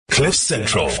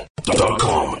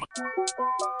CliffCentral.com.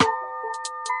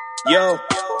 Yo,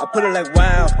 I put it like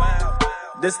wow,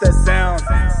 this that sound.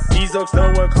 These oaks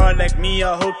don't work hard like me,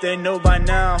 I hope they know by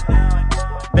now.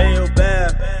 Bayo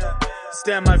Bab,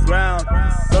 stand my ground.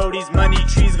 Throw these money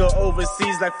trees, go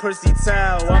overseas like Percy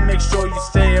Tau. I'll make sure you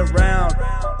stay around.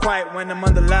 Quiet when I'm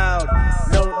on the loud.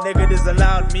 No negatives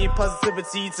allowed. Me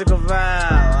positivity took a vow.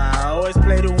 I always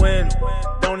play to win.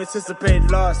 Don't anticipate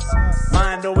loss.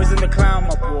 Mind always in the clown,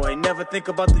 my boy. Never think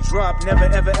about the drop. Never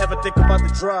ever ever think about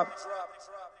the drop.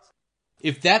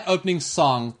 If that opening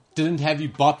song didn't have you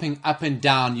bopping up and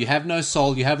down, you have no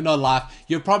soul, you have no life,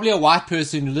 you're probably a white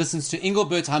person who listens to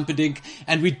Engelbert Humperdinck,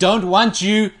 and we don't want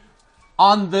you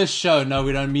on this show. No,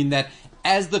 we don't mean that.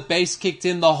 As the bass kicked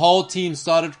in, the whole team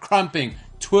started crumping,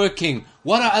 twerking.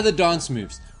 What are other dance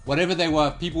moves? Whatever they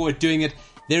were, people were doing it.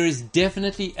 There is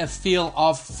definitely a feel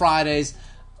of Fridays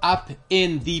up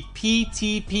in the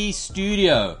PTP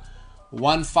studio.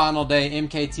 One final day,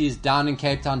 MKT is down in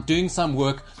Cape Town doing some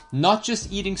work, not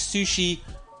just eating sushi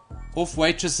off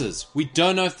waitresses. We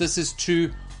don't know if this is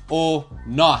true or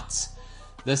not.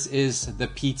 This is the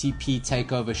PTP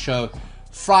Takeover Show,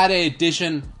 Friday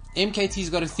edition. MKT's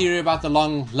got a theory about the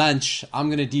long lunch. I'm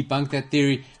going to debunk that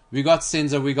theory. We got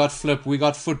Senzo, we got Flip, we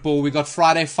got football, we got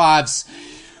Friday Fives.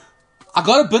 I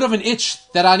got a bit of an itch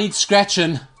that I need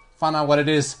scratching. Find out what it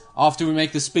is after we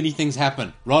make the spinny things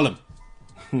happen. Roll 'em.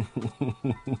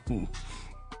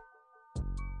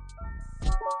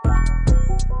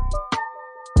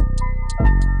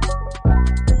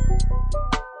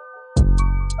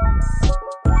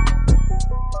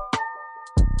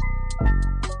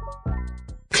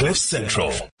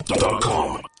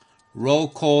 CliffCentral.com. Roll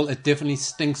call. It definitely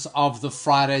stinks of the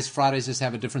Fridays. Fridays just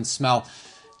have a different smell.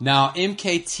 Now,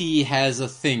 MKT has a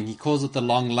thing. He calls it the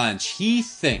long lunch. He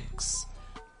thinks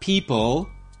people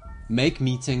make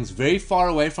meetings very far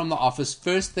away from the office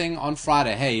first thing on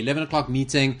Friday. Hey, 11 o'clock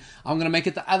meeting. I'm going to make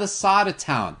it the other side of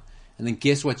town. And then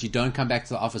guess what? You don't come back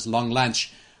to the office. Long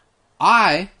lunch.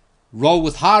 I roll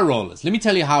with high rollers. Let me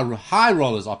tell you how high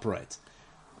rollers operate.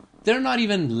 They're not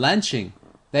even lunching.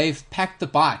 They've packed the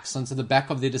bikes onto the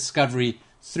back of their Discovery.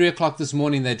 3 o'clock this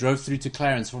morning, they drove through to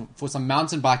Clarence for some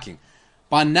mountain biking.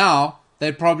 By now,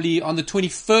 they're probably on the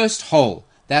 21st hole.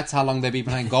 That's how long they've been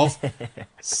playing golf.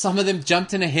 Some of them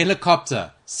jumped in a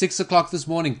helicopter. 6 o'clock this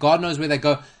morning. God knows where they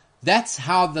go. That's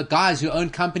how the guys who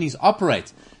own companies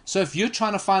operate. So if you're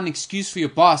trying to find an excuse for your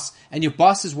boss, and your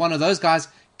boss is one of those guys,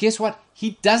 guess what?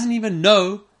 He doesn't even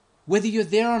know whether you're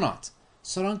there or not.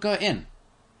 So don't go in.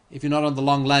 If you're not on the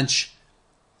long lunch,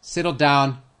 settle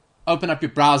down, open up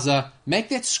your browser, make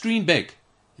that screen big.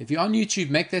 If you're on YouTube,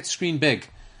 make that screen big.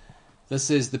 This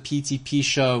is the PTP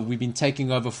Show. We've been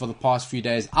taking over for the past few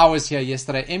days. I was here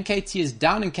yesterday. MKT is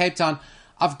down in Cape Town.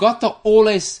 I've got the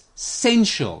always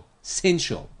essential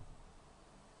Senzo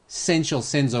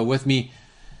with me.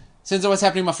 Senzo, what's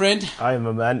happening, my friend? I am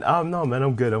a man. Oh, no, man,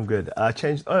 I'm good. I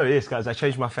changed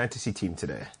my fantasy team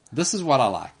today. This is what I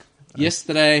like.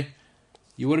 Yesterday,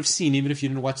 you would have seen, even if you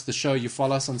didn't watch the show, you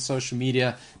follow us on social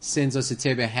media, Senzo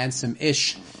Sitebe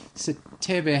Handsome-ish.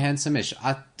 Sitebe Handsome-ish.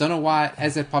 I don't know why,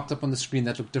 as that popped up on the screen,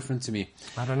 that looked different to me.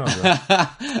 I don't know, bro.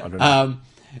 I don't know.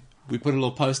 We put a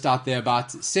little post out there about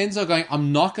Senzo going,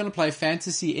 I'm not going to play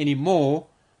fantasy anymore.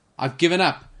 I've given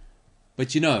up.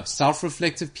 But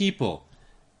self-reflective people,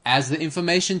 as the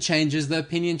information changes, the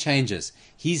opinion changes.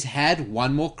 He's had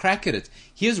one more crack at it.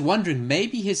 He is wondering,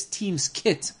 maybe his team's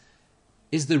kit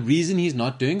is the reason he's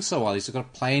not doing so well. He's got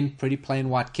a pretty plain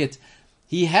white kit.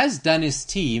 He has done his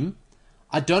team.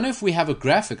 I don't know if we have a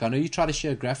graphic. I know you try to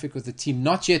share a graphic with the team.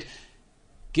 Not yet.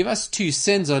 Give us two.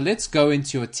 Senzo, let's go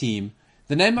into your team.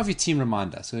 The name of your team,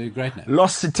 remind us. A great name.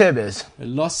 Los Citebes.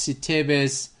 Los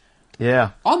Citebes.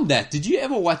 Yeah. On that, did you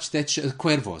ever watch that show,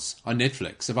 Cuervos, on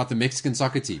Netflix, about the Mexican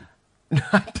soccer team?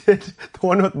 I did. The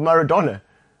one with Maradona.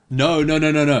 No.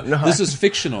 This was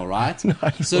fictional, right? No,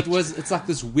 so it's like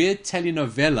this weird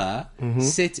telenovela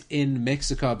set in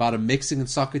Mexico about a Mexican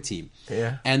soccer team.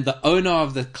 Yeah. And the owner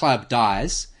of the club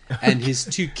dies, and his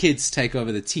two kids take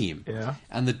over the team. Yeah.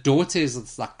 And the daughter is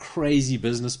this like crazy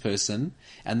business person,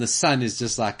 and the son is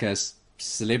just like a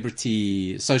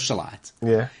celebrity socialite.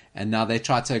 Yeah. And now they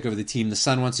try to take over the team. The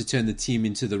son wants to turn the team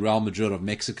into the Real Madrid of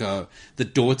Mexico. The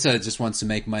daughter just wants to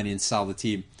make money and sell the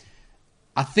team.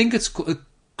 I think it's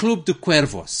Club de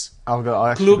Cuervos. I'll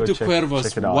Club de check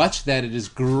Cuervos. it out. Watch that. It is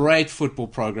great football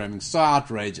programming. So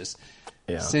outrageous.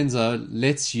 Yeah. Senzo,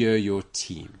 let's hear your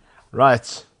team.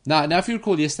 Right. Now, if you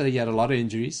recall yesterday, you had a lot of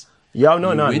injuries. Yeah, You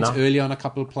went early on a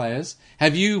couple of players.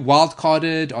 Have you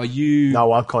wild-carded? Are you... No,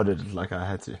 wild-carded like I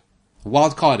had to.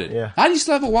 Wild-carded? Yeah. How do you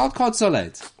still have a wild card so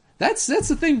late? That's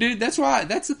the thing, dude. That's right.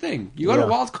 That's the thing. You got a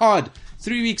wild card.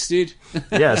 3 weeks, dude.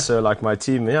 Yeah, so like my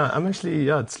team, I'm actually,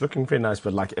 it's looking pretty nice.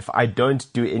 But like, if I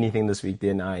don't do anything this week,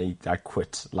 then I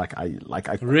quit. I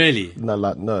Really? No,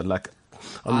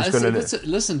 I'm just gonna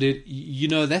listen, dude. You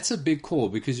know that's a big call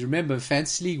because remember,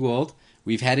 Fantasy League World,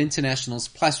 we've had internationals,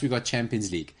 plus we got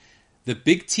Champions League. The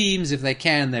big teams, if they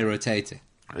can, they're rotating.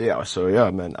 Yeah. So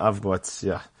yeah, man, I've got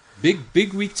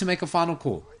big week to make a final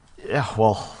call. Yeah.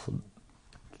 Well,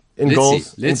 in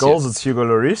goals, it's Hugo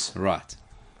Lloris. Right.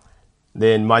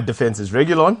 Then my defense is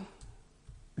Reguilon,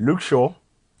 Luke Shaw,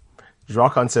 Joao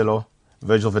Cancelo,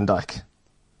 Virgil van Dijk.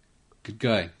 Good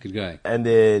going. And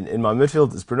then in my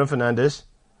midfield is Bruno Fernandes,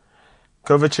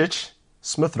 Kovacic,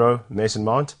 Smith Rowe, Mason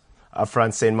Mount, up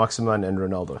front Saint-Maximin and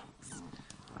Ronaldo.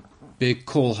 Big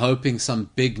call, hoping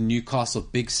some big Newcastle,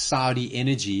 big Saudi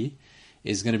energy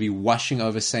is going to be washing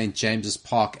over St. James's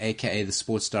Park, a.k.a. the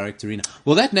Sports Direct Arena.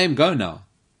 Will that name go now?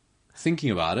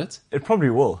 Thinking about it. It probably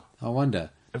will. I wonder.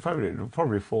 It'll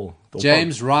probably fall.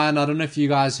 James, Ryan, I don't know if you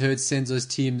guys heard Senzo's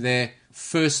team there.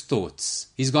 First thoughts.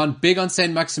 He's gone big on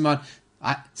Saint-Maximin.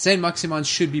 Saint-Maximin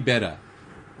should be better.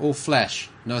 All flash,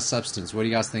 no substance. What are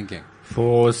you guys thinking?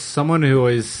 For someone who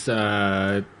always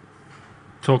talks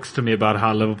to me about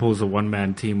how Liverpool's a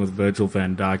one-man team with Virgil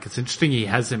van Dijk, it's interesting he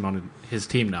has him on his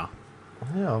team now.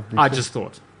 Yeah, I just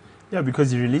thought. Yeah,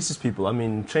 because he releases people. I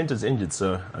mean, Trent is injured,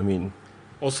 so, I mean...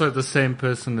 Also, the same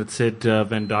person that said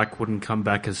Van Dijk wouldn't come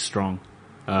back as strong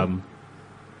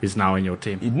is now in your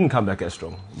team. He didn't come back as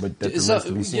strong, but that remains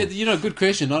to be seen. Yeah, good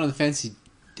question. Not on the fancy.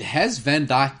 Has Van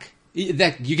Dijk...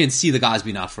 That you can see the guy's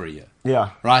been out for a year.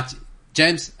 Yeah. Right?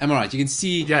 James, am I right? You can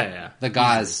see the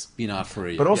guy's been out for a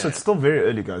year. But also, it's still very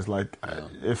early, guys. Like,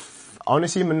 if I want to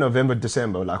see him in November,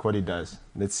 December, like what he does.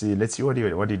 Let's see what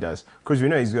he does. Because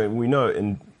we know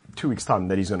in 2 weeks' time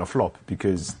that he's going to flop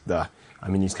because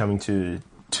he's coming to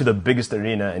the biggest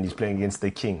arena and he's playing against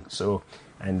the king. So,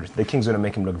 and the king's going to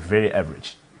make him look very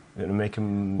average. Going to make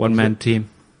him one-man team.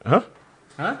 Huh?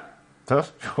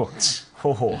 Tough?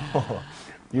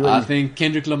 I think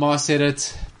Kendrick Lamar said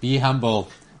it. Be humble.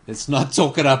 Let's not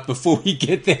talk it up before we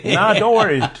get there. Nah, don't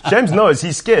worry. James knows.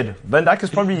 He's scared. Van Dijk is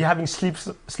probably having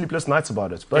sleepless nights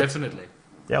about it. But definitely.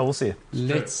 Yeah, we'll see.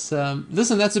 Let's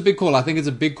listen. That's a big call. I think it's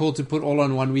a big call to put all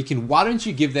on one weekend. Why don't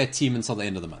you give that team until the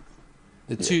end of the month?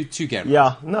 The two games.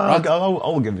 Yeah, no, right?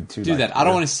 I'll give it two. Do that. I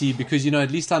don't want to see because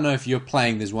at least I know if you're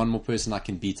playing, there's one more person I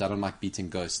can beat. I don't like beating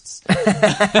ghosts.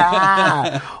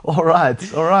 All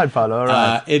right, Paulo. All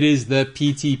right. It is the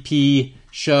PTP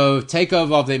Show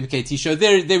takeover of the MKT Show.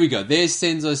 There we go. There's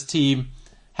Senzo's team.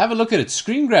 Have a look at it.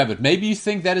 Screen grab it. Maybe you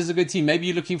think that is a good team. Maybe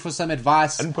you're looking for some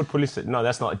advice. I didn't put police. No,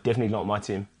 that's definitely not my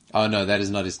team. Oh no, that is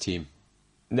not his team.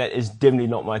 That is definitely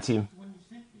not my team.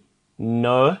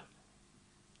 No.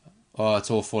 Oh,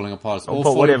 it's all falling apart. It's all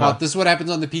falling apart. This is what happens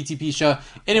on the PTP Show.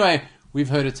 Anyway, we've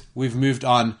heard it. We've moved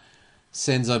on.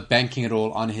 Senzo banking it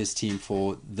all on his team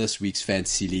for this week's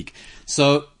Fantasy League.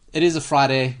 So it is a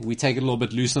Friday. We take it a little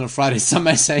bit loose on a Friday. Some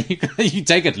may say you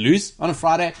take it loose on a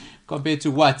Friday compared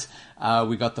to what?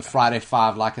 We got the Friday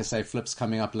Five. Like I say, Flip's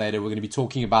coming up later. We're going to be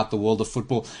talking about the world of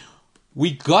football.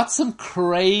 We got some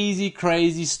crazy,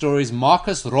 crazy stories.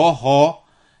 Marcus Rojo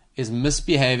is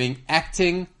misbehaving,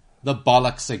 acting the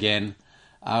bollocks again.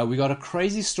 We got a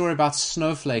crazy story about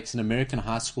snowflakes in American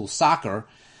high school soccer.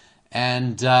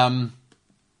 And Mesut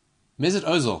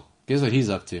Ozil, guess what he's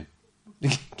up to?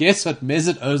 Guess what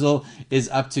Mesut Ozil is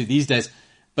up to these days?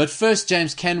 But first,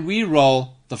 James, can we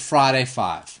roll the Friday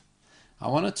Five? I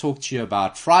want to talk to you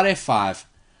about Friday Five.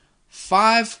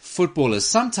 5 footballers.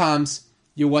 Sometimes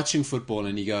you're watching football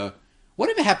and you go,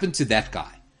 whatever happened to that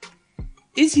guy?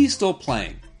 Is he still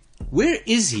playing? Where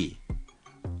is he?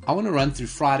 I want to run through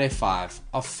Friday Five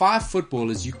of 5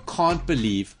 footballers you can't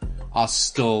believe are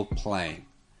still playing.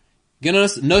 You're going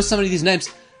to know some of these names.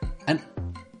 An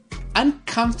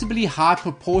uncomfortably high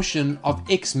proportion of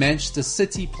ex-Manchester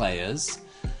City players,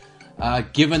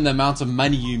 given the amount of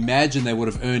money you imagine they would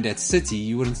have earned at City,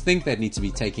 you wouldn't think they'd need to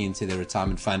be taken into their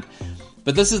retirement fund.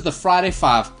 But this is the Friday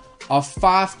Five of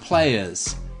 5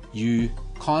 players you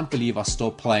can't believe are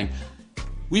still playing.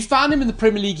 We found him in the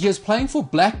Premier League. He was playing for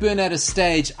Blackburn at a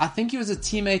stage. I think he was a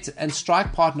teammate and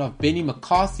strike partner of Benny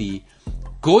McCarthy.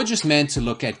 Gorgeous man to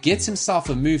look at. Gets himself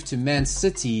a move to Man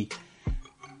City.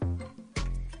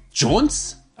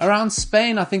 Jaunts around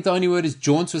Spain. I think the only word is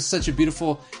jaunts, with such a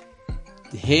beautiful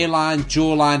hairline,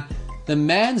 jawline. The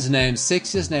man's name,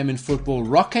 sexiest name in football,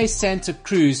 Roque Santa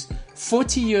Cruz,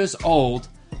 40 years old,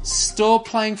 still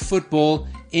playing football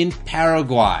in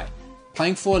Paraguay.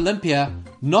 Playing for Olympia.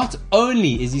 Not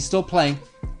only is he still playing,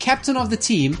 captain of the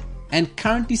team, and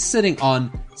currently sitting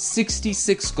on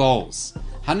 66 goals.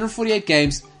 148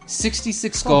 games,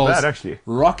 66 Not goals. bad, actually.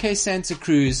 Roque Santa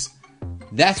Cruz.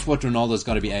 That's what Ronaldo's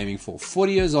got to be aiming for.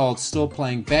 40 years old, still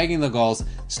playing, bagging the goals,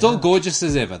 still gorgeous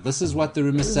as ever. This is what the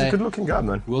rumors He's say. a good-looking guy,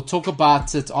 man. We'll talk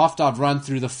about it after I've run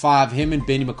through the 5. Him and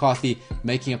Benny McCarthy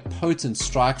making a potent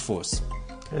strike force.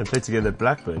 Yeah, played together at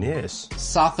Blackburn, yes.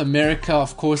 South America,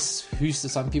 of course,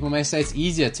 some people may say it's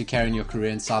easier to carry on your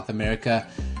career in South America.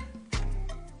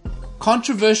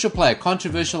 Controversial player,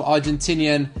 controversial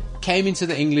Argentinian, came into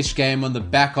the English game on the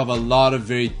back of a lot of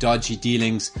very dodgy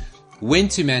dealings,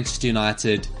 went to Manchester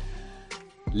United,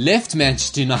 left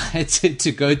Manchester United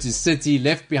to go to City,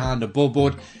 left behind a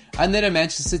billboard, and then at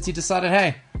Manchester City decided,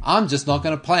 hey, I'm just not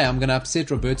going to play. I'm going to upset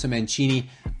Roberto Mancini.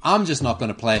 I'm just not going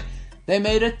to play. They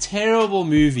made a terrible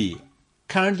movie,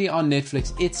 currently on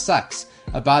Netflix. It sucks,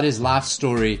 about his life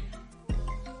story.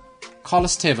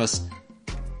 Carlos Tevez,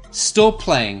 still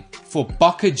playing for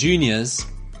Boca Juniors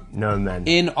No, man.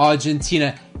 in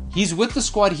Argentina. He's with the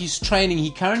squad. He's training.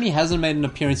 He currently hasn't made an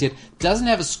appearance yet. Doesn't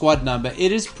have a squad number.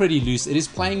 It is pretty loose. It is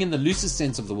playing in the loosest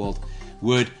sense of the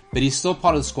word, but he's still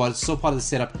part of the squad. Still part of the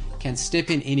setup. Can step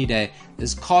in any day.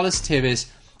 There's Carlos Tevez.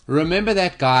 Remember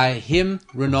that guy? Him,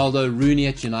 Ronaldo, Rooney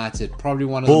at United. Probably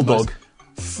one of the most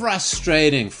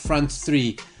frustrating front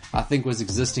three I think was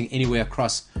existing anywhere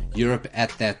across Europe at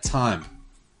that time.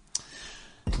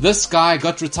 This guy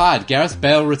got retired. Gareth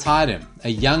Bale retired him. A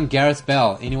young Gareth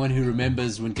Bale. Anyone who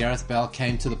remembers when Gareth Bale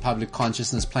came to the public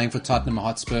consciousness playing for Tottenham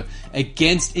Hotspur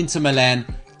against Inter Milan.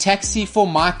 Taxi for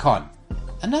Maicon.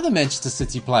 Another Manchester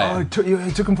City player. Oh,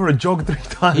 he took him for a jog 3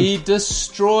 times. He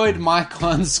destroyed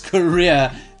Maicon's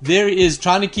career. There he is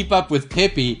trying to keep up with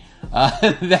Pepe.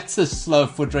 That's a slow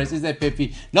foot race. Is that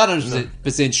Pepe? Not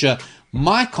 100% sure.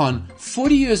 Maicon,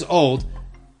 40 years old.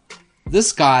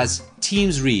 This guy's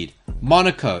teams read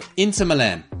Monaco, Inter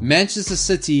Milan, Manchester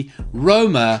City,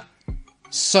 Roma,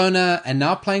 Sona, and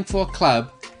now playing for a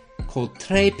club called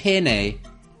Tre Penne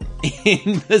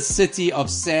in the city of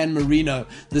San Marino.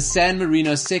 The San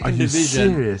Marino second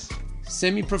division. Serious?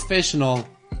 Semi-professional.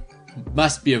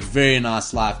 Must be a very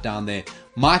nice life down there.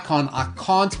 Maicon, I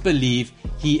can't believe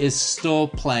he is still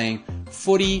playing.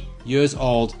 40 years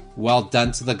old. Well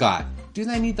done to the guy. Do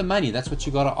they need the money? That's what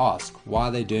you got to ask. Why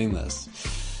are they doing this?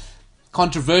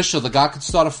 Controversial. The guy could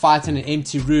start a fight in an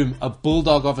empty room. A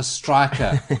bulldog of a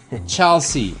striker.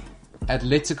 Chelsea,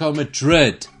 Atletico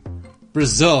Madrid,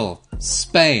 Brazil,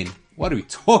 Spain. What are we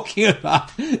talking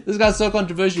about? This guy's so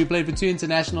controversial. He played for 2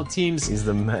 international teams. He's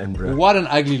the man, bro. What an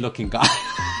ugly looking guy.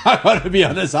 I gotta be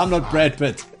honest, I'm not Brad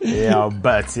Pitt. Yeah,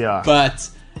 yeah. But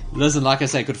listen, like I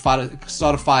say, could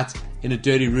start a fight in a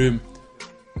dirty room.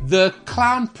 The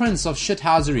clown prince of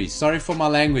shithousery. Sorry for my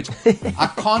language.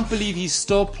 I can't believe he's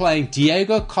still playing.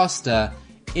 Diego Costa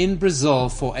in Brazil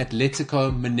for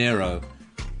Atletico Mineiro.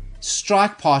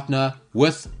 Strike partner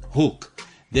with Hulk.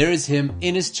 There is him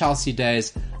in his Chelsea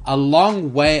days. A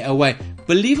long way away.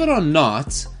 Believe it or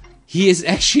not, he is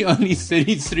actually only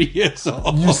 33 years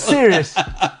old. You serious?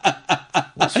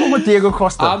 What's wrong with Diego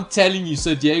Costa? I'm telling you.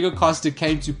 So Diego Costa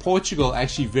came to Portugal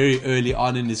actually very early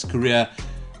on in his career.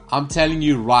 I'm telling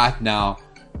you right now,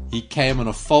 he came on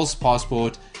a false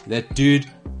passport. That dude,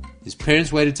 his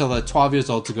parents waited till they're 12 years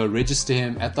old to go register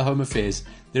him at the Home Affairs.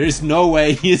 There is no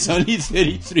way he is only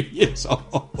 33 years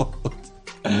old.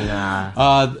 Nah.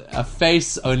 A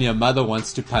face only a mother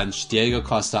wants to punch. Diego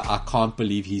Costa, I can't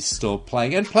believe he's still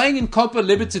playing. And playing in Copa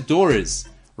Libertadores,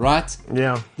 right?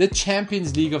 Yeah. The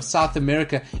Champions League of South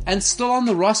America. And still on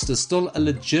the roster, still a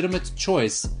legitimate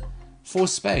choice for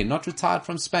Spain. Not retired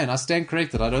from Spain. I stand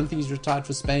corrected. I don't think he's retired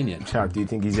for Spain yet. Chuck, do you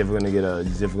think he's ever going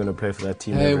to play for that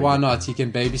team? Hey, why not? He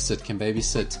can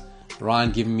babysit.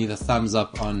 Ryan giving me the thumbs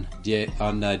up on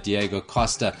Diego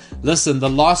Costa. Listen, the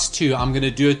last 2, I'm going to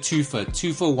do a 2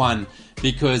 for 1,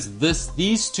 because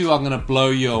these 2 are going to blow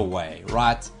you away,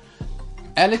 right?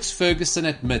 Alex Ferguson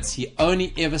admits he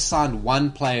only ever signed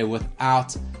 1 player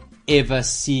without ever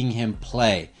seeing him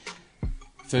play.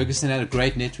 Ferguson had a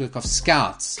great network of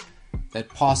scouts that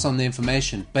pass on the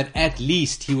information, but at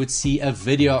least he would see a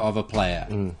video of a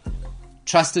player.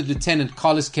 Trusted Lieutenant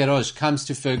Carlos Queiroz comes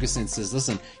to Ferguson and says,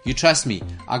 listen, you trust me.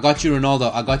 I got you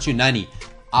Ronaldo. I got you Nani.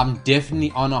 I'm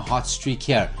definitely on a hot streak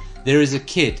here. There is a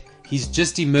kid. He's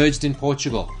just emerged in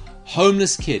Portugal.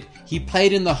 Homeless kid. He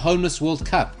played in the Homeless World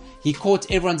Cup. He caught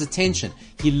everyone's attention.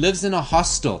 He lives in a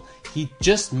hostel. He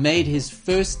just made his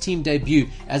first team debut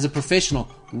as a professional.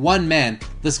 1 man.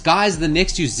 This guy's the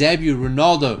next to Zabu,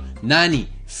 Ronaldo, Nani,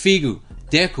 Figu,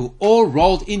 Deku, all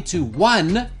rolled into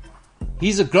one.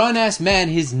 He's a grown-ass man.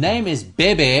 His name is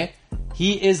Bebe.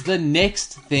 He is the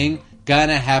next thing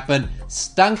gonna happen.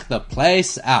 Stunk the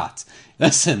place out.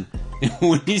 Listen,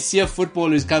 when you see a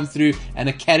footballer who's come through an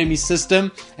academy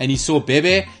system and you saw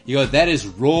Bebe, you go, that is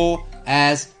raw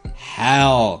as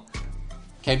hell.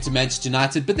 Came to Manchester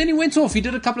United, but then he went off. He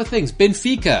did a couple of things.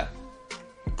 Benfica.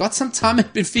 Got some time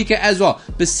at Benfica as well.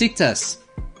 Besiktas.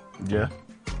 Yeah.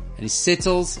 And he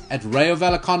settles at Rayo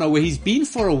Vallecano, where he's been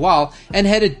for a while and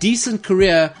had a decent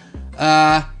career.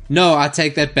 No, I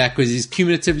take that back, because he's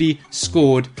cumulatively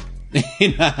scored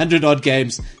in 100-odd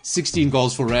games, 16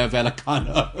 goals for Rayo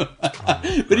Vallecano.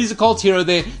 But he's a cult hero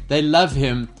there. They love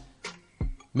him.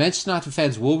 Manchester United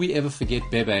fans, will we ever forget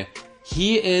Bebe?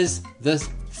 He is the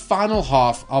final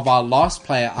half of our last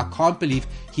player. I can't believe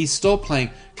he's still playing.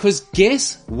 Because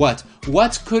guess what?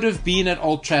 What could have been at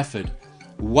Old Trafford?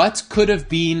 What could have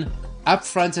been up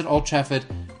front at Old Trafford?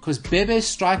 Because Bebe's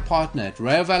strike partner at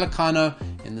Rayo Vallecano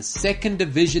in the second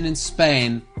division in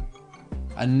Spain,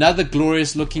 another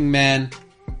glorious looking man.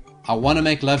 I want to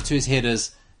make love to his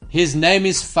headers. His name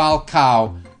is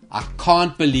Falcao. I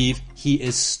can't believe he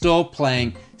is still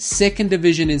playing second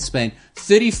division in Spain.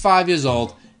 35 years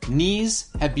old. Knees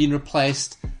have been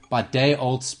replaced by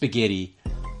day-old spaghetti.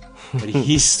 But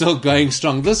he's still going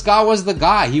strong. This guy was the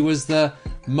guy. He was the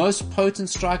most potent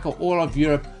striker all of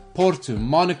Europe. Porto,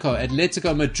 Monaco,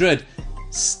 Atletico Madrid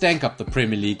stank up the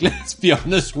Premier League. Let's be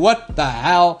honest. What the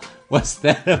hell was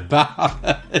that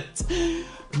about?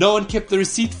 No one kept the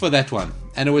receipt for that one.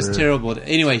 And it was terrible.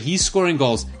 Anyway, he's scoring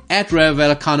goals at Rayo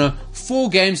Vallecano. 4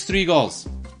 games, 3 goals.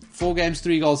 4 games,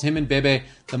 3 goals. Him and Bebe,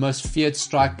 the most feared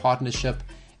strike partnership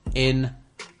in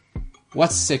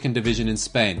what's second division in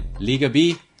Spain? Liga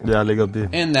B? Yeah, Liga B.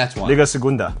 In that one. Liga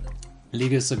Segunda.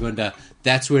 Liga Segunda.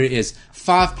 That's where it is.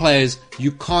 5 players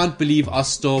you can't believe are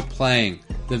still playing.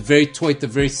 The very toit, the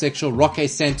very sexual Roque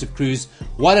Santa Cruz.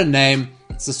 What a name.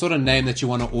 It's the sort of name that you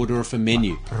want to order off a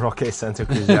menu. Roque Santa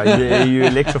Cruz. Yeah, you're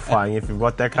electrifying if you've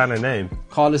got that kind of name.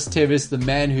 Carlos Tevez, the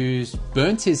man who's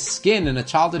burnt his skin in a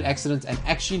childhood accident and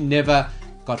actually never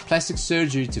got plastic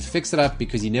surgery to fix it up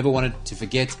because he never wanted to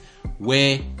forget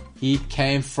where he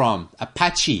came from.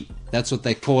 Apache, that's what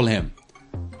they call him.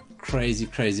 Crazy,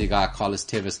 crazy guy, Carlos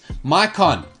Tevez.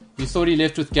 Maicon, you thought he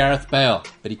left with Gareth Bale,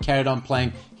 but he carried on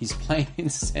playing. He's playing in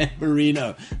San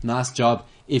Marino. Nice job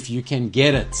if you can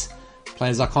get it.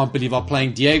 Players I can't believe are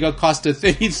playing. Diego Costa,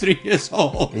 33 years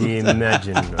old.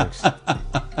 Imagine.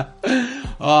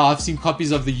 I've seen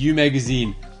copies of the U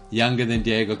magazine, younger than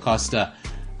Diego Costa.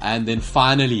 And then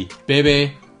finally,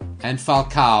 Bebe and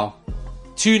Falcao.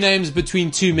 2 names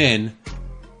between 2 men.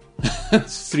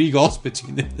 3 goals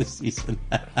between them this season.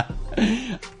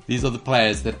 These are the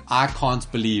players that I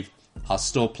can't believe are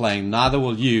still playing. Neither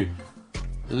will you.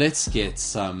 Let's get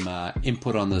some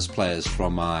input on those players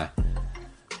from my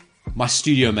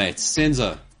studio mates.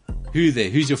 Senzo,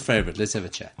 who's your favorite? Let's have a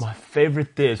chat. My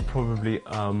favorite there is probably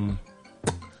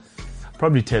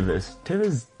Tevez.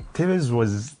 Tevez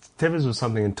was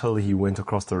something until he went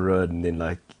across the road, and then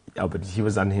but he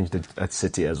was unhinged at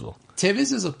City as well.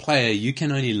 Tevez is a player you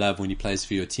can only love when he plays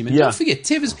for your team. And don't forget,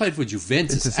 Tevez played for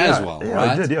Juventus as well, yeah, right?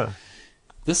 I did, yeah.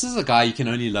 This is a guy you can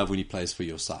only love when he plays for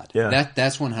your side. Yeah.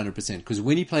 That's 100%. Because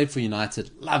when he played for United,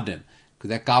 loved him.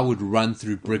 Because that guy would run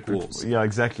through brick walls. Yeah,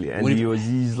 exactly. And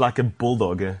he's like a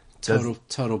bulldog. Eh?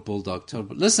 Total bulldog.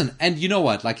 Listen, and you know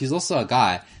what? He's also a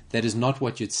guy that is not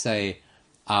what you'd say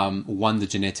won the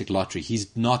genetic lottery.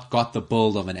 He's not got the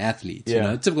build of an athlete.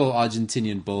 Yeah. Typical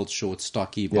Argentinian build, short,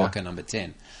 stocky, Barca number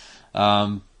 10.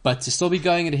 But to still be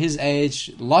going at his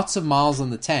age, lots of miles on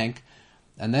the tank,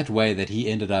 and that way that he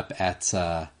ended up at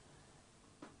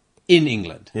in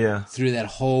England. Yeah. Through that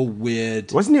whole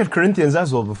weird... Wasn't he at Corinthians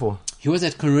as well before? He was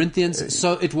at Corinthians,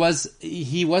 so it was...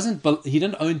 He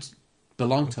didn't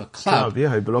belong to a club.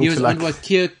 Yeah, he belonged to owned by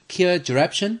Kier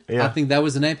Jarapshin. Yeah. I think that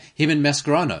was the name. Him and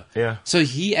Mascherano. Yeah. So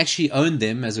he actually owned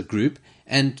them as a group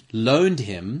and loaned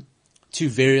him to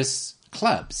various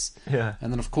clubs. Yeah.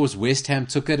 And then, of course, West Ham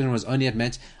took it and was only at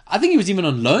Manchester. I think he was even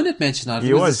on loan at Manchester United.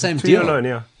 He it was was the same 2-year deal. loan,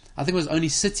 yeah. I think it was only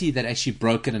City that actually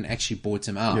broke it and actually bought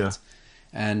him out. Yeah.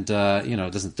 And,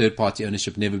 doesn't third-party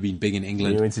ownership never been big in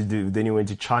England? Then he went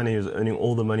to China. He was earning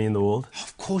all the money in the world.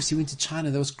 Of course, he went to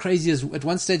China. That was crazy. At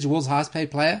one stage, the world's highest-paid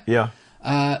player. Yeah.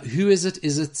 Who is it?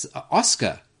 Is it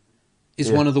Oscar? Is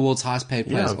one of the world's highest-paid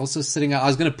players. Yeah. Also sitting out. I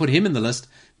was going to put him in the list,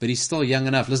 but he's still young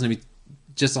enough. Listen to me,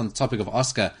 just on the topic of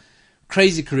Oscar.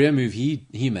 Crazy career move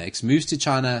he makes. Moves to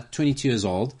China, 22 years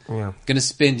old. Yeah. Going to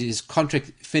spend his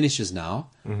contract finishes now.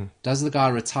 Mm-hmm. Does the guy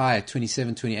retire at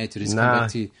 27, 28? Or does he come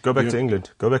back to go back Europe, to England.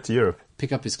 Go back to Europe.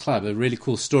 Pick up his club. A really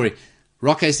cool story.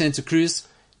 Roque Santa Cruz.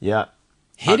 Yeah.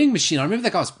 Heading machine. I remember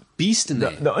that guy was beast in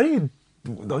there. The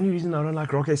only reason I don't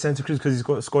like Roque Santa Cruz is because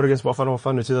he scored against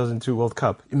Bafana 2002 World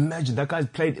Cup. Imagine, that guy's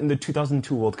played in the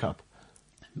 2002 World Cup.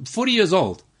 40 years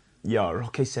old. Yeah,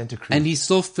 Roque Santa Cruz. And he's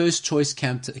still first choice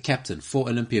captain for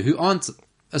Olympia, who aren't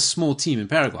a small team in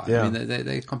Paraguay. Yeah. I mean,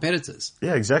 they're competitors.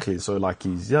 Yeah, exactly. So, like,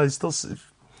 he's still,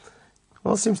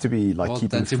 well, seems to be, like, Well,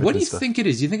 keeping fit. what do you and stuff. think it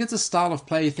is? You think it's a style of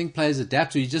play? You think players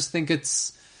adapt? Or you just think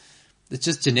it's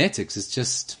just genetics? It's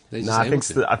just, they're just I able think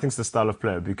to. I think it's the style of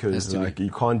player Has because to be. like you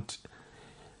can't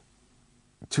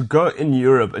to go in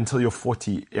Europe until you're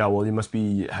 40. Yeah, well, you must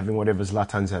be having whatever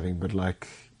Zlatan's having, but like,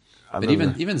 But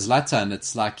even Zlatan,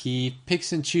 it's like he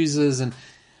picks and chooses. And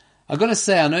I've got to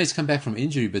say, I know he's come back from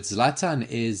injury, but Zlatan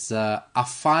is, I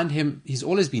find him, he's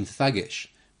always been thuggish.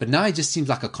 But now he just seems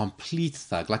like a complete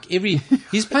thug. Like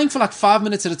he's playing for like 5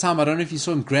 minutes at a time. I don't know if you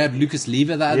saw him grab Lucas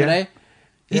Leiva the other day.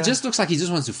 He just looks like he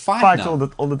just wants to fight now.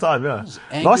 all the time. Yeah,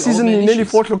 Angry last season old he man nearly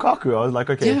issues. fought Lukaku. I was like,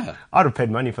 okay, Yeah. I'd have paid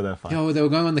money for that fight. Yo, they were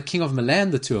going on the King of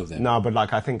Milan, the two of them. No, but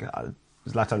like I think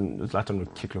Zlatan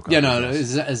would kick Lukaku. Yeah, no,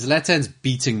 Zlatan's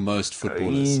beating most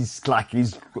footballers. He's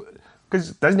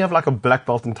because doesn't he have like a black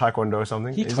belt in Taekwondo or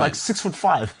something? He He's like claims.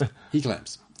 6'5". He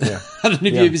claims. Yeah. I don't know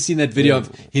if Yeah. you've ever seen that video Yeah. of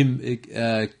him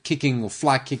kicking or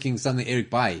fly kicking something Eric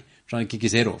Bailly, trying to kick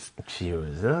his head off. This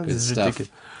Good is stuff. ridiculous.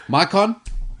 Maicon?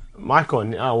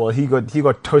 Maicon, well, he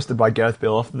got toasted by Gareth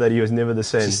Bale. After that, he was never the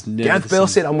same. Just never Gareth the Bale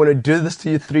same. said, "I'm going to do this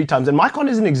to you 3 times." And Maicon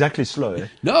isn't exactly slow. Eh?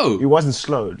 No. He wasn't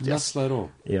slow. Not slow at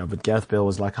all. Yeah, but Gareth Bale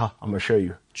was like, I'm going to show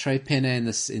you. Trey Pena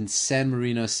in San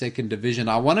Marino second division.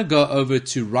 I want to go over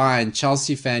to Ryan,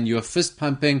 Chelsea fan. You were fist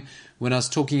pumping when I was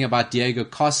talking about Diego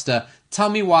Costa. Tell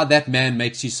me why that man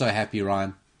makes you so happy,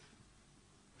 Ryan.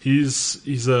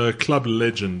 He's a club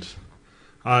legend.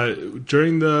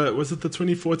 During the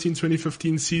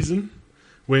 2014-2015 season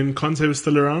when Conte was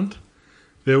still around,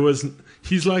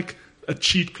 he's like a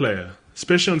cheat player,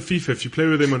 especially on FIFA. If you play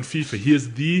with him on FIFA, he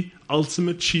is the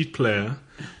ultimate cheat player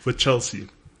for Chelsea.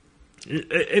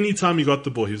 Anytime he got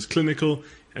the ball, he was clinical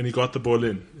and he got the ball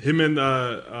in. Him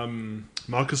and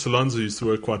Marcus Alonso used to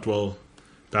work quite well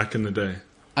back in the day.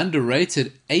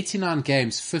 Underrated, 89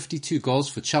 games, 52 goals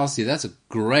for Chelsea. That's a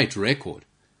great record.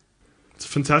 It's a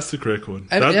fantastic record.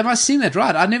 Have I seen that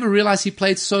right? I never realized he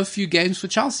played so few games for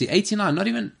Chelsea. 89, not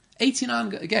even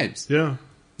 89 games. Yeah.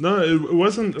 No, it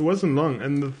wasn't long.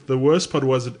 And the worst part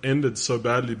was it ended so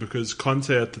badly because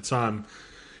Conte at the time,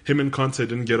 him and Conte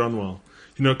didn't get on well.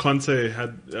 You know, Conte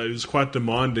he was quite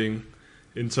demanding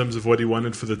in terms of what he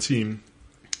wanted for the team.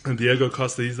 And Diego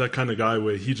Costa, he's that kind of guy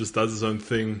where he just does his own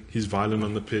thing. He's violent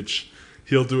on the pitch.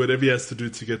 He'll do whatever he has to do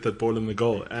to get that ball in the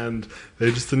goal. And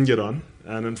they just didn't get on.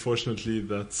 And unfortunately,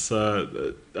 that's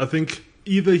I think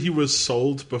either he was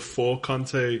sold before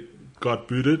Conte got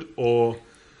booted or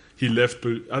he left.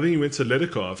 I think he went to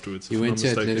Atletico afterwards. He went to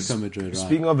Atletico Madrid, right?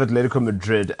 Speaking of Atletico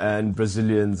Madrid and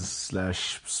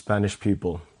Brazilians/Spanish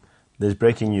people, there's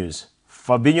breaking news.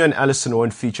 Fabinho and Alisson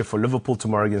won't feature for Liverpool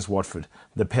tomorrow against Watford.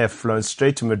 The pair have flown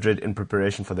straight to Madrid in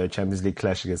preparation for their Champions League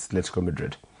clash against Atletico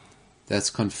Madrid. That's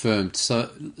confirmed.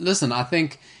 So, listen, I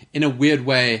think in a weird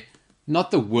way, not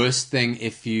the worst thing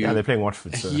if you... Yeah, they're playing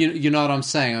Watford. So. You know what I'm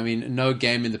saying? I mean, no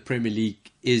game in the Premier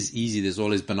League is easy. There's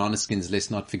always banana skins.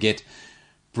 Let's not forget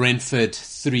Brentford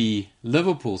 3,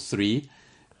 Liverpool 3.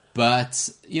 But,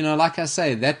 like I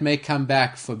say, that may come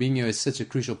back. Fabinho is such a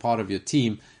crucial part of your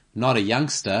team, not a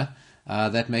youngster.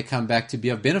 That may come back to be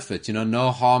of benefit.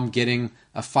 No harm getting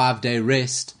a 5-day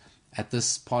rest at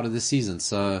this part of the season.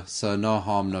 So no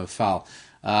harm, no foul.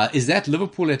 Is that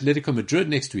Liverpool Atletico Madrid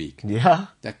next week? Yeah.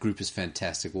 That group is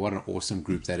fantastic. What an awesome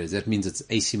group that is. That means it's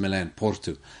AC Milan,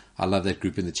 Porto. I love that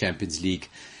group in the Champions League.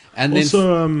 And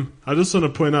also, I just want to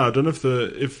point out, I don't know if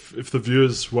the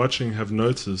viewers watching have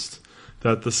noticed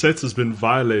that the set has been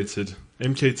violated.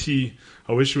 MKT,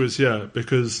 I wish he was here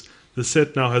because the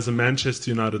set now has a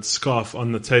Manchester United scarf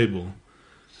on the table.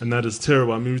 And that is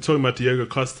terrible. I mean, we're talking about Diego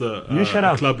Costa,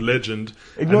 a club legend.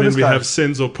 Ignore and then this we guy. have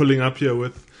Senzo pulling up here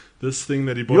with this thing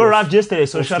that he bought You arrived yesterday,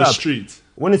 so off shut the up. street.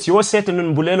 When it's your set and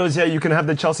when Bulelo's here, you can have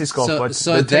the Chelsea scarf. But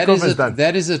the takeover is done.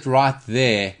 That is it right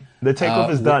there. The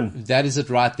takeover is done. That is it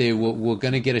right there. We're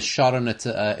going to get a shot on it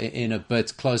in a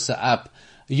bit closer up.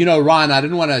 Ryan, I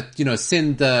didn't want to,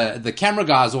 send the camera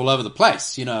guys all over the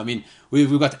place. I mean,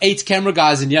 we've got 8 camera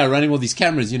guys in here running all these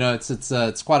cameras.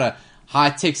 It's quite a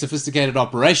high-tech, sophisticated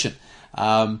operation.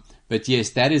 But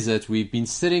yes, that is it. We've been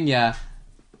sitting here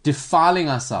defiling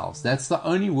ourselves. That's the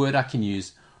only word I can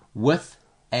use with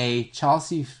a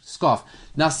Chelsea scarf.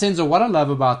 Now, Senzo, what I love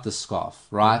about this scarf,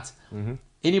 right? Mm-hmm.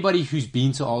 Anybody who's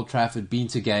been to Old Trafford, been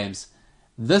to games,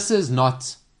 this is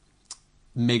not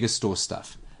megastore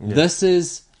stuff. Yeah. This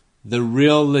is the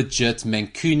real legit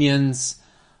Mancunians.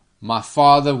 My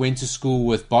father went to school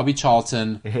with Bobby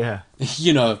Charlton. Yeah.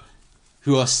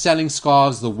 Who are selling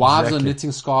scarves. The wives are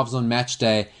knitting scarves on match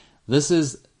day. This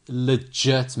is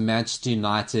legit Manchester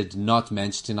United, not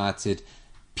Manchester United,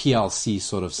 PLC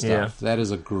sort of stuff. Yeah. That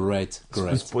is a great.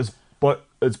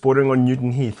 It's bordering on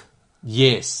Newton Heath.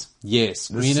 Yes.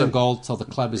 Green and gold till the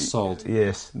club is sold.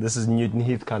 Yes, this is Newton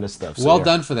Heath kind of stuff. So Well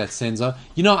done for that, Senzo.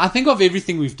 You know, I think of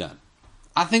everything we've done.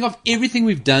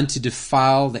 To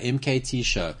defile the MKT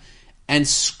show and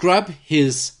scrub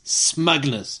his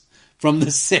smugness from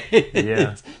the set.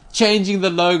 Yeah. Changing the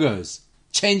logos,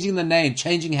 changing the name,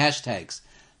 changing hashtags.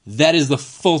 That is the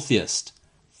filthiest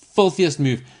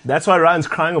move. That's why Ryan's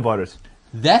crying about it.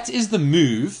 That is the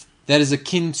move that is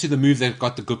akin to the move that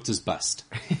got the Guptas bust.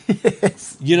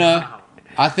 Yes. You know,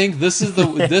 I think this is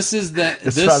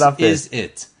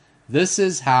it. This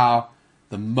is how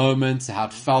the moment, how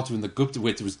it felt when the Gupta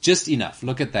went. It was just enough.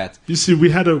 Look at that. You see, we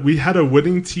had a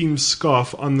winning team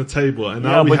scarf on the table, and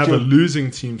now we have a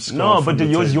losing team scarf. No, but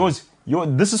yours.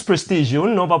 This is prestige. You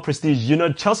don't know about prestige. You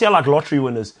know, Chelsea are like lottery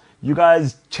winners. You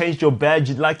guys changed your badge.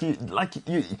 You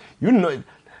know,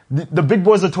 the big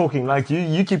boys are talking. Like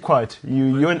you keep quiet.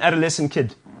 You're an adolescent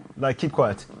kid. Like, keep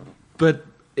quiet. But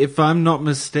if I'm not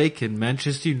mistaken,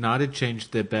 Manchester United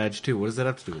changed their badge too. What does that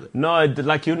have to do with it? No,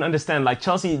 like, you don't understand. Like,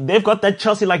 Chelsea, they've got that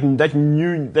Chelsea, like, that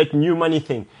new money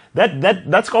thing.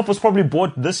 That scarf was probably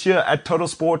bought this year at Total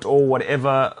Sport or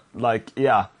whatever. Like,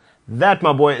 yeah, that,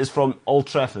 my boy, is from Old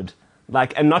Trafford.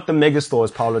 Like, and not the megastore,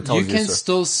 as Paulo tells you. You can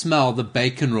still smell the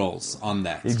bacon rolls on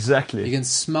that. Exactly. You can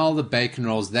smell the bacon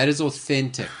rolls. That is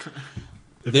authentic.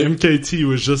 If MKT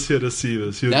was just here to see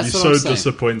this, he would be so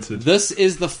disappointed. This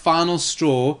is the final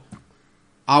straw.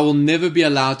 I will never be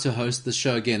allowed to host the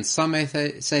show again. Some may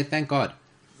say, thank God.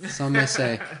 Some may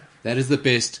say, that is the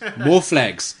best. More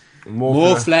flags.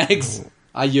 More flags.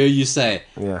 I hear you say.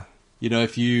 Yeah. You know,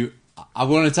 I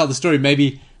want to tell the story.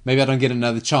 Maybe I don't get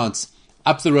another chance.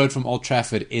 Up the road from Old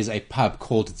Trafford is a pub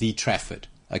called The Trafford.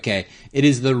 Okay. It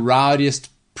is the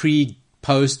rowdiest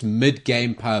post,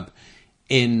 mid-game pub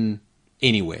in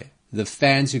anywhere. The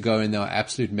fans who go in there are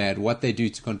absolute mad. What they do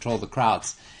to control the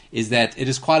crowds is that it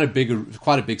is quite a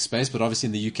big space, but obviously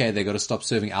in the UK they got to stop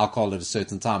serving alcohol at a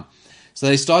certain time. So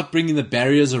they start bringing the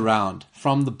barriers around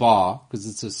from the bar, because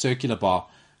it's a circular bar,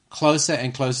 closer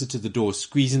and closer to the door,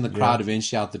 squeezing the crowd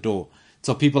eventually out the door.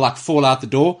 So people like fall out the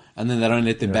door and then they don't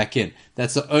let them back in.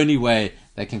 That's the only way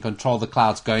they can control the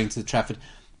crowds going to the Trafford.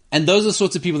 And those are the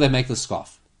sorts of people that make the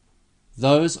scarf.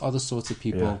 Those are the sorts of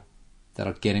people that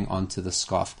are getting onto the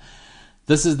scarf.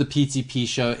 This is the PTP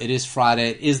show. It is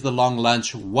Friday. It is the long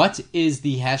lunch. What is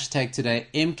the hashtag today?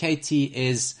 MKT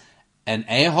is an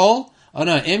a-hole? Oh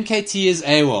no, MKT is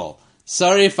AWOL.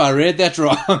 Sorry if I read that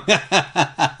wrong.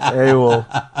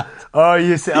 AWOL. Oh,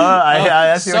 you see.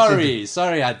 I see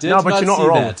sorry, I did no, but not you're not see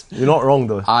wrong. that. You're not wrong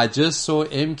though. I just saw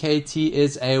MKT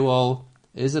is AWOL,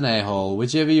 is an a-hole.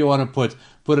 Whichever you want to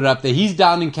put it up there. He's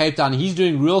down in Cape Town. He's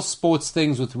doing real sports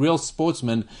things with real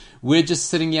sportsmen. We're just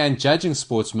sitting here and judging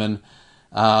sportsmen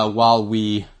while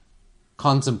we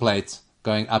contemplate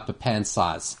going up a pant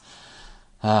size.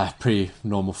 Pretty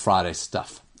normal Friday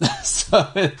stuff. So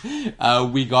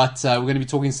we're going to be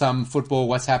talking some football,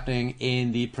 what's happening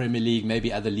in the Premier League,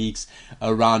 maybe other leagues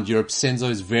around Europe. Senzo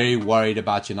is very worried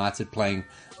about United playing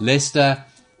Leicester.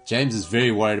 James is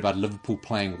very worried about Liverpool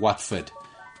playing Watford.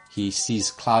 He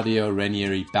sees Claudio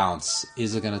Ranieri bounce.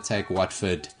 Is it going to take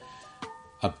Watford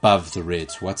above the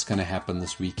Reds? What's going to happen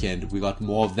this weekend? We got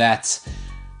more of that.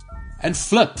 And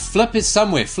Flip is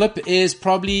somewhere. Flip is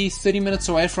probably 30 minutes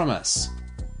away from us,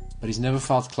 but he's never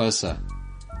felt closer.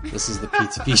 This is the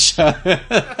PTP show.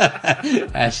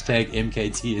 Hashtag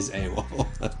MKT is AWOL.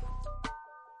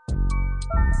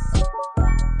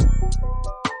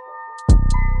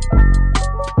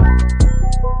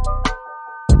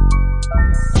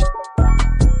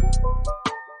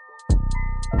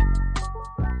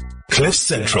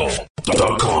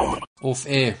 CliffCentral.com. Off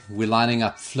air, we're lining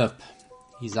up Flip.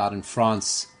 He's out in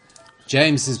France.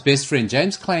 James, his best friend.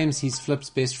 James claims he's Flip's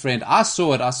best friend. I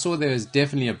saw it. I saw there was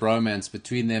definitely a bromance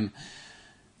between them.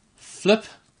 Flip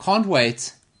can't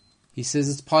wait. He says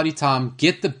it's party time.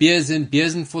 Get the beers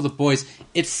in for the boys.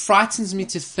 It frightens me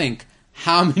to think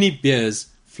how many beers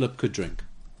Flip could drink.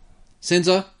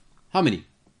 Senzo, how many?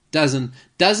 Dozen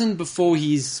before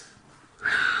he's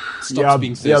stops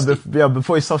being thirsty.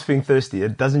 Before he stops being thirsty.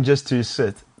 It doesn't just to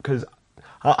sit. Because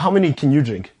how many can you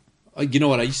drink? You know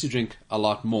what? I used to drink a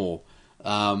lot more.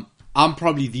 I'm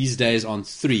probably these days on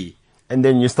 3. And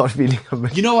then you start feeling a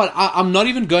bit... You know what? I'm not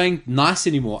even going nice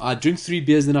anymore. I drink 3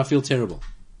 beers, then I feel terrible.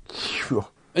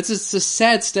 It's a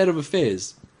sad state of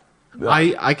affairs.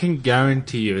 I can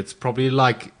guarantee you it's probably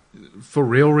like, for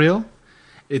real,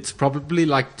 it's probably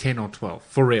like 10 or 12.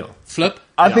 For real. Flip?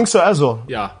 I think so as well.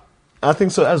 Yeah. I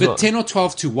think so as well. But 10 or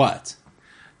 12 to what?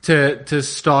 to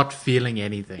start feeling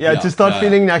anything. Yeah, to start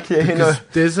feeling like,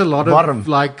 There's a lot bottom. of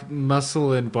like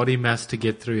muscle and body mass to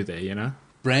get through there,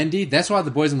 Brandy. That's why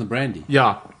the boys on the brandy.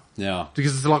 Yeah. Yeah.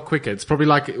 Because it's a lot quicker. It's probably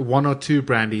like 1 or 2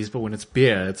 brandies, but when it's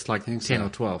beer, it's like 10 so. or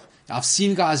 12. I've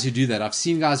seen guys who do that. I've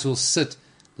seen guys who will sit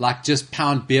like just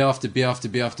pound beer after beer after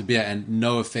beer after beer and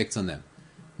no effect on them.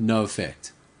 No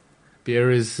effect.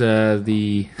 Beer is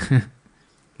the... I'm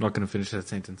not going to finish that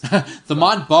sentence. The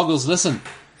mind boggles. Listen.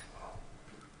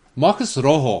 Marcus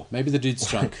Rojo. Maybe the dude's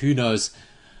drunk. Who knows?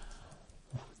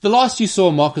 The last you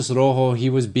saw Marcus Rojo, he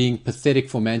was being pathetic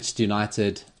for Manchester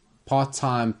United.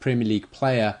 Part-time Premier League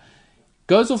player.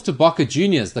 Goes off to Boca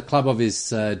Juniors, the club of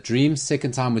his dreams.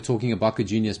 Second time we're talking a Boca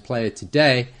Juniors player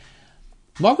today.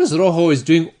 Marcus Rojo is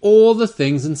doing all the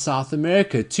things in South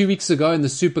America. 2 weeks ago in the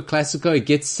Super Classico, he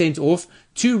gets sent off.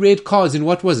 2 red cards in,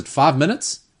 what was it, 5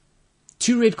 minutes?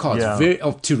 2 red cards.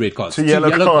 Yeah. 2 red cards. 2 yellow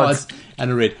cards.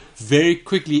 And a red. Very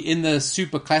quickly in the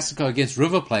Super Classico against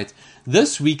River Plate.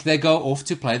 This week they go off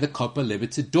to play the Copa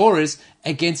Libertadores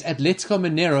against Atletico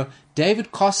Mineiro.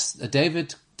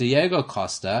 Diego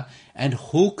Costa and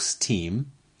Hulk's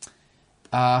team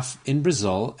in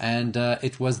Brazil, and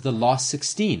it was the last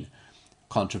 16.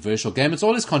 Controversial game. It's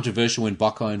always controversial when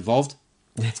Boca are involved.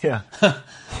 Yeah.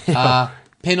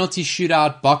 Penalty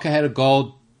shootout. Boca had a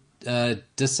goal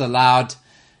disallowed,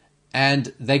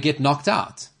 and they get knocked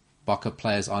out. Boca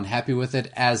players aren't happy with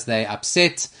it as they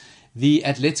upset. The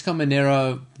Atletico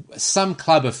Mineiro, some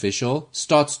club official,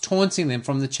 starts taunting them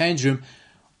from the change room.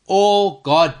 All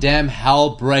goddamn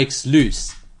hell breaks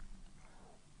loose.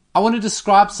 I want to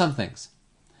describe some things.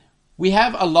 We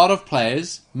have a lot of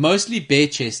players, mostly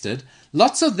bare-chested,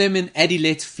 lots of them in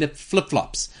Adilette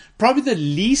flip-flops. Probably the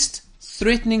least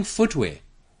threatening footwear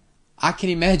I can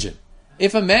imagine.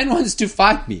 If a man wants to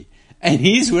fight me and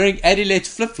he's wearing Adilette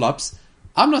flip-flops,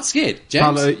 I'm not scared. James?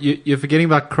 Paulo, you're forgetting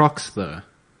about Crocs, though.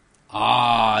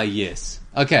 Ah, yes.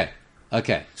 Okay.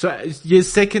 So you're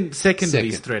second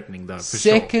least threatening, though, for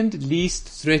Second least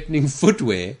threatening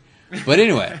footwear. But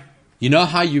anyway, you know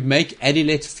how you make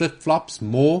Adilette flip-flops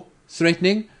more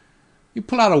threatening? You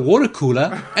pull out a water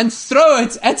cooler and throw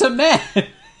it at a man.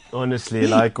 Honestly,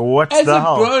 like, what As the a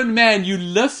hell? grown man, you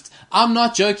lift. I'm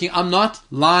not joking. I'm not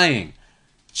lying.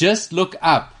 Just look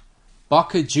up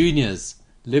Boca Juniors,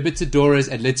 Libertadores,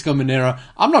 Atletico Mineiro.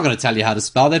 I'm not going to tell you how to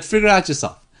spell that. Figure it out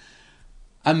yourself.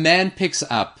 A man picks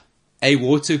up a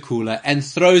water cooler and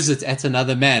throws it at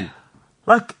another man.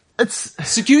 Like, it's...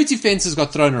 Security fences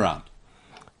got thrown around.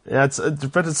 Yeah,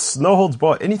 but it's no holds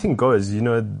barred. Anything goes.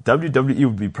 WWE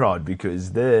would be proud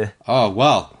because they're... Oh,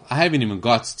 well, I haven't even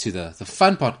got to the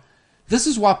fun part. This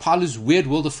is why Paulo's weird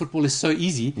world of football is so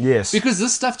easy. Yes. Because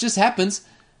this stuff just happens.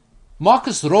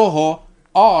 Marcus Rojo,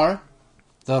 the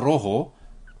Rojo,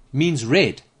 means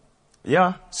red.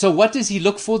 Yeah. So what does he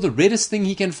look for? The reddest thing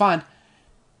he can find.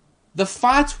 The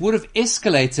fight would have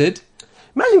escalated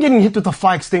Imagine getting hit with a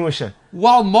fire extinguisher.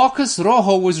 while Marcus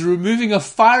Rojo was removing a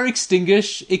fire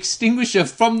extinguisher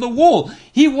from the wall.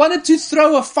 He wanted to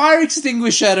throw a fire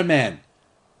extinguisher at a man.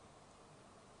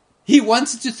 He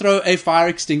wanted to throw a fire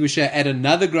extinguisher at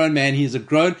another grown man. He is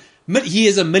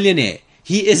a millionaire.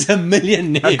 He is a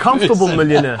millionaire. A comfortable person.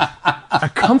 millionaire.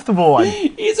 A comfortable one.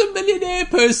 He's a millionaire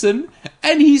person,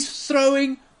 and he's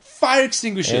throwing fire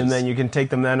extinguishers. And then you can take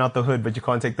the man out the hood, but you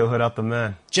can't take the hood out the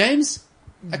man. James,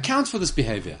 account for this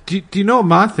behavior. Do you know what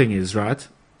my thing is, right?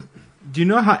 Do you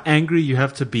know how angry you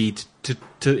have to be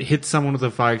to hit someone with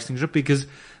a fire extinguisher? Because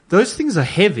those things are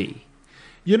heavy.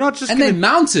 You're not just They're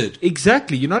mounted.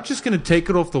 Exactly. You're not just going to take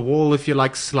it off the wall if you're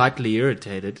like slightly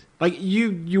irritated. Like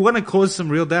you want to cause some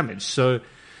real damage. So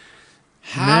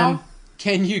How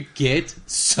can you get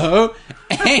so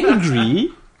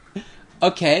angry,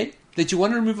 okay, that you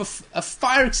want to remove a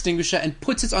fire extinguisher and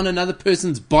put it on another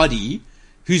person's body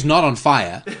who's not on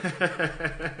fire?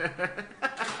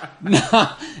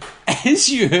 Now, as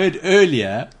you heard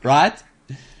earlier, right,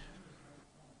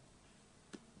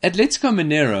 Atletico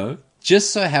Mineiro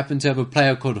just so happened to have a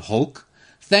player called Hulk.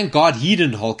 Thank God he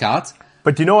didn't Hulk out.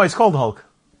 But do you know why he's called Hulk?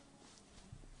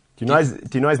 Do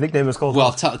you know his nickname is called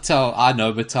Well, Hulk? tell I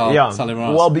know, but tell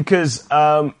everyone else. Well, because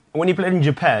when he played in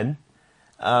Japan,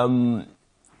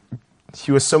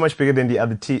 he was so much bigger than his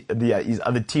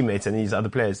other teammates and his other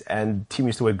players, and the team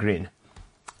used to wear green.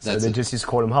 So they just used to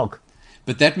call him Hulk.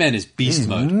 But that man is beast He's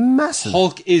mode. massive.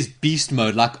 Hulk is beast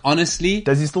mode. Like, honestly,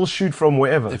 Does he still shoot from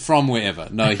wherever? from wherever.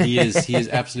 No, he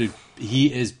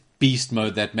is beast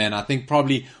mode, that man. I think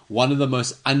probably one of the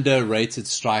most underrated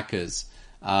strikers.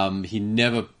 He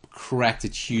never cracked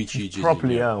it huge.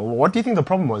 Properly, yeah. What do you think the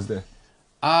problem was there?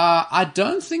 I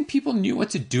don't think people knew what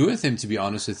to do with him, to be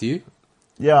honest with you.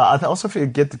 Yeah, I also feel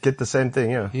get the same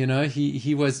thing. Yeah, You know,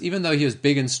 he was, even though he was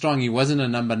big and strong, he wasn't a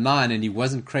number 9 and he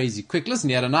wasn't crazy quick. Listen,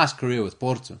 he had a nice career with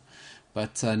Porto,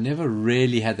 but never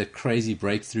really had the crazy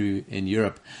breakthrough in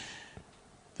Europe.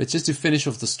 But just to finish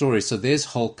off the story, so there's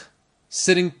Hulk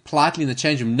sitting politely in the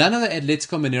change room. None of the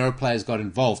Atletico Mineiro players got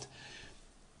involved.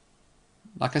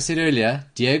 Like I said earlier,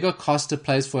 Diego Costa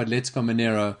plays for Atletico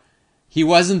Mineiro. He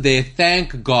wasn't there,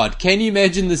 thank God. Can you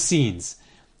imagine the scenes?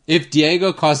 If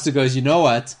Diego Costa goes, you know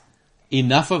what?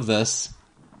 Enough of this.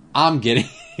 I'm getting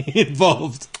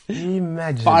involved. Can you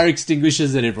imagine? Fire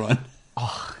extinguishers at everyone.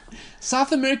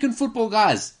 South American football,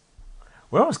 guys.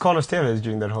 Where was Carlos Tevez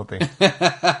during that whole thing?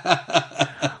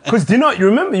 Because you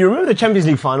remember the Champions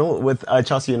League final with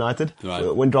Chelsea United?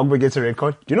 Right. When Drogba gets a red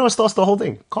card? Do you know what starts the whole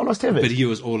thing? Carlos Tevez. But he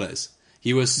was always.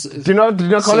 He was. Do you know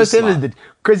Carlos Tevez did?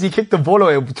 Because he kicked the ball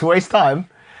away to waste time.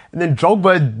 And then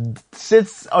Drogba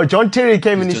sits. Oh, John Terry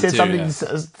came and he said something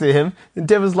to him. And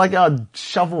Tevez like,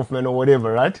 shove off, man, or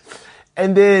whatever, right?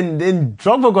 And then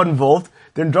Drogba got involved.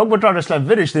 Then Drogba tried to slap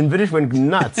Vidic. Then Vidic went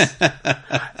nuts.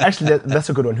 Actually, that's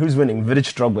a good one. Who's winning?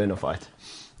 Vidic, Drogba in a fight?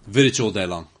 Vidic all day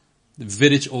long.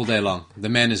 Vidic all day long. The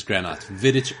man is granite.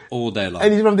 Vidic all day long.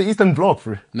 And he's from the Eastern Bloc,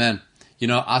 bro. Man, you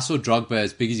know, I saw Drogba,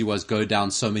 as big as he was, go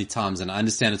down so many times, and I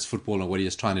understand it's football and what he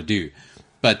was trying to do.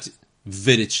 But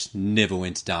Vidic never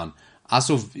went down. I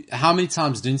saw, how many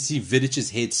times didn't see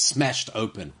Vidic's head smashed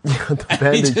open?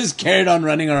 And he just carried on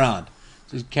running around.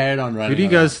 Just carried on running Who do you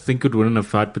around. guys think would win in a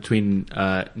fight between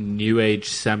New Age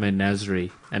Samer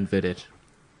Nasri and Vidic?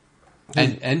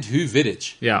 And who,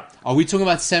 Vidic? Yeah. Are we talking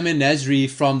about Samer Nasri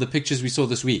from the pictures we saw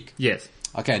this week? Yes.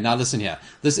 Okay, now listen here.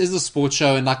 This is a sports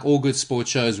show, and like all good sports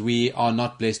shows, we are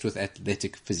not blessed with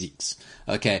athletic physiques.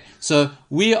 Okay, so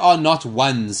we are not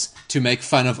ones to make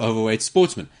fun of overweight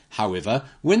sportsmen. However,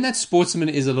 when that sportsman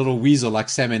is a little weasel like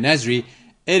Samer Nasri,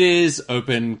 it is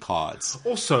open cards.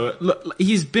 Also, look,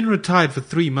 he's been retired for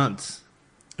 3 months.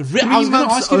 I was going to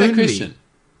months ask you that only. question.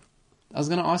 I was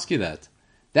going to ask you that.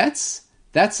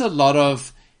 That's a lot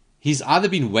of... He's either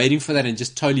been waiting for that and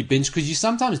just totally binge, because you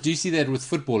sometimes do see that with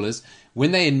footballers.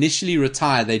 When they initially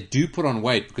retire, they do put on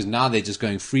weight because now they're just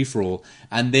going free for all,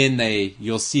 and then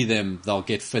you'll see them, they'll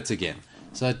get fit again.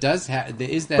 So it does there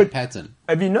is that pattern.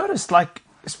 Have you noticed, like,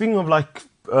 speaking of like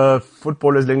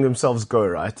footballers letting themselves go,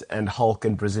 right, and Hulk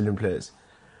and Brazilian players,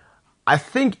 I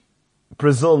think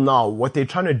Brazil now, what they're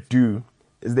trying to do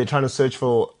is they're trying to search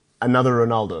for another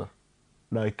Ronaldo,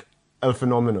 like a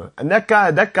phenomenon. And that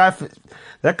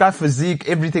guy physique,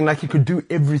 everything, like he could do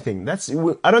everything.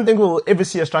 I don't think we'll ever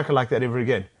see a striker like that ever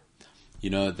again.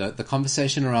 You know, the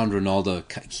conversation around Ronaldo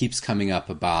keeps coming up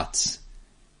about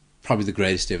probably the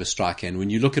greatest ever striker. And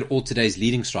when you look at all today's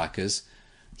leading strikers,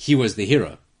 he was the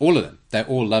hero. All of them. They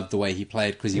all loved the way he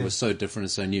played because he was so different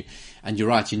and so new. And you're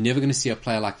right, you're never going to see a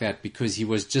player like that because he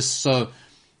was just so...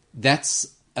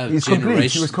 That's a He's generation.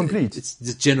 complete. He was complete. It's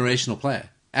a generational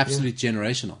player. Absolute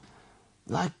generational.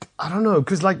 Like, I don't know,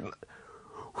 because like,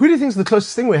 who do you think is the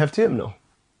closest thing we have to him now?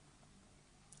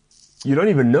 You don't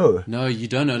even know. No, you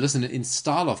don't know. Listen, in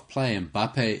style of play,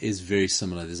 Mbappe is very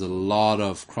similar. There's a lot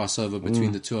of crossover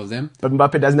between the two of them. But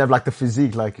Mbappe doesn't have like the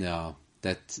physique, like... No,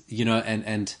 that, you know,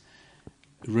 and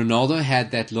Ronaldo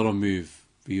had that little move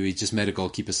where he just made a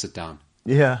goalkeeper sit down.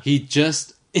 Yeah. He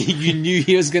just, you knew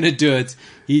he was going to do it.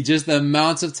 The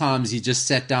amounts of times he just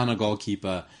sat down a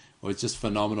goalkeeper was just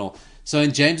phenomenal. So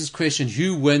in James's question,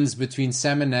 who wins between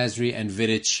Samer Nasri and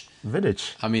Vidic?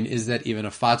 Vidic. I mean, is that even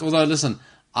a fight? Although, listen,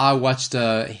 I watched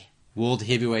a world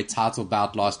heavyweight title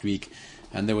bout last week,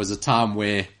 and there was a time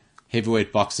where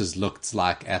heavyweight boxers looked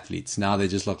like athletes. Now they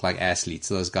just look like athletes.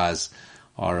 So those guys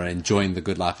are enjoying the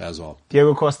good life as well.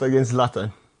 Diego Costa against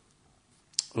Zlatan.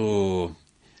 Oh,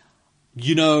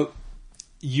 you know,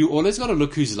 you always got to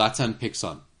look who Zlatan picks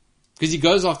on, because he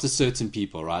goes after certain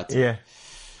people, right? Yeah.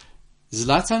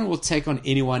 Zlatan will take on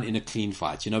anyone in a clean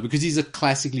fight, you know, because he's a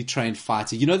classically trained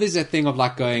fighter. You know, there's that thing of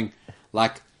like going,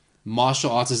 like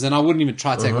martial artists, and I wouldn't even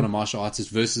try to take on a martial artist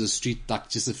versus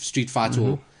just a street fight.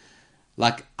 Or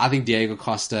like, I think Diego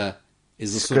Costa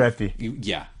is a scrappy.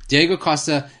 Yeah, Diego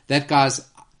Costa, that guy's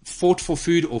fought for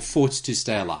food or fought to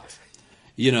stay alive.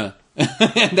 You know,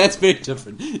 and that's very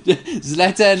different.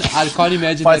 Zlatan, I can't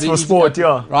imagine fights that for sport,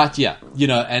 yeah. Right, yeah. You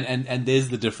know, and there's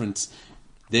the difference.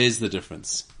 There's the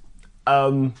difference.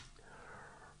 In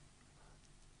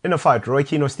a fight, Roy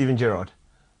Keane or Steven Gerrard?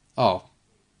 Oh,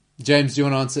 James, do you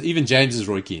want to answer? Even James is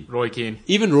Roy Keane. Roy Keane.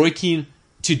 Even Roy Keane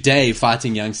today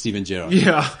fighting young Steven Gerrard.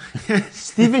 Yeah.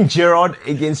 Steven Gerrard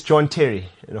against John Terry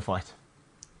in a fight.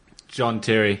 John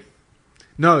Terry.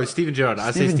 No, Steven Gerrard.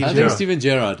 I say Steven I think Gerrard. Steven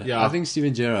Gerrard. Yeah. I think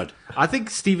Steven Gerrard. I think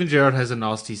Steven Gerrard has a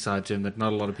nasty side, Jim, that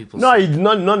not a lot of people No, see.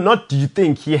 not. Do you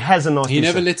think he has a nasty? He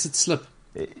never side? lets it slip.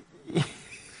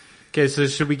 Okay, so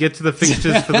should we get to the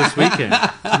fixtures for this weekend?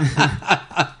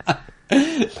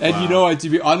 And you know what? To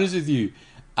be honest with you,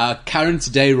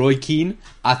 current day Roy Keane,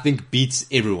 I think beats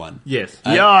everyone. Yes.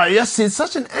 Yes, he's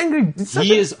such an angry.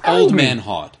 He is old man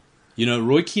hard. You know,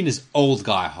 Roy Keane is old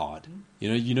guy hard.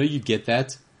 You know, you get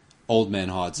that old man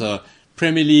hard. So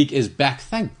Premier League is back.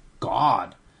 Thank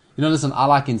God. You know, listen, I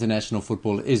like international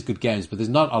football. It is good games, but there's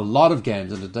not a lot of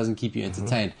games, and it doesn't keep you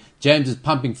entertained. James is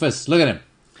pumping fists. Look at him.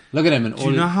 Look at him. And Do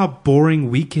you know how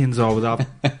boring weekends are without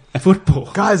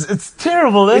football? Guys, it's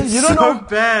terrible. Eh? It's you don't so know.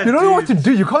 bad, You don't know dude. what to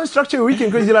do. You can't structure a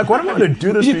weekend because you're like, what am I going to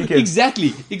do this weekend?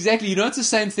 Exactly. You know, it's the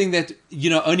same thing that, you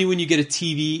know, only when you get a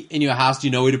TV in your house do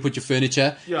you know where to put your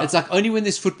furniture. Yeah. It's like only when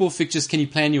there's football fixtures can you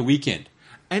plan your weekend.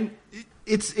 And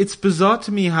it's bizarre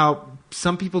to me how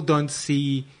some people don't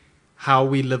see how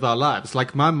we live our lives.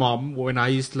 Like my mom, when I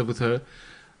used to live with her,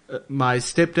 my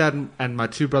stepdad and my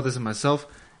two brothers and myself,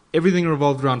 everything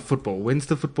revolved around football. When's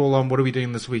the football on? What are we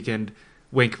doing this weekend?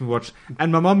 When can we watch?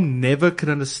 And my mom never could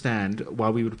understand why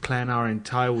we would plan our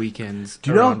entire weekends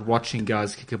around watching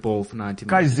guys kick a ball for 90 minutes.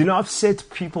 Guys, do you know how upset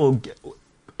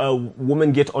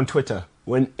women get on Twitter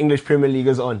when English Premier League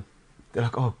is on? They're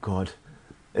like, oh God,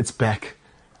 it's back.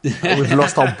 We've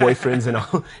lost our boyfriends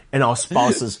and our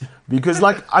spouses. Because,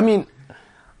 like, I mean,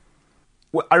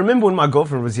 I remember when my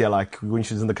girlfriend was here, like, when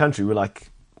she was in the country, we're like,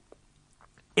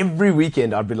 every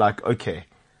weekend I'd be like, okay,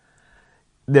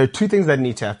 there are two things that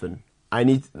need to happen.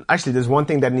 There's one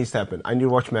thing that needs to happen. I need to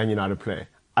watch Man United play.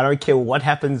 I don't care what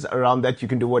happens around that. We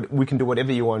can do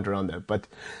whatever you want around that. But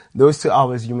those 2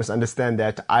 hours, you must understand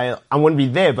that I won't be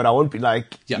there, but I won't be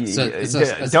like, Yeah, so it's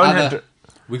don't either, have to.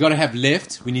 we got to have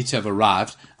left, we need to have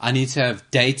arrived, I need to have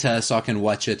data so I can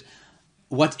watch it.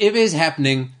 Whatever is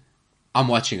happening, I'm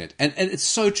watching it. And it's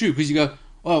so true because you go,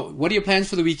 oh, what are your plans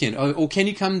for the weekend? Or can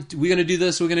you come? We're going to do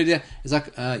this. We're going to do that. It's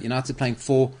like United playing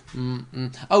 4.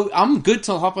 Oh, I'm good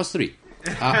till 3:30.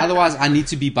 Otherwise, I need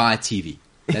to be by a TV.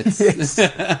 That's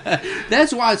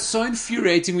that's why it's so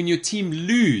infuriating when your team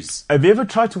lose. Have you ever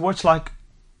tried to watch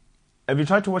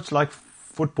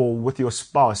football with your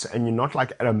spouse and you're not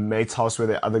like at a mate's house where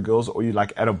there are other girls, or you're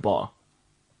like at a bar?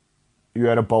 You're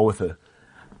at a bar with her.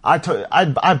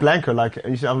 I blank her, like,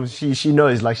 and she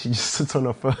knows, like, she just sits on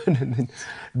her phone, and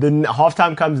then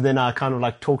halftime comes, then I kind of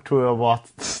like talk to her about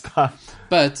stuff.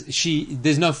 But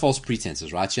there's no false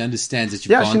pretenses, right? She understands that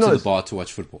you've gone to the bar to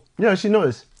watch football. Yeah, she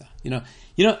knows. You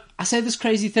know, I say this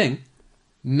crazy thing.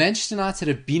 Manchester United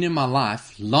have been in my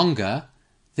life longer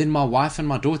than my wife and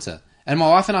my daughter. And my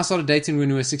wife and I started dating when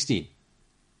we were 16.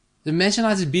 The Manchester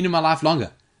United have been in my life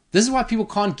longer. This is why people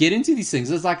can't get into these things.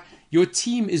 It's like your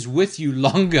team is with you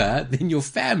longer than your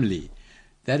family.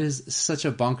 That is such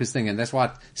a bonkers thing. And that's why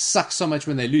it sucks so much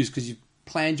when they lose, because you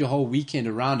planned your whole weekend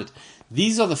around it.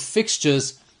 These are the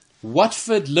fixtures.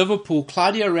 Watford, Liverpool,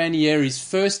 Claudio Ranieri's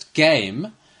first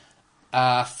game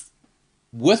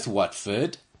with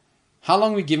Watford. How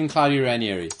long are we giving Claudio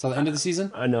Ranieri? Till the end of the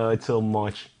season? I know, until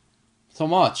March. Till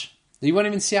March. You won't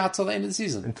even see out till the end of the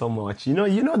season. Until March. You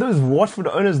know those Watford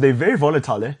owners, they're very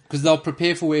volatile, eh? Because they'll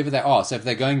prepare for wherever they are. So if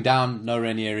they're going down, no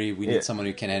Ranieri, we need someone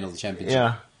who can handle the championship.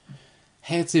 Yeah.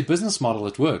 Hey, it's their business model.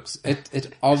 It works.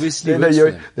 It obviously works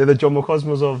for them. They're the John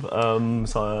McCosmos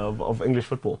of English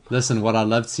football. Listen, what I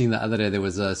loved seeing the other day, there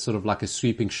was a sort of like a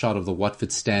sweeping shot of the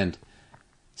Watford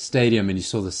stadium, and you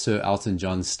saw the Sir Elton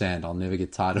John stand. I'll never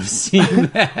get tired of seeing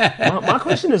that. my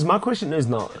question is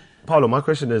now, Paulo, my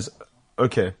question is,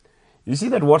 okay, you see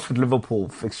that Watford Liverpool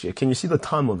fixture? Can you see the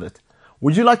time of it?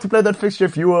 Would you like to play that fixture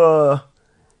if you were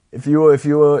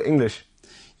English?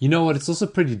 You know what? It's also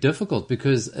pretty difficult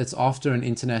because it's after an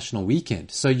international weekend.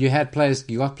 So you got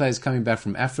players coming back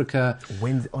from Africa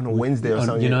on a Wednesday or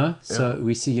something. You know, so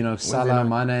we see, Salah,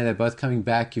 Mane, they're both coming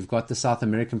back. You've got the South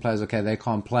American players. Okay, they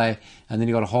can't play, and then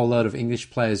you got a whole load of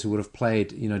English players who would have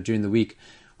played, during the week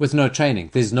with no training.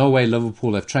 There's no way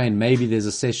Liverpool have trained. Maybe there's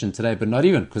a session today, but not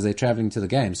even, because they're traveling to the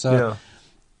game. So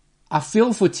I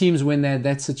feel for teams when they're in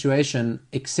that situation,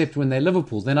 except when they're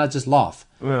Liverpool. Then I just laugh.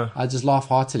 Yeah. I just laugh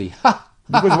heartily.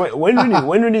 Because when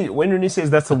Rooney says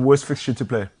that's the worst fixture to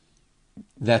play,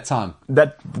 that time,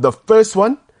 that the first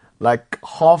one, like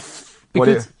half.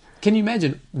 Because can you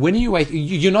imagine when you wake,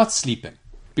 you're not sleeping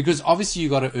because obviously you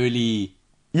got an early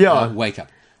wake up.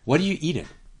 What are you eating?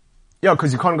 Yeah,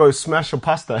 because you can't go smash your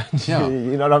pasta. Yeah.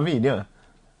 You know what I mean? Yeah.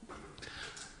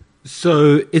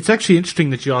 So it's actually interesting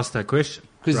that you asked that question.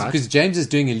 Because James is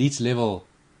doing elite level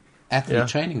athlete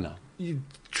training now.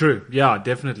 True. Yeah,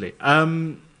 definitely.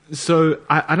 So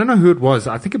I don't know who it was.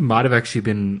 I think it might have actually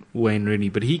been Wayne Rooney,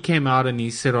 but he came out and he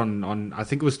said on I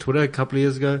think it was Twitter a couple of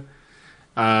years ago,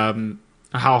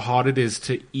 how hard it is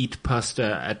to eat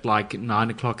pasta at like 9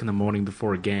 o'clock in the morning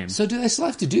before a game. So do they still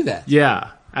have to do that?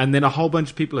 Yeah, and then a whole bunch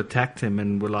of people attacked him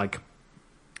and were like,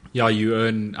 "Yeah, you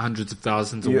earn hundreds of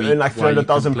thousands a You week. earn like why are you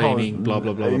 300,000 complaining? pounds. Blah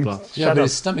blah blah blah blah." Yeah, Shut but up.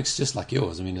 his stomach's just like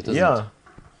yours. I mean, it doesn't. Yeah.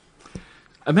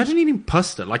 Imagine eating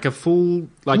pasta, like a full,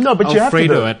 like No, but you have to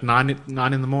Alfredo though. at 9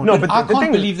 in the morning. No, But but I the can't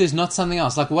thing- believe there's not something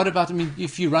else. Like, what about, I mean,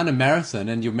 if you run a marathon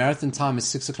and your marathon time is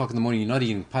 6 o'clock in the morning, you're not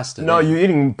eating pasta. No, then. you're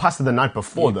eating pasta the night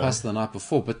before, You though. pasta the night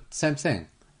before, but same thing.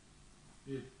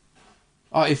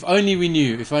 Oh, if only we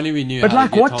knew. If only we knew. But how like,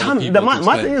 to get what hold of time? people The, to my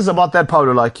explain. thing is about that,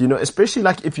 Paulo. Like, you know, especially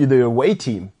like if you're the away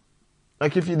team,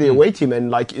 like if you're the away team,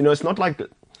 and like, you know, it's not like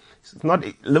it's not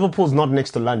Liverpool's not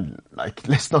next to London. Like,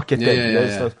 let's not get Yeah, that. yeah, you know, yeah,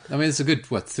 it's yeah. not- I mean, it's a good,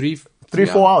 what, 3, 4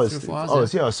 hours. 3 or 4 hours.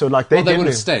 Hours, yeah. So like they Well, they would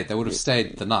definitely- have stayed. They would have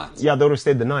stayed the night. Yeah, they would have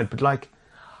stayed the night. But like,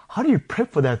 how do you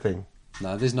prep for that thing?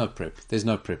 No, there's no prep. There's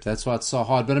no prep. That's why it's so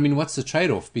hard. But I mean, what's the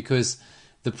trade-off? Because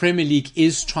the Premier League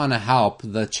is trying to help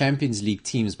the Champions League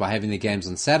teams by having the games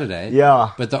on Saturday.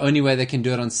 Yeah. But the only way they can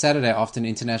do it on Saturday after an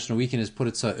international weekend is put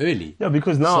it so early. Yeah,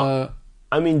 because now, So,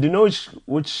 I mean, do you know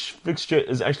which fixture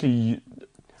is actually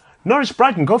Norwich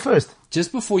Brighton? Go first.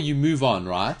 just before you move on,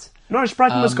 right? Norwich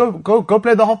Brighton must go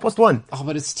play the 1:30. Oh,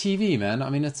 but it's TV, man. I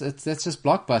mean, it's that's just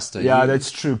Blockbuster. Yeah, You-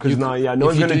 that's true. Because you- now, no if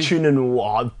one's you're going to doing- tune in.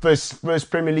 Wow, first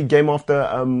Premier League game after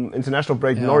international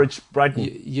break. Yeah. Norwich Brighton.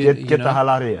 You Get know. the hell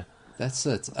out of here. That's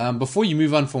it. Before you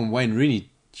move on from Wayne Rooney,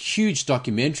 huge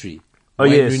documentary. Oh,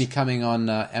 Wayne yes. Rooney coming on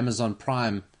Amazon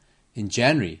Prime in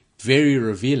January. Very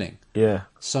revealing. Yeah.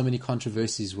 So many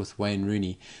controversies with Wayne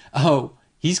Rooney. Oh,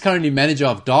 he's currently manager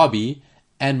of Derby,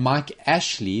 and Mike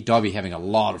Ashley, Derby having a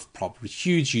lot of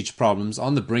huge problems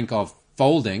on the brink of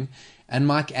folding, and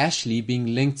Mike Ashley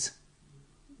being linked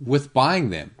with buying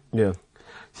them. Yeah.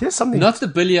 Here's something. Not the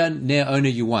billionaire owner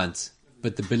you want,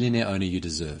 but the billionaire owner you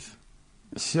deserve.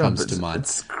 yeah, comes but to mind.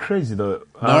 It's crazy though.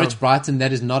 Norwich Brighton,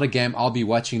 that is not a game I'll be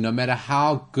watching. No matter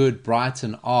how good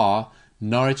Brighton are,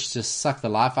 Norwich just suck the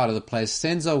life out of the place.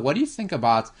 Senzo, what do you think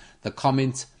about the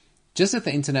comment just at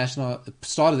the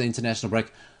start of the international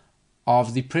break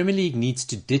of the Premier League needs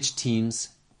to ditch teams,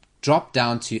 drop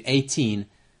down to 18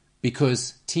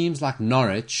 because teams like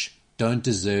Norwich don't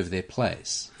deserve their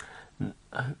place?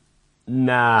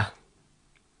 Nah.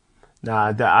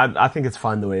 I think it's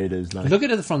fine the way it is. Like, Look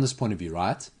at it from this point of view,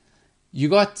 right?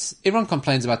 Everyone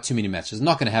complains about too many matches. It's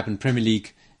not going to happen. Premier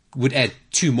League would add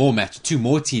two more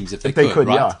teams if they could,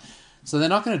 right? yeah. So they're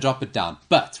not going to drop it down.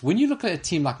 But when you look at a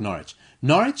team like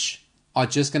Norwich are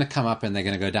just going to come up and they're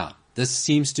going to go down. This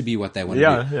seems to be what they want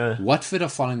to do. Yeah. Watford are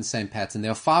following the same pattern.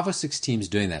 There are 5 or 6 teams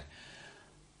doing that.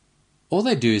 All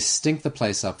they do is stink the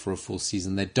place up for a full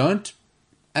season. They don't,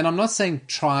 and I'm not saying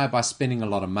try by spending a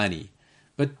lot of money,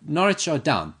 but Norwich are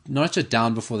down. Norwich are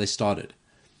down before they started.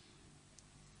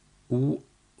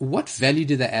 What value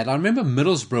do they add? I remember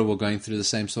Middlesbrough were going through the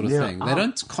same sort of thing. They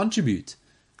don't contribute.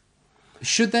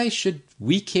 Should they? Should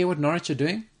we care what Norwich are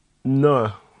doing?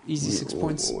 no. Easy 6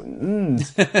 points.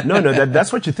 No,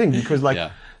 that's what you think because like Yeah.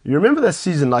 you remember that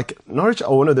season, like Norwich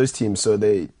are one of those teams, so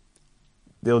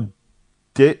they'll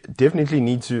definitely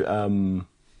need to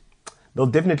they'll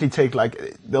definitely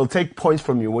they'll take points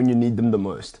from you when you need them the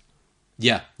most.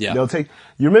 Yeah. They'll take.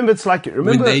 You remember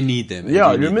When they need them. and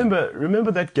Yeah, we need them.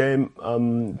 remember that game.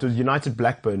 It was United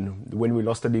Blackburn when we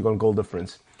lost the league on goal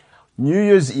difference. New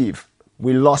Year's Eve,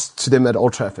 we lost to them at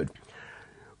Old Trafford.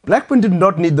 Blackburn did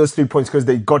not need those 3 points because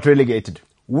they got relegated.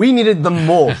 We needed them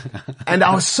more. And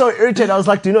I was so irritated. I was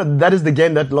like, that is the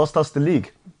game that lost us the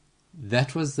league.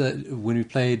 That was when we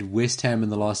played West Ham in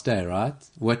the last day, right?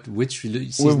 Which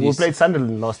season? We played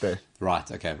Sunderland last day.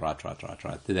 Right. Okay. Right.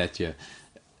 That year.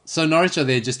 So Norwich are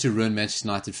there just to ruin Manchester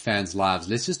United fans' lives.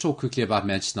 Let's just talk quickly about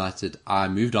Manchester United. I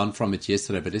moved on from it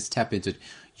yesterday, but let's tap into it.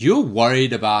 You're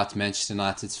worried about Manchester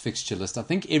United's fixture list. I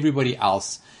think everybody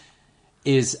else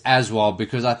is as well,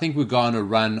 because I think we go on a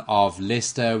run of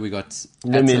Leicester. We got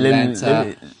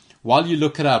Atalanta. While you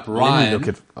look it up, Let me Ryan. look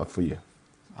it up for you.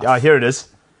 Yeah, here it is.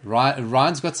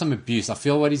 Ryan's got some abuse. I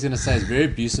feel what he's going to say is very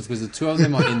abusive because the two of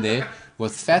them are in there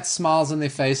with fat smiles on their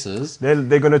faces. They're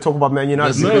going to talk about Man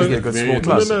United No, because they've got very small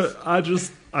close.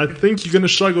 clubs. I think you're going to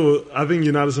struggle. I think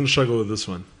United's going to struggle with this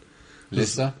one.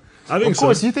 Leicester? I think Of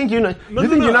course, so. you think United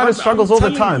I'm struggles all the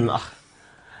telling time. you. Ugh.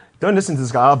 Don't listen to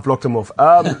this guy. I've blocked him off.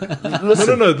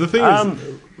 Listen, No. The thing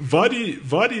is,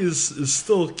 Vardy is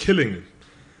still killing it.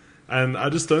 And I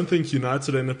just don't think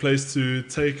United are in a place to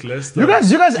take Leicester. You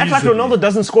guys act like easily. Ronaldo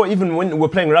doesn't score even when we're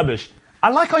playing rubbish. I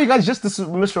like how you guys just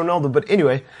dismiss Ronaldo, but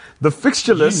anyway, the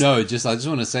fixture list. I just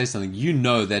want to say something. You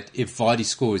know that if Vardy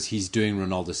scores, he's doing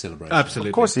Ronaldo celebration. Absolutely.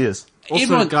 Of course he is. Also,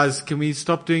 Everyone- guys, can we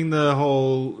stop doing the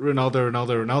whole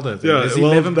Ronaldo thing? Yeah, There's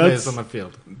well, 11 that's- players on the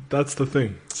field. That's the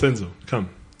thing. Senzo, come.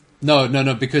 No,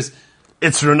 because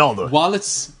It's Ronaldo.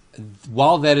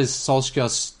 while that is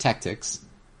Solskjaer's tactics,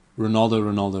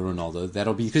 Ronaldo,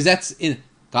 that'll be because that's in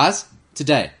guys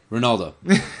today. Ronaldo,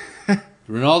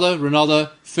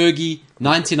 Fergie,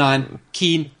 99,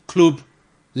 Keane, Club,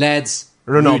 lads,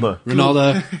 Ronaldo.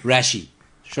 Ronaldo, Rashi,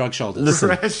 shrug shoulders.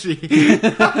 Rashi.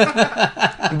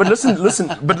 But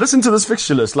listen to this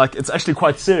fixture list. Like, it's actually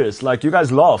quite serious. Like, you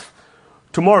guys laugh.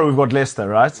 Tomorrow we've got Leicester,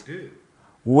 right?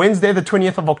 Wednesday, the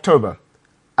 20th of October,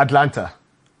 Atlanta.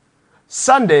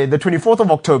 Sunday, the 24th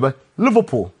of October,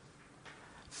 Liverpool.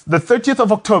 The 30th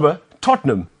of October,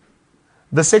 Tottenham.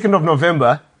 The 2nd of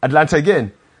November, Atlanta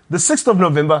again. The 6th of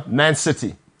November, Man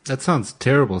City. That sounds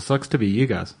terrible. Sucks to be you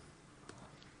guys.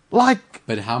 Like,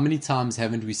 But how many times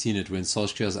haven't we seen it when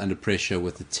Solskjaer's under pressure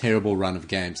with a terrible run of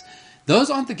games? Those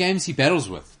aren't the games he battles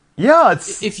with. yeah,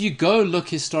 it's... If you go look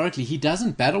historically, he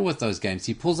doesn't battle with those games.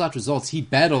 He pulls out results. He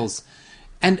battles.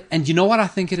 And you know what I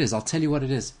think it is? I'll tell you what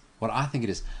it is. What I think it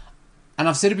is. And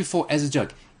I've said it before as a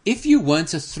joke. If you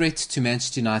weren't a threat to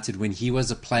Manchester United when he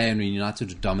was a player and when United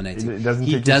were dominating,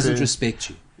 he doesn't respect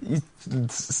you.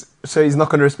 So he's not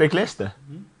going to respect Leicester.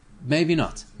 Maybe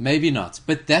not.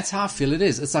 But that's how I feel it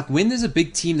is. It's like when there's a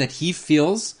big team that he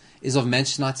feels is of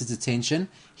Manchester United's attention,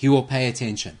 he will pay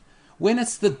attention. When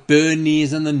it's the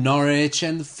Burnleys and the Norwich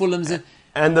and the Fulhams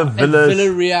And the and Villas.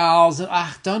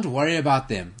 Villarreals, don't worry about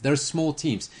them. They're small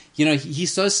teams. You know,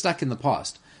 he's so stuck in the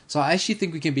past. So I actually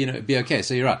think we can be okay.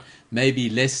 So you're right. Maybe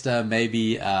Leicester,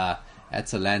 maybe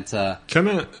Atalanta. Can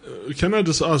I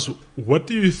just ask, what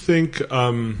do you think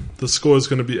the score is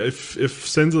going to be if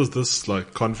Senzo's this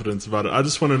like confident about it? I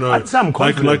just want to know. I'd say I'm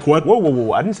confident. Like what?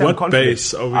 Whoa. I didn't say I'm what confident.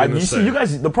 base are we going to you say? see, you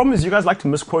guys, the problem is you guys like to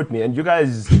misquote me, and you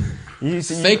guys...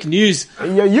 Fake news.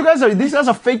 These guys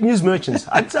are fake news merchants.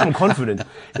 I'd say I'm confident.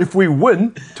 If we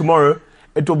win tomorrow,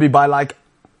 it'll be an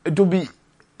ugly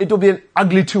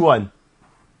 2-1.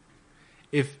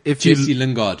 If Jesse you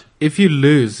Lingard. if you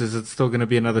lose, is it still going to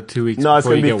be another 2 weeks No, it's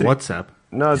before you gonna get be WhatsApp?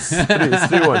 No, it's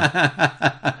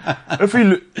 3-1. If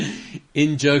we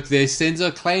In joke there, Senzo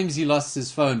claims he lost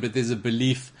his phone, but there's a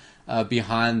belief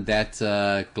behind that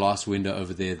glass window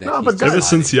over there. That No, he's but just Ever hiding.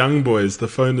 since Young Boys, the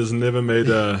phone has never made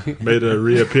a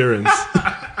reappearance.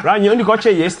 Ryan, you only got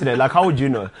here yesterday. Like, how would you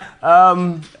know?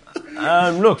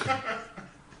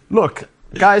 Look,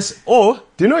 guys. Do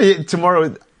you know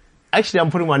tomorrow? Actually,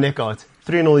 I'm putting my neck out.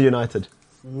 3-0 United.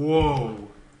 Whoa.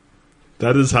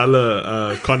 That is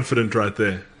hella confident right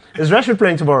there. Is Rashford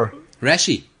playing tomorrow?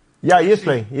 Rashi. Yeah, he is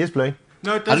playing. He is playing.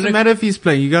 No, it don't doesn't know- matter if he's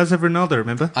playing. You guys have Ronaldo,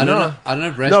 remember? I don't know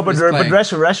if Rashford No, but is playing.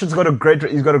 Rashford's got a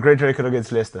great record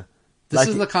against Leicester. This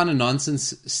is the kind of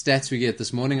nonsense stats we get.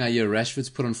 This morning I hear Rashford's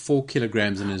put on 4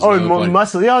 kilograms in his Oh, lower body.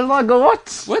 muscle. Yeah, I was like,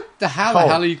 what? What the hell? Oh.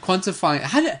 How are you quantifying?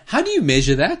 How do you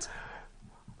measure that?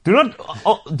 Do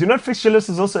not fixture list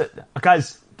is also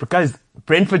guys.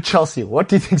 Brentford, Chelsea. What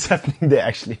do you think's happening there?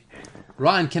 Actually,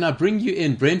 Ryan, can I bring you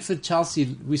in? Brentford,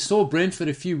 Chelsea. We saw Brentford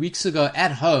a few weeks ago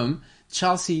at home.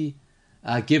 Chelsea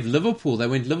give Liverpool. They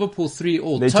went Liverpool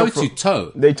 3-all, toe to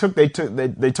toe. They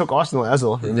took Arsenal as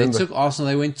well. Remember? They took Arsenal.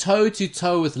 They went toe to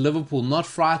toe with Liverpool. Not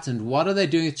frightened. What are they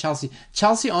doing at Chelsea?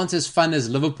 Chelsea aren't as fun as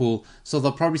Liverpool, so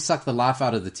they'll probably suck the life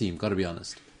out of the team. Got to be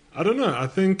honest. I don't know. I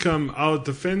think our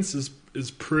defense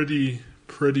is pretty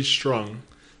strong.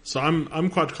 So I'm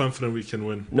quite confident we can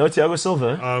win. No Thiago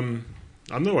Silva. I'm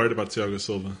not worried about Thiago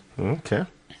Silva. Okay.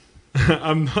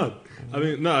 I'm not. I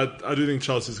do think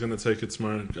Chelsea's going to take it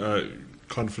tomorrow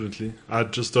confidently. I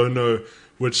just don't know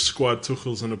which squad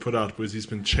Tuchel's going to put out because he's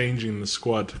been changing the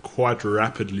squad quite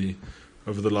rapidly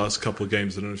over the last couple of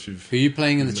games. I don't know if you've... Who are you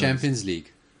playing in the noticed. Champions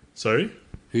League? Sorry?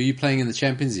 Who are you playing in the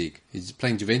Champions League? Is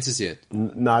playing Juventus yet?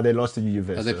 Nah, they lost to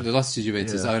Juventus. Oh, they lost to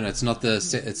Juventus. Yeah. Oh no, it's not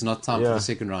time for Yeah. the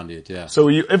second round yet. Yeah, So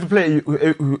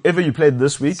whoever you played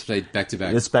this week, it's played back to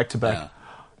back. it's back to back. Yeah.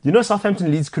 You know,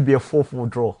 Southampton Leeds could be a 4-4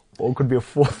 draw, or it could be a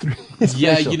 4-3.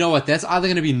 Yeah, special. you know what? That's either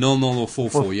going to be 0-0 or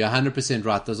 4-4. You're 100%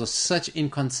 right. Those are such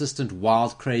inconsistent,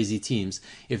 wild, crazy teams.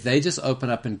 If they just open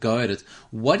up and go at it,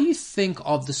 what do you think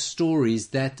of the stories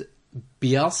that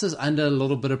Bielsa's under a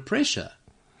little bit of pressure?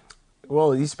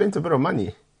 Well, he spent a bit of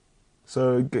money,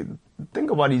 so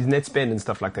think about his net spend and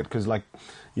stuff like that. Because,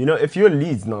 if you're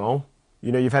Leeds now,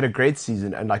 you've had a great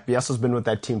season, and Bielsa's been with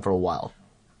that team for a while.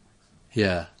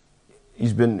 Yeah,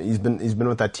 He's been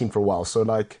with that team for a while. So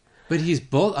but he's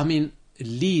built. I mean,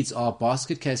 Leeds are were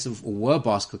a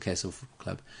basket case of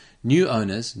club, new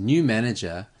owners, new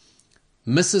manager.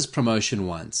 misses promotion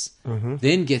once,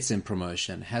 then gets in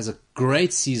promotion, has a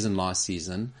great season last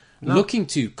season, looking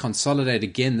to consolidate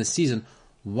again this season.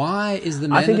 Why is the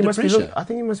man under pressure? I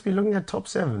think he must be looking at top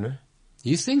 7. Eh?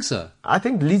 You think so? I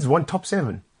think Leeds won top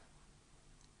 7.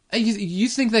 You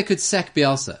think they could sack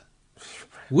Bielsa?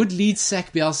 Would Leeds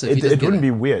sack Bielsa? It wouldn't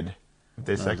be weird if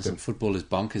they sacked him. Football is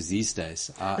bonkers these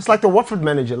days. It's like the Watford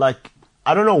manager. Like,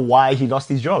 I don't know why he lost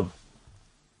his job.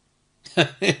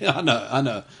 I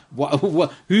know.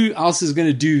 Who else is going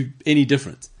to do any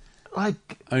different?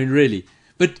 Like, I mean, really.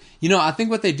 But, I think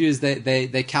what they do is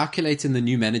they calculate in the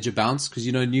new manager bounce because,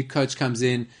 a new coach comes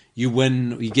in, you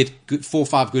win, you get 4 or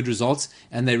 5 good results,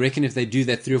 and they reckon if they do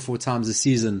that 3 or 4 times a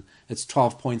season, it's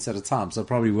 12 points at a time, so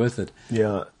probably worth it.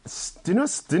 Yeah. Do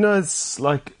you know it's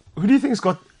like, who do you think has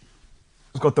got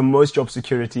the most job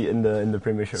security in the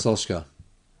Premiership? Solskjaer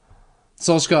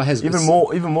has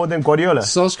even more than Guardiola.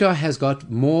 Solskjaer has got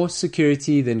more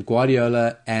security than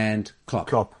Guardiola and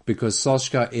Klopp. Because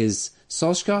Solskjaer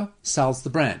sells the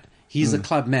brand. He's a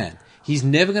club man. He's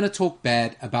never going to talk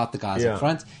bad about the guys in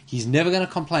front. He's never going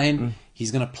to complain.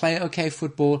 He's going to play okay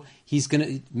football.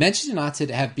 Manchester United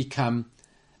have become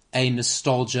a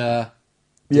nostalgia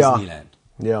Disneyland.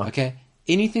 Yeah. Okay?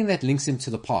 Anything that links him to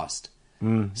the past.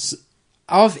 So,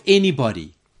 of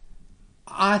anybody,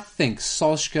 I think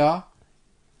Solskjaer,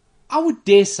 I would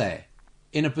dare say,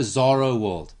 in a bizarro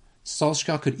world,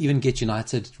 Solskjaer could even get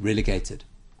United relegated.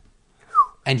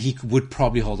 And he would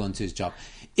probably hold on to his job.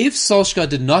 If Solskjaer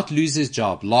did not lose his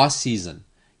job last season,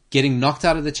 getting knocked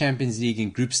out of the Champions League in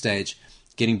group stage,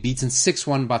 getting beaten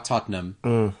 6-1 by Tottenham,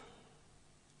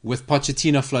 with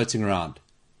Pochettino floating around,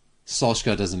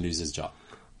 Solskjaer doesn't lose his job.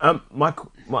 My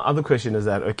other question is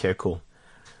that, okay, cool.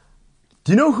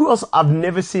 Do you know who else I've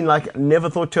never seen, never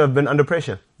thought to have been under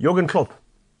pressure? Jurgen Klopp.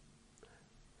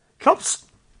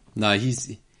 No,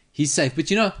 he's safe, but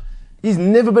he's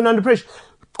never been under pressure.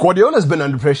 Guardiola's been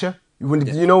under pressure. When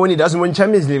he doesn't win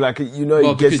Champions League, he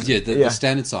gets... the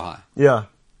standards are high. Yeah.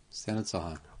 Standards are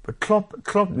high. But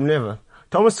Klopp never.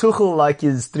 Thomas Tuchel,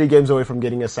 is 3 games away from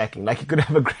getting a sacking. He could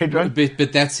have a great run.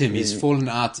 But that's him. He's fallen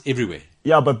out everywhere.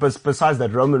 Yeah, but besides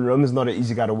that, Roman's not an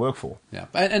easy guy to work for. Yeah,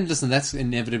 and listen, that's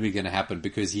inevitably going to happen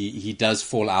because he does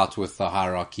fall out with the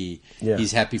hierarchy. Yeah.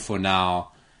 He's happy for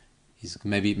now. He's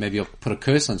maybe he'll put a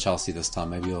curse on Chelsea this time.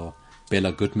 Maybe he'll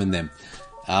Bella Goodman them.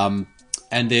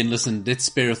 And then, listen, let's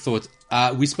spare a thought.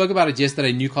 We spoke about it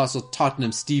yesterday, Newcastle,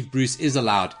 Tottenham. Steve Bruce is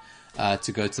allowed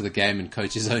to go to the game and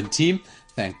coach his own team.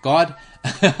 Thank God.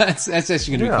 That's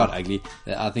actually going to be quite ugly.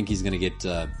 I think he's going to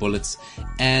get bullets.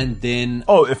 And then...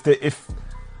 Oh, if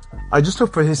I just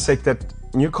hope for his sake that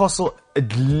Newcastle...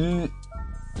 I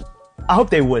hope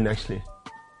they win, actually.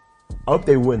 I hope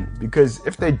they win. Because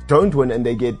if they don't win and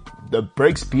they get the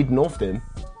brakes beaten off them,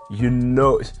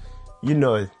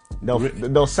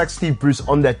 they'll sack Steve Bruce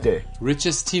on that day.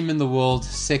 Richest team in the world,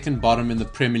 second bottom in the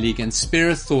Premier League, and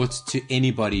spare a thought to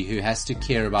anybody who has to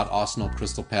care about Arsenal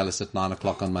Crystal Palace at 9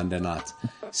 o'clock on Monday night.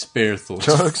 Spare a thought.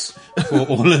 Jokes. For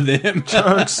all of them.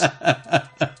 Jokes.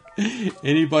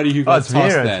 Anybody who got past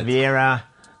that. It's Vera.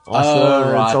 Right.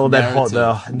 It's all that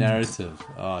hot narrative.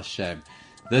 Oh, shame.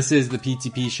 This is the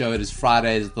PTP show. It is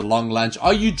Fridays, the long lunch.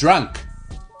 Are you drunk?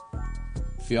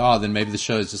 If you are, then maybe the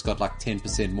show has just got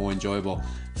 10% more enjoyable.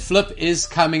 Flip is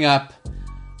coming up.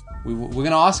 We're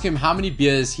going to ask him how many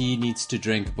beers he needs to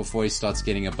drink before he starts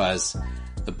getting a buzz.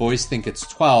 The boys think it's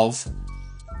 12.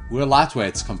 We're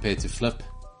lightweights compared to Flip.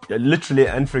 Yeah, literally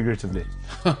and figuratively.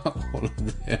 All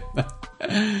of them.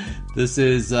 This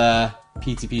is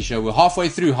PTP show. We're halfway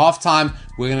through, halftime.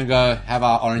 We're going to go have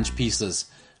our orange pieces.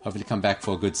 Hopefully come back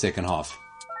for a good second half.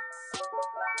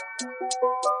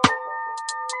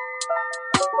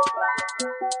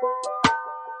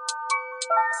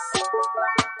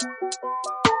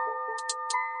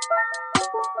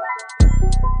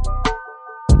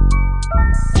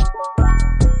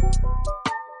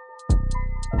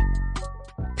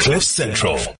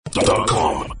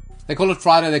 CliffCentral.com. They call it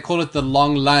Friday, they call it the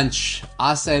long lunch.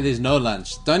 I say there's no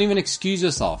lunch. Don't even excuse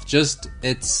yourself.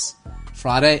 It's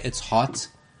Friday, it's hot.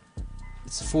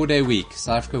 It's a 4-day week.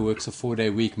 South Africa works a 4-day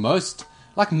week. Most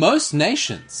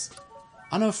nations.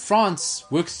 I know France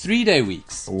works 3-day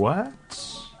weeks. What?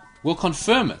 We'll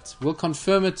confirm it. We'll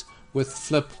confirm it with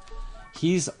Flip.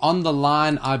 He's on the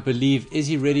line, I believe. Is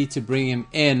he ready to bring him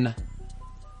in?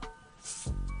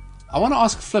 I want to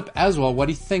ask Flip as well what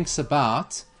he thinks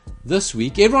about this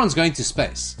week. Everyone's going to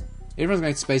space. Everyone's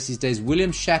going to space these days.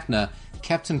 William Shatner,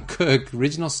 Captain Kirk,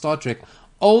 original Star Trek,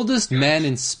 oldest man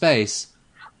in space.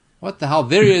 What the hell?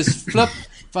 There he is, Flip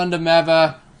Van Der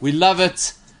Merwe. We love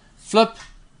it. Flip,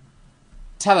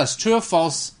 tell us, true or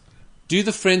false, do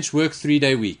the French work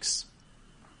 3-day weeks?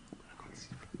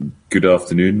 Good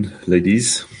afternoon,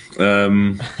 ladies.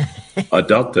 I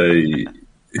doubt they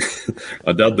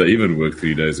even work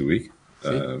 3 days a week.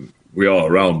 We are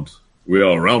around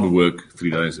work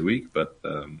 3 days a week, but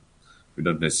we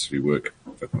don't necessarily work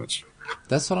that much.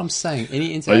 That's what I'm saying. Any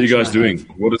How interaction are you guys I doing?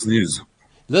 have- What is news?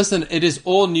 Listen, it is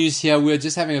all news here. We're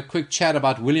just having a quick chat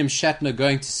about William Shatner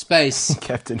going to space.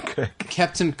 Captain Kirk.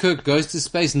 Captain Cook goes to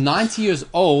space, 90 years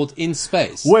old in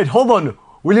space. Wait, hold on.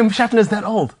 William Shatner's that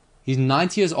old? He's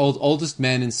 90 years old, oldest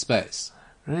man in space.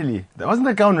 Really? Wasn't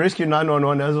that guy on Rescue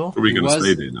 911 as well? Probably going to was-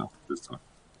 stay there now this time.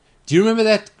 Do you remember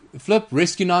that, Flip,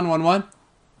 Rescue 911?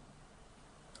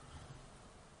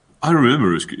 I remember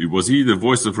Rescue. Was he the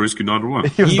voice of Rescue 911?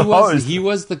 He was the host. He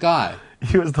was the guy.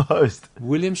 He was the host.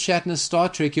 William Shatner's Star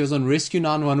Trek, he was on Rescue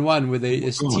 911 with a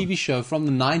TV show from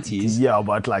the 90s. Yeah,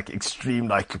 but like extreme,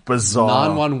 like bizarre.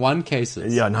 911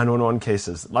 cases. Yeah, 911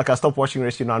 cases. Like I stopped watching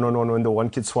Rescue 911 when the one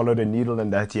kid swallowed a needle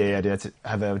and that, they had to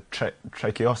have a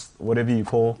tracheostomy, whatever you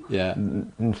call. Yeah.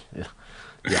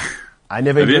 Yeah. I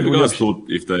never Have you even ever guys thought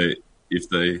if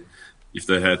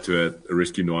they had to have a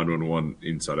Rescue 911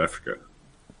 in South Africa?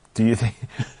 Do you think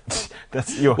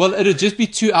that's your? Well, it'd just be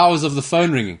 2 hours of the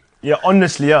phone ringing. Yeah,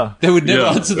 honestly, yeah. They would never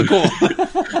Yeah. answer the call.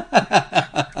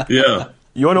 Yeah.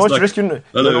 You want to watch Like, Rescue? You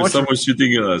hello, wanna watch, someone's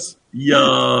shooting at us. Really,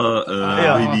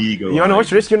 go you want to on.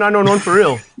 watch Rescue 911 for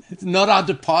real? It's not our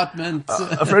department.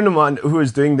 A friend of mine who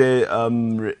was doing their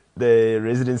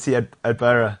residency at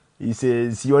Barra, he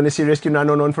says, "You want to see Rescue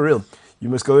 911 for real? You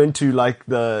must go into like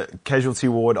the casualty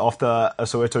ward after a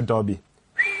Soweto derby.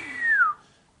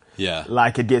 Yeah.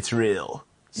 Like it gets real."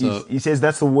 So- he says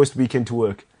that's the worst weekend to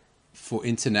work. For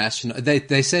international,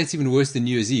 they say it's even worse than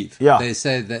New Year's Eve. Yeah. They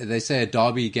say a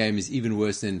derby game is even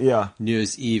worse than Yeah. New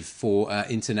Year's Eve for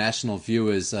international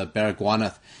viewers.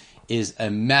 Baragwanath is a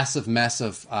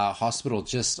massive hospital.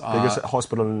 Just Biggest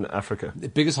hospital in Africa.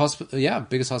 biggest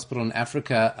hospital in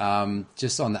Africa.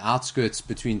 Just on the outskirts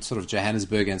between sort of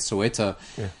Johannesburg and Soweto.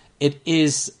 Yeah. It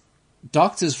is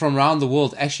doctors from around the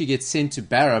world actually get sent to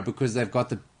Barra because they've got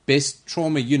the best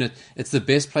trauma unit. It's the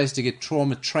best place to get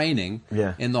trauma training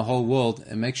in the whole world.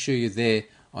 And make sure you're there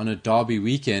on a derby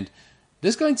weekend.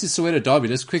 Let's go into Soweto Derby.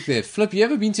 Let's quick there. Flip, you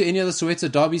ever been to any other Soweto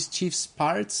derbies, Chiefs,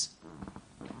 Pirates?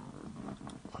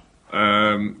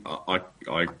 I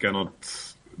cannot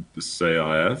say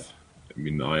I have. I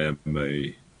mean, I am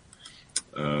a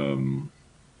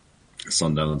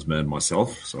Sundowns man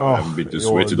myself, so I haven't been to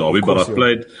Soweto Derby, but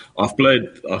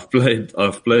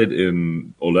I've played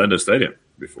in Orlando Stadium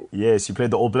before. Yes, you played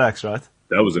the All Blacks, right?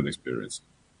 That was an experience.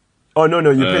 Oh no,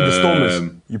 you played the Stormers.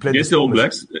 You played against the All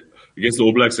Blacks. Against the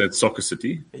All Blacks at Soccer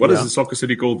City. What is the Soccer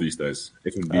City called these days?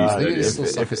 FNB I think Stadium. it's still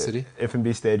Soccer City.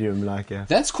 FNB Stadium, like yeah.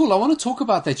 That's cool. I want to talk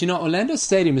about that. You know, Orlando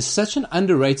Stadium is such an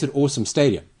underrated, awesome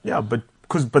stadium. Yeah, but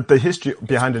the history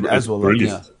behind it as well, like,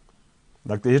 Brilliant.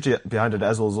 like the history behind it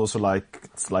as well is also like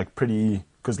it's like pretty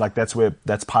because like that's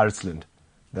Pirates Land.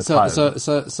 That's So Pirates.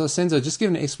 Senzo, just give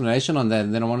an explanation on that,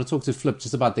 and then I want to talk to Flip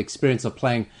just about the experience of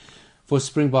playing for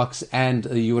Springboks, and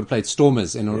you would have played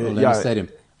Stormers in Orlando Stadium.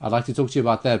 I'd like to talk to you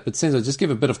about that. But Senzo, just give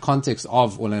a bit of context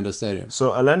of Orlando Stadium.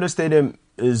 So Orlando Stadium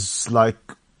is like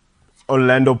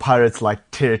Orlando Pirates like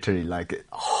territory, like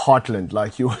heartland.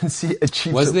 Like you won't see a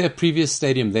Chiefs. Was there a previous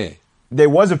stadium there? There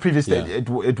was a previous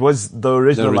stadium. It was the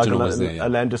original, was there, yeah.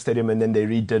 Orlando Stadium, and then they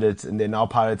redid it, and then now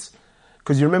Pirates.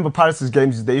 Because you remember Pirates'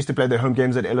 games, they used to play their home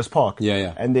games at Ellis Park.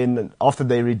 Yeah. And then after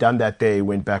they redone that, they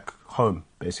went back home,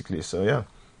 basically. So, yeah.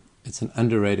 It's an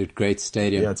underrated, great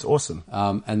stadium. Yeah, it's awesome.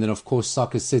 And then, of course,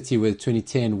 Soccer City, where the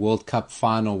 2010 World Cup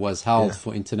final was held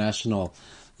for international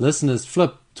listeners.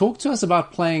 Flip, talk to us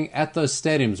about playing at those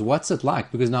stadiums. What's it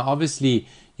like? Because now, obviously,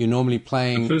 you're normally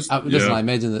playing. Listen, I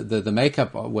imagine that the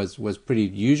makeup was pretty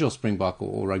usual Springbok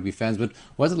or rugby fans, but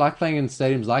what's it like playing in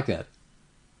stadiums like that?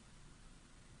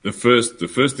 The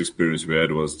first experience we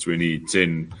had was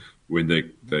 2010 when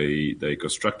they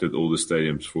constructed all the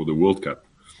stadiums for the World Cup,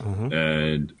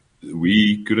 and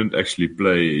we couldn't actually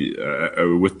play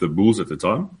with the Bulls at the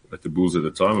time.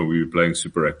 And we were playing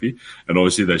Super Rugby, and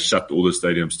obviously they shut all the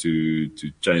stadiums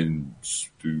to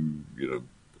change to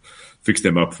fix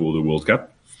them up for the World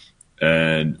Cup.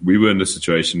 And we were in a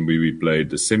situation where we played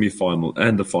the semi-final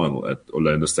and the final at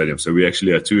Orlando Stadium. So we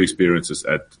actually had two experiences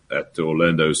at the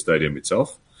Orlando Stadium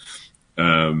itself,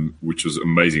 which was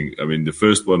amazing. I mean, the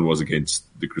first one was against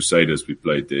the Crusaders. We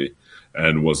played there,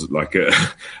 and was like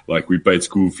we paid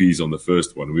school fees on the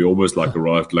first one. We almost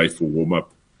arrived late for warm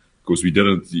up because we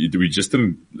just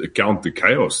didn't account the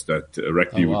chaos that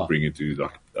rugby would bring into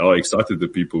how excited the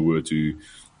people were to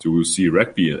see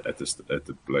rugby at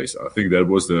the place. I think that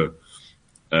was the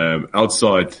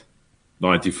outside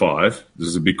 95. This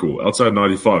is a big call. Outside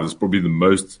 95 is probably the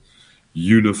most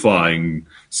unifying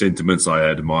sentiments I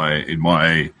had in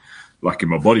my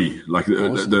body. Like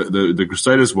the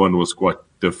Crusaders one was quite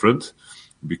different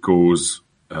because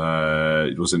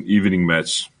it was an evening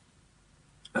match,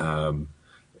 and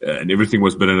everything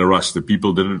was a bit in a rush. The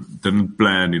people didn't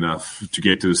plan enough to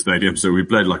get to the stadium, so we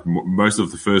played like most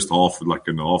of the first half, like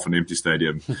in half an empty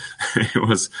stadium. It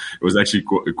was actually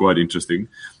quite interesting,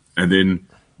 and then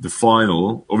the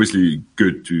final, obviously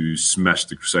good to smash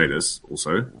the Crusaders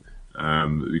also,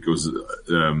 because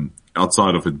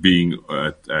outside of it being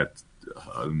at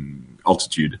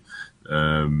altitude,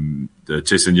 the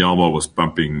Chesenyama was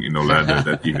pumping in Orlando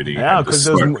that evening. Yeah, because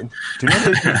do you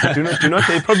know what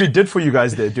they probably did for you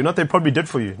guys there? Do you know what they probably did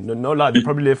for you? No lie, they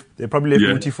probably left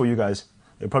Muti for you guys.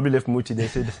 They probably left Muti. They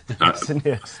said,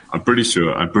 I'm pretty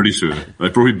sure. They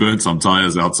probably burned some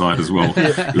tires outside as well.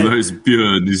 Those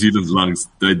pure New Zealand lungs,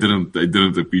 they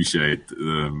didn't appreciate,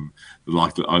 the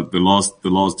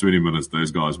last 20 minutes,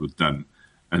 those guys were done.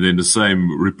 And then the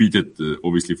same repeated,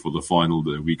 obviously for the final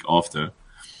the week after.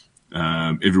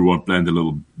 Everyone planned a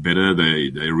little better.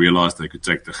 They realized they could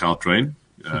take the Gautrain.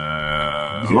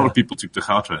 A lot of people took the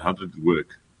Gautrain. How did it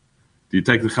work? Do you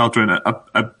take the Gautrain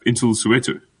up into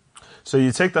Soweto? So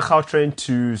you take the Gautrain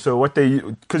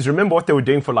because remember what they were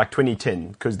doing for like 2010,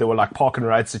 because they were like park and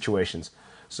ride situations.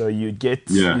 So you'd take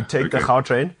the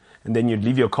Gautrain, and then you'd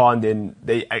leave your car, and then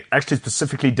they actually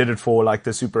specifically did it for like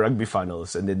the Super Rugby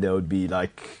finals, and then there would be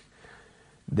like,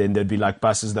 there'd be like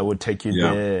buses that would take you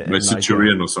there. Like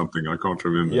Centurion or something, I can't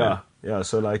remember. Yeah.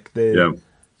 So like they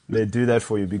do that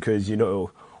for you because, you know,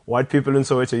 white people in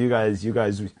Soweto, you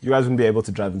guys wouldn't be able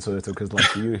to drive in Soweto because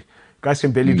like you guys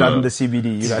can barely drive in the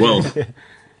CBD. You guys,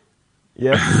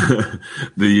 yeah.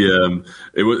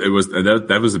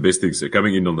 That was the best thing. So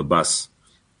coming in on the bus,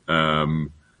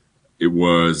 it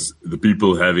was the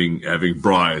people having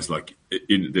braais, like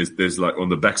there's like on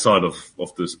the backside of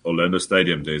this Orlando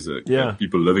stadium, there's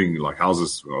people living like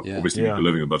houses, obviously people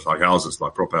living, but like houses,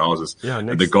 like proper houses.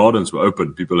 And the gardens were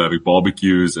open, people having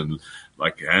barbecues and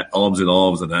like arms in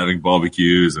arms and having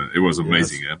barbecues, and it was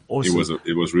amazing. Awesome.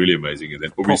 It was really amazing. And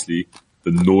then obviously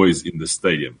the noise in the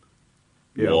stadium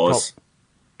was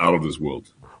out of this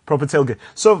world. Proper tailgate.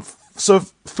 So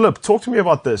Flip, talk to me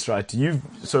about this, right?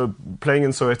 So playing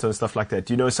in Soweto and stuff like that.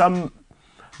 You know, some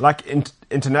like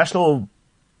international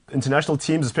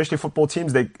teams, especially football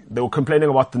teams, they were complaining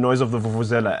about the noise of the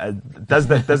vuvuzela. Does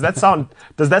that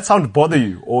sound bother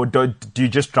you, or do you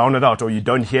just drown it out, or you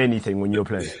don't hear anything when you're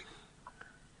playing?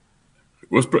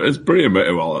 It's pretty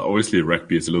amazing. Well, obviously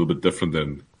rugby is a little bit different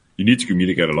than, you need to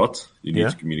communicate a lot.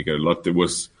 There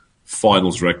was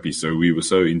finals rugby, so we were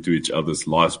so into each other's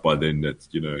lives by then that,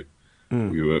 you know,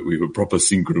 we were proper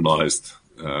synchronized,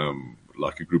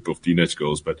 like a group of teenage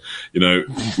girls. But you know,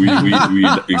 we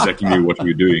exactly knew what we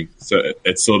were doing. So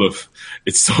it sort of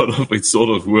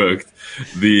worked.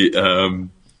 The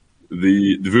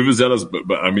vuvuzelas,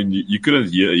 but I mean, you couldn't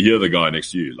hear the guy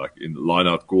next to you, like in line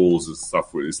out calls and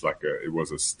stuff. It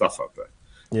was a stuff up there.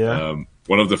 Yeah.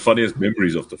 One of the funniest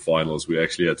memories of the finals, we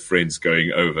actually had friends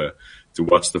going over to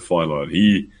watch the final, and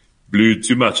he blew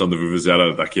too much on the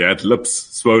vuvuzela, like he had lips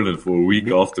swollen for a week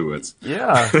afterwards.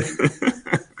 Yeah.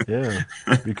 Yeah.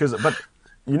 But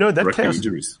you know that chaos.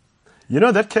 Injuries. You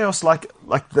know that chaos, like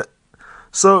that.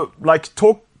 So like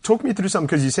talk me through something,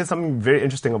 because you said something very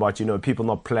interesting about, you know, people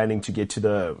not planning to get to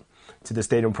the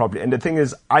stadium properly. And the thing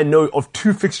is, I know of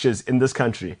 2 fixtures in this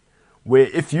country where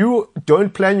if you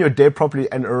don't plan your day properly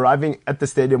and arriving at the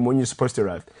stadium when you're supposed to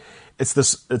arrive, it's the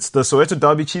Soweto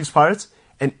Derby Chiefs Pirates,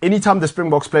 and anytime the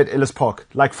Springboks play at Ellis Park.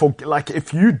 Like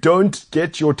if you don't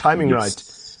get your timing right,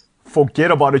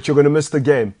 forget about it. You're going to miss the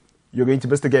game.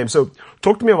 So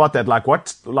talk to me about that. Like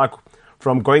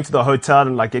from going to the hotel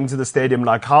and like getting to the stadium,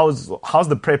 like how's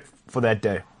the prep for that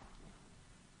day?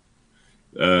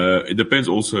 It depends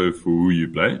also for who you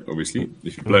play, obviously.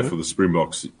 If you play for the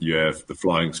Springboks, you have the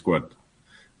flying squad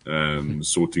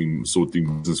sorting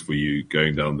business for you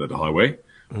going down that highway,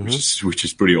 which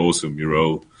is pretty awesome. You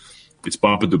roll, it's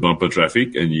bumper to bumper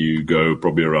traffic, and you go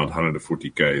probably around 140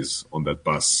 k's on that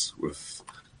bus with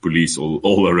police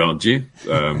all around you.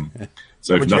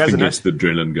 So if nothing gets the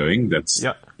adrenaline going, that's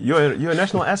you're a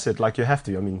national asset. Like you have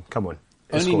to. I mean, come on.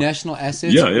 Only national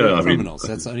assets, criminals.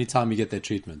 That's the only time you get that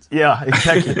treatment. Yeah,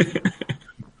 exactly.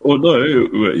 Oh no,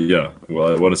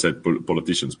 Well, I want to say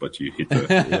politicians, but you hit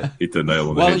the nail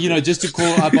on the head. Well, you know, just to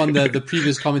call up on the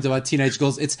previous comment about teenage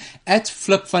girls, it's at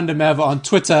Flip Van Der Merwe on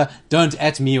Twitter. Don't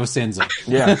at me or Senzo.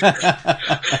 Yeah.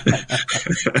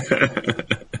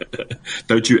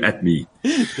 Don't you at me.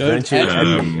 Don't you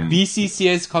at me.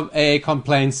 BCCS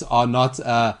complaints are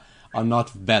not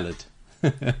valid.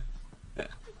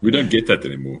 We don't get that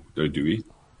anymore, though, do we?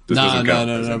 This doesn't count,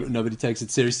 No. Nobody takes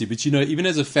it seriously. But even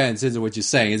as a fan, says what you're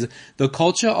saying is the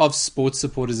culture of sports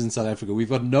supporters in South Africa. We've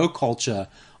got no culture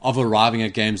of arriving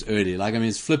at games early.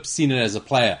 It's Flip seen it as a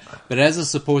player, but as a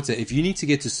supporter, if you need to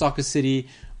get to Soccer City,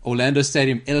 Orlando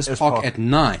Stadium, Ellis Park at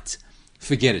night,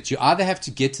 forget it. You either have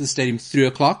to get to the stadium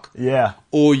 3:00,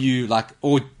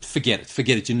 or forget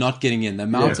it. You're not getting in. The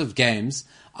amount of games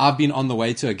I've been on the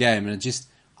way to a game, and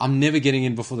I'm never getting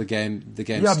in before the game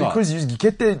starts. Yeah, because you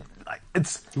get there.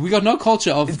 We got no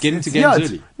culture of getting to games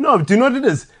early. No, do you know what it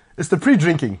is? It's the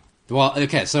pre-drinking. Well,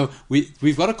 okay, so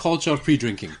we've got a culture of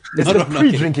pre-drinking. It's the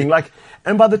pre-drinking,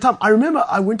 and by the time I remember,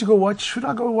 I went to go watch. Should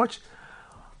I go watch?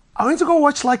 I went to go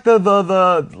watch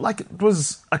it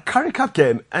was a Currie Cup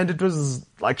game, and it was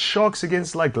Sharks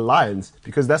against Lions,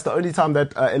 because that's the only time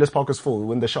that Ellis Park is full,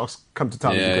 when the Sharks come to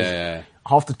town. Yeah.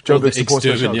 Half the Joburg supports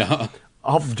the Sharks. Yeah.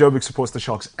 Half of Joburg supports the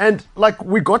Sharks, and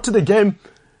we got to the game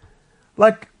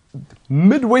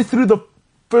midway through the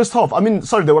first half.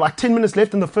 There were 10 minutes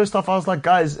left in the first half. I was like,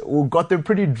 guys, we got there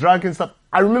pretty drunk and stuff.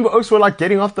 I remember Oaks were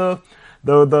getting off the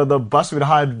bus we'd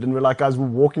hired, and we're like, guys, we're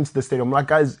walking to the stadium. I'm like,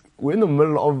 guys, we're in the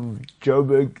middle of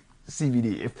Joburg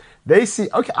CBD. If they see,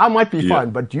 okay, I might be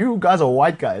fine, but you guys are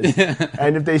white guys.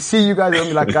 And if they see you guys, they'll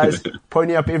be like, guys,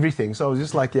 pony up everything. So I was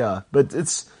just like, yeah, but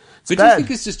it's But do you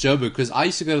think it's just Joburg? Because I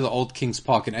used to go to the old Kings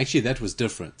Park, and actually that was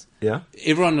different. Yeah.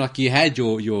 Everyone, you had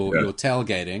your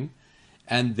tailgating,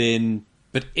 and then,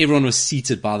 but everyone was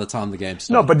seated by the time the game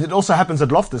started. No, but it also happens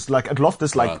at Loftus. At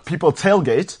Loftus, people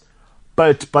tailgate,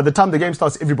 but by the time the game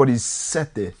starts, everybody's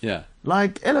sat there. Yeah.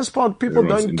 Ellis Park, people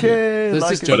don't care.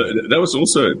 But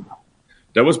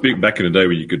that was big back in the day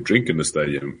when you could drink in the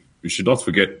stadium. You should not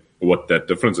forget what that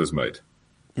difference has made.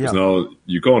 Because now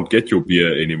you can't get your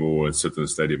beer anymore and sit in the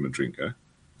stadium and drink.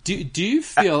 Do you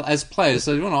feel as players?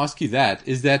 So I want to ask you that: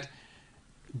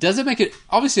 does it make it?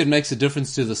 Obviously, it makes a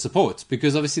difference to the support,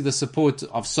 because obviously the support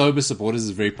of sober supporters is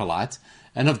very polite,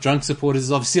 and of drunk supporters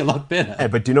is obviously a lot better. Hey,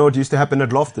 but do you know what used to happen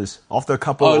at Loftus? After a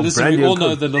couple of brandy, we all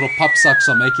know the little pup sucks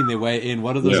are making their way in.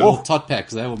 What are those little tot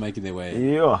packs? They were making their way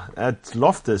in. Yeah, at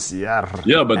Loftus, yeah.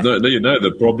 Yeah, but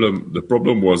the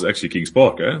problem was actually Kings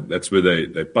Park. That's where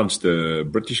they punched a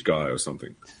British guy or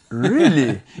something.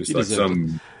 Really? It's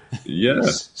some. Yeah.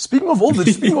 Speaking of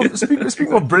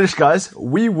British guys,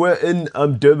 we were in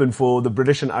Durban for the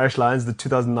British and Irish Lions, the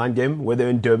 2009 game, where they're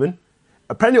in Durban.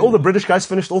 Apparently, all the British guys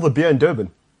finished all the beer in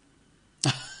Durban.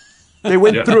 They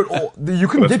went through it all. You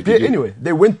couldn't get beer anyway.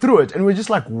 They went through it, and we're just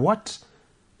like, what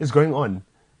is going on?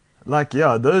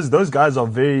 Those guys are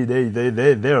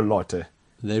they're a lot.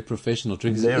 They're professional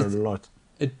drinkers. They're a lot.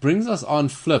 It brings us on,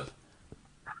 Flip.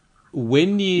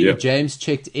 When James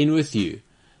checked in with you,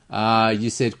 you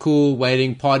said, cool,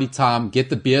 waiting, party time, get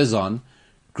the beers on.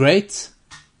 Great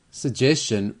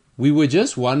suggestion. We were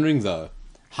just wondering, though,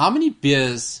 how many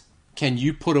beers can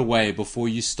you put away before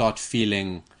you start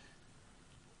feeling...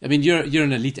 I mean, you're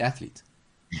an elite athlete.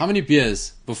 How many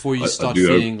beers before you start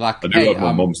feeling like... I do hope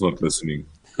my mom's not listening.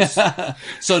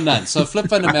 So none. So Flip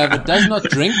Van Der Merwe does not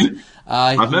drink.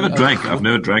 I've never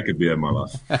drank a beer in my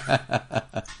life.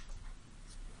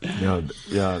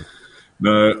 Yeah.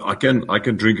 No, I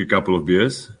can drink a couple of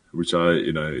beers, which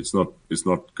it's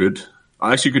not good.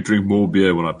 I actually could drink more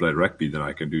beer when I played rugby than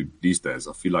I can do these days.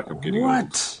 I feel like I'm getting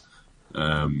old.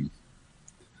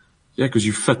 Yeah, because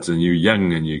you're fit and you're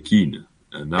young and you're keen,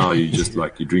 and now you just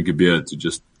you drink a beer to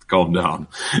just calm down.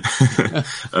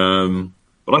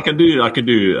 But I can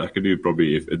do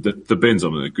probably, if it depends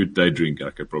on a good day drink,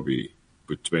 I could probably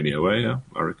put 20 away. Yeah,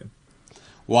 I reckon.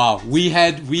 Wow, we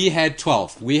had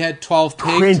 12. We had 12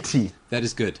 pegged. 20. That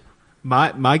is good.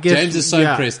 My guess. James is so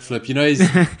impressed, Flip. He's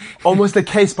almost a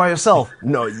case by yourself.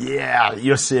 No,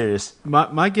 you're serious.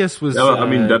 My guess was.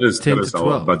 That is 10 to our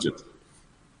 12. budget.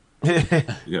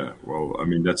 Yeah, well, I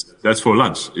mean that's for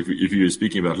lunch. If you're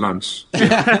speaking about lunch.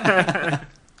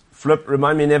 Flip,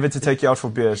 remind me never to take you out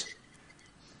for beers.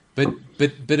 But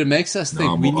it makes us think.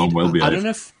 I don't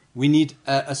know if we need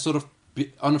a sort of.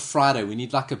 On a Friday, we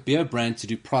need a beer brand to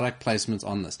do product placements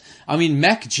on this. I mean,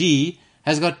 Mac G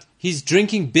he's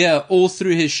drinking beer all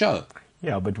through his show.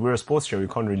 Yeah, but we're a sports show. We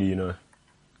can't really,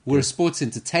 We're a sports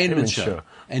entertainment show.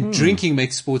 And drinking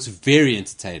makes sports very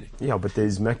entertaining. Yeah, but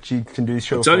there's Mac G can do his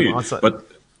show from outside. But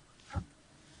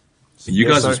you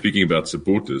guys are speaking about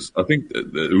supporters. I think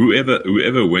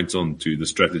whoever went on to the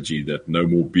strategy that no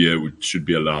more beer should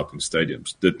be allowed in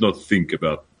stadiums did not think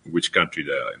about which country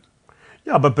they are in.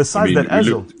 Yeah, but besides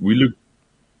we looked.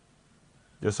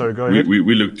 Yeah, sorry, go ahead.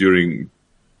 We looked during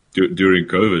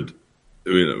COVID,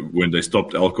 when they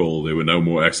stopped alcohol. There were no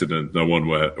more accidents. No one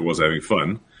was having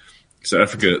fun, South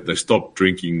Africa, they stopped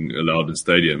drinking allowed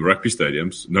in rugby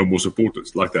stadiums. No more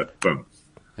supporters. Like that. Boom.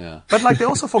 Yeah. But like they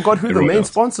also forgot who the Everyone main else.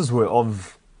 sponsors were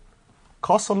of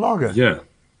Castle Lager. Yeah.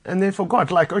 And they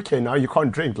forgot, like, okay, now you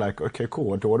can't drink. Like, okay, cool.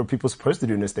 What are people supposed to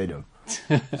do in a stadium?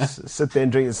 Sit there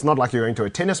and drink. It's not like you're going to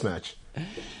a tennis match.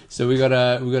 So we got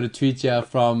a tweet here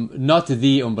from not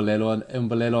the Umbelelo.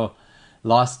 Umbelelo,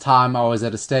 last time I was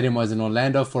at a stadium was in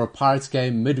Orlando for a Pirates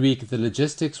game midweek. The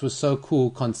logistics was so cool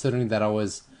considering that I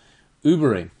was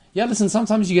Ubering. Yeah, listen,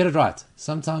 sometimes you get it right.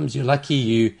 Sometimes you're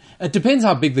lucky. It depends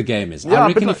how big the game is. Yeah, I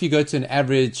reckon but if you go to an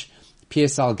average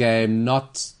PSL game,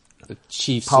 not the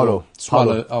Chiefs Paulo, or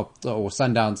Swallow or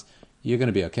Sundowns, you're going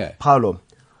to be okay. Paulo,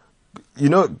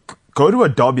 go to a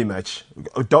derby match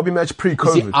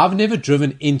pre-COVID. See, I've never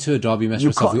driven into a derby match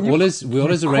myself. We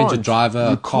always arrange a driver,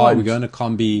 a car. We go in a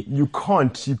combi. You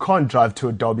can't drive to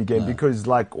a derby game because,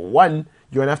 like, one,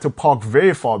 you're gonna have to park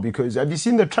very far because have you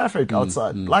seen the traffic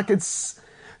outside? Like, it's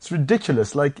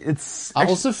ridiculous. Like, it's. I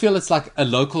also feel it's like the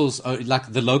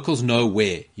locals know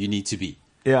where you need to be.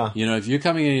 Yeah. You know, if you're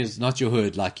coming in, it's not your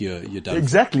hood, like you're done.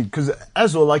 Exactly, because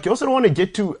as well, like, you also don't want to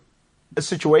get to a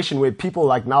situation where people,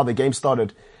 like, now the game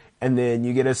started, and then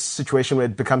you get a situation where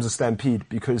it becomes a stampede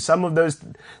because some of those,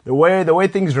 the way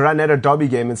things run at a derby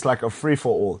game, it's like a free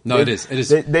for all. No, it is.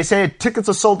 They say tickets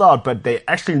are sold out, but they're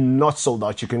actually not sold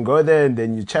out. You can go there and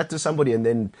then you chat to somebody, and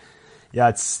then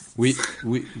it's we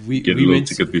Get a little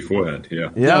ticket beforehand. Yeah.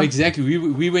 No, exactly.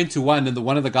 We went to one, and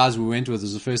one of the guys we went with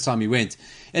was the first time he went,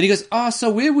 and he goes, "Oh, so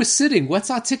where we're sitting? What's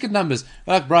our ticket numbers?"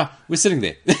 We're like, "Bro, we're sitting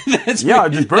there." You're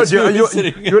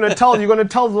gonna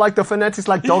tell like the fanatics,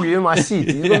 like, "Dog, you're in my seat."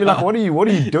 You're gonna be like, "What are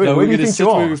you doing? No, where we're do you going to think sit you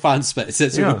are?" where we find space.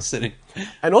 That's where we're sitting.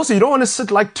 And also, you don't want to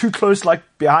sit like too close, like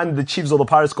behind the Chiefs or the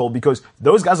Pirates goal, because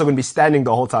those guys are going to be standing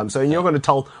the whole time. So you're going to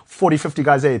tell 40, 50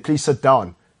 guys, "Hey, please sit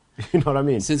down." You know what I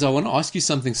mean? Since I want to ask you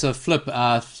something, so Flip,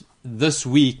 this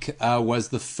week was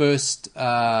the first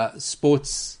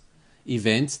sports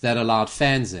event that allowed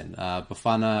fans in.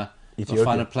 Bafana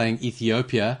playing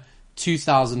Ethiopia.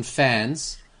 2,000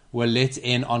 fans were let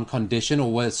in on condition,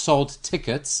 or were sold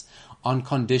tickets on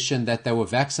condition that they were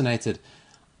vaccinated.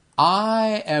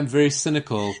 I am very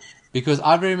cynical because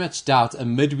I very much doubt a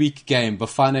midweek game,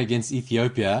 Bafana against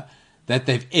Ethiopia, that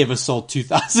they've ever sold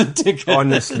 2,000 tickets.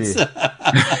 Honestly.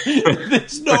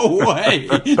 There's no way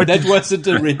that wasn't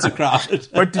a rent-a-crowd.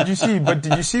 But did you see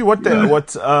what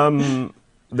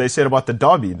they said about the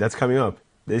derby that's coming up?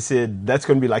 They said that's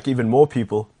going to be like even more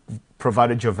people,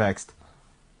 provided you're vaxxed.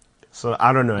 So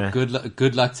I don't know.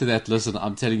 Good luck to that. Listen,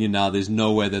 I'm telling you now, there's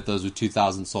no way that those were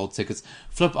 2,000 sold tickets.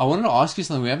 Flip, I wanted to ask you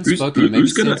something. We haven't spoken.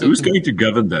 Who's going to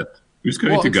govern that? Who's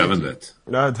going to govern that?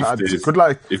 No, good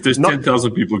luck. If there's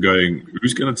 10,000 people going,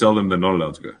 who's going to tell them they're not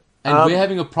allowed to go? And we're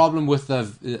having a problem with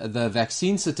the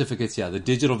vaccine certificates here, the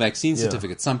digital vaccine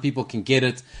certificate. Some people can get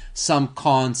it, some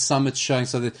can't, some it's showing.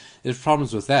 So there's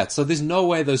problems with that. So there's no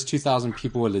way those 2,000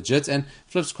 people were legit. And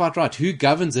Flip's quite right. Who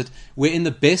governs it? We're in the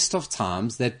best of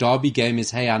times. That derby game is,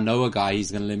 hey, I know a guy,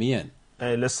 he's going to let me in.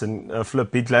 Hey, listen,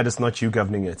 Flip, be glad it's not you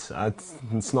governing it.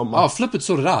 It's not my... Oh, Flip it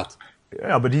sorted out.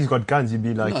 Yeah, but he's got guns. He'd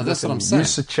be like, no, that's what I'm saying. You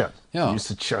sit here. Yeah. You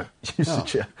sit here. You sit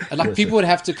here. And like people would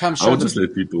have to come show I would just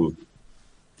let people...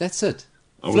 That's it.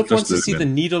 Flip wants to see the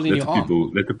needle in your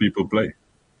arm. Let the people play.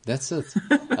 That's it.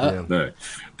 No,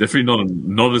 definitely not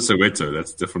a Soweto.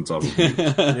 That's a different type of game.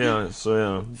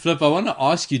 Flip, I want to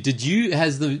ask you,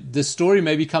 has the story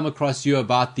maybe come across you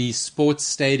about the sports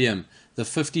stadium, the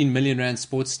 15 million rand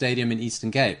sports stadium in Eastern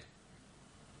Cape?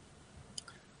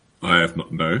 I have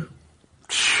not, no.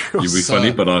 You'll be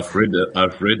funny, but I've read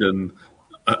and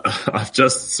I've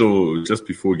just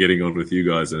before getting on with you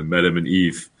guys, a Madam and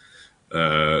Eve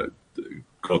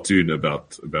cartoon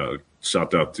about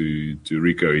shout out to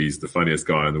Rico. He's the funniest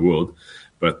guy in the world.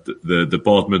 But the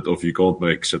department of you can't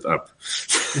make shit up.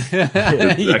 It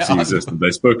actually exists.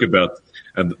 They spoke about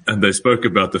and they spoke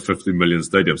about the 50 million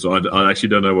stadium. So I actually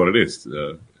don't know what it is.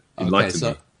 Enlighten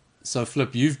me. So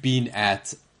Flip, you've been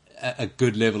at a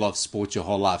good level of sport your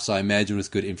whole life, so I imagine with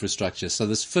good infrastructure. So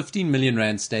this 15 million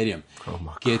rand stadium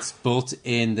gets built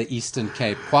in the Eastern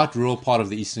Cape, quite rural part of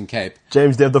the Eastern Cape.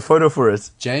 James, do you have the photo for us?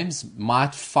 James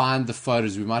might find the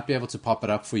photos. We might be able to pop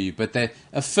it up for you. But they're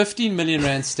a 15 million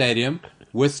rand stadium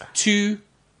with two,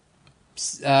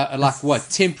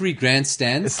 temporary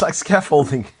grandstands. It's like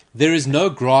scaffolding. There is no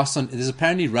grass on. There's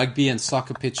apparently rugby and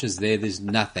soccer pitches there. There's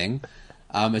nothing.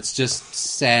 It's just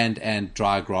sand and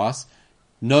dry grass.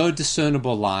 No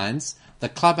discernible lines. The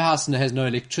clubhouse has no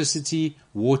electricity,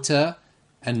 water,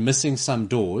 and missing some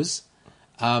doors.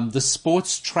 The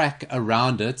sports track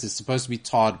around it is supposed to be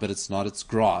tarred, but it's not. It's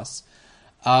grass.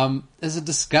 There's a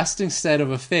disgusting state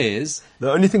of affairs.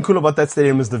 The only thing cool about that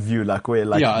stadium is the view, like where,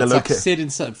 like Yeah, the it's like set in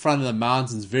front of the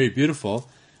mountains, very beautiful,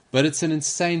 but it's an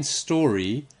insane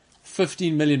story.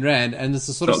 15 million rand, and it's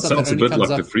the sort of stuff that Sounds a only bit comes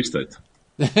like up. the Free State.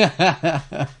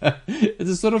 It's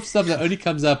the sort of stuff that only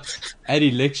comes up at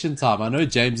election time. I know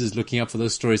James is looking up for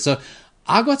those stories, so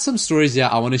I got some stories here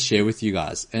I want to share with you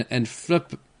guys. And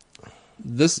Flip,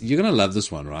 this you're gonna love this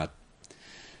one, right?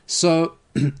 So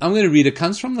I'm going to read. It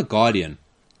comes from The Guardian.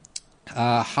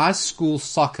 High school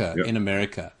soccer in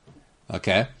America.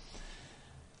 Okay.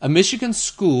 A Michigan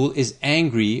school is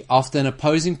angry after an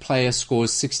opposing player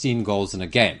scores 16 goals in a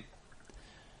game.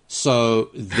 So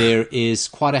there is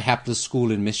quite a hapless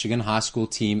school in Michigan, high school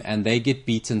team, and they get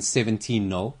beaten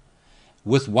 17-0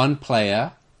 with one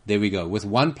player. There we go. With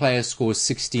one player scores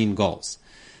 16 goals.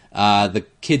 The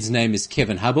kid's name is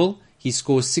Kevin Hubble. He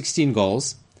scores 16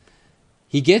 goals.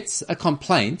 He gets a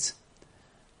complaint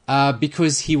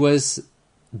because he was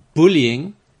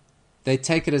bullying. They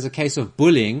take it as a case of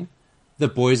bullying the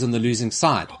boys on the losing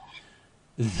side.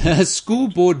 The school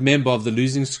board member of the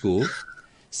losing school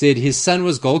said his son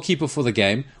was goalkeeper for the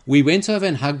game. We went over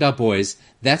and hugged our boys.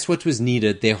 That's what was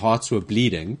needed. Their hearts were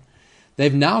bleeding.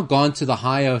 They've now gone to the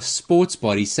higher sports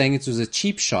body saying it was a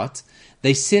cheap shot.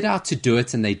 They set out to do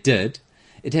it and they did.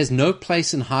 It has no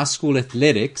place in high school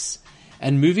athletics.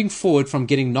 And moving forward from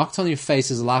getting knocked on your face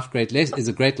is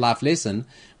a great life lesson.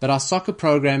 But our soccer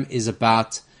program is a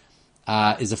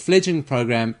fledgling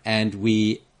program, and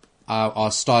we are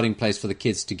our starting place for the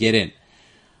kids to get in.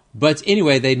 But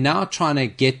anyway, they're now trying to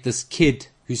get this kid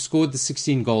who scored the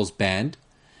 16 goals banned,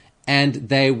 and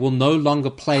they will no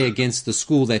longer play against the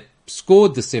school that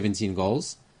scored the 17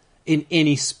 goals in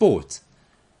any sport.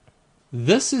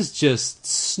 This is just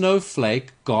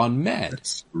snowflake gone mad.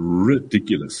 It's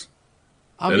ridiculous.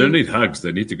 They don't need hugs.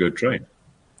 They need to go train.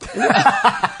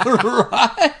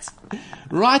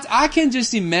 Right. I can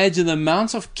just imagine the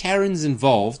amount of Karens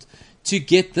involved to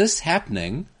get this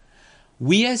happening.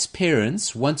 We as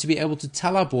parents want to be able to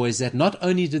tell our boys that not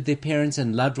only did their parents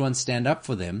and loved ones stand up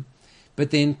for them, but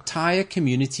the entire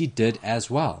community did as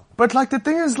well. But like the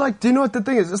thing is, like, do you know what the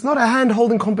thing is? It's not a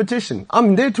hand-holding competition.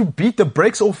 I'm there to beat the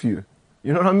brakes off you.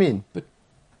 You know what I mean? But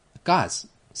guys,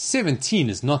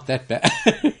 17 is not that bad.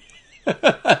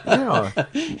 Yeah.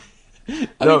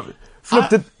 No,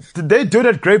 Flip, did they do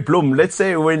that Great Bloom? Let's say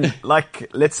you're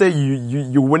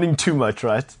winning too much,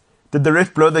 right? Did the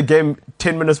ref blow the game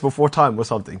 10 minutes before time or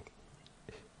something?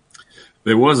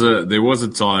 There was a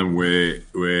time where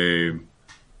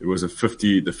it was the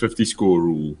 50 score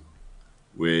rule,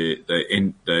 where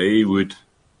they would.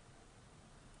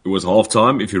 It was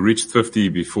halftime. If you reached 50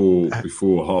 before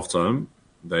halftime,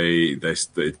 it's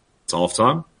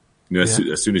halftime. You know,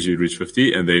 as soon as you reach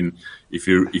 50, and then if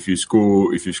you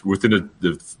within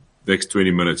the next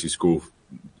 20 minutes you score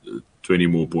 20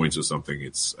 more points or something,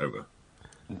 it's over.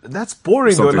 That's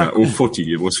boring, though. Like, or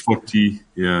 40. It was 40.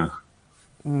 Yeah.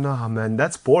 Nah, man,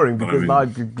 that's boring because we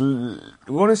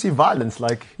want to see violence.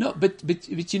 Like, no, but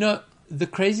you know, the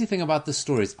crazy thing about the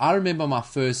story is, I remember my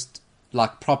first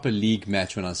proper league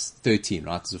match when I was 13.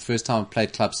 Right, it was the first time I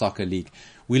played club soccer league.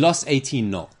 We lost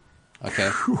 18-0. Okay.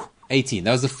 18.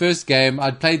 That was the first game.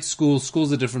 I'd played school.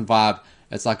 School's a different vibe.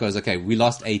 It's like, I was okay. We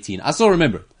lost 18. I still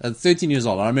remember it. At 13 years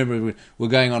old. I remember we're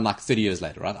going on 30 years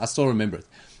later, right? I still remember it.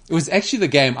 It was actually the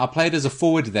game I played as a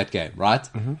forward that game, right?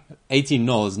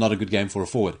 18-0 is not a good game for a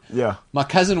forward. Yeah. My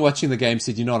cousin watching the game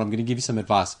said, you know what, I'm going to give you some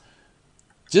advice.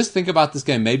 Just think about this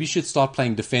game. Maybe you should start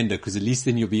playing defender, because at least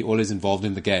then you'll be always involved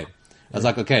in the game. I was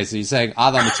like, okay, so you're saying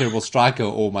either I'm a terrible striker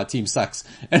or my team sucks,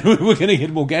 and we're going to get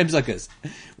more games like this.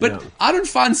 But I don't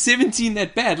find 17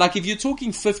 that bad. Like, if you're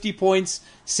talking 50 points,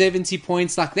 70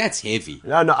 points, that's heavy.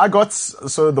 No, I got,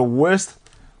 so the worst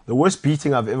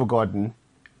beating I've ever gotten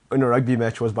in a rugby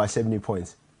match was by 70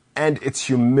 points. And it's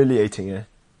humiliating, eh?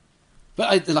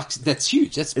 But that's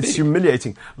huge. That's big. It's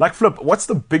humiliating. Like, Flip, what's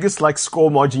the biggest score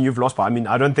margin you've lost by? I mean,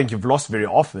 I don't think you've lost very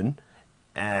often.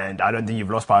 And I don't think you've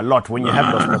lost by a lot when you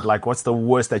have lost, but what's the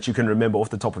worst that you can remember off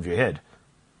the top of your head?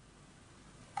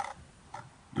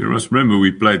 You must remember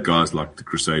we played guys like the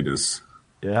Crusaders,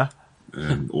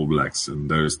 and All Blacks,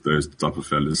 and those type of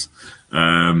fellas.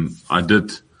 I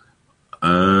got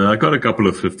a couple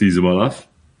of 50s in my life,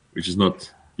 which is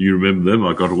not. You remember them?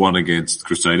 I got one against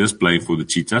Crusaders playing for the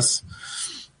Cheetahs,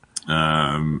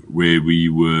 where we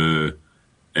were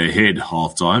ahead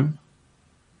halftime.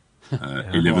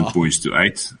 11 points to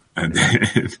 8, and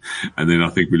then I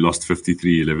think we lost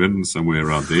 53-11, somewhere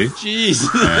around there. Jeez.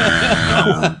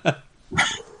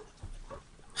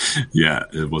 Yeah,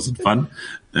 it wasn't fun.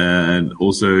 And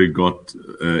also got,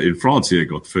 in France here,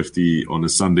 got 50 on a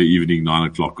Sunday evening,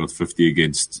 9:00, got 50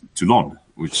 against Toulon,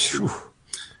 which,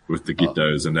 with the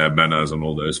Guitos and their banners and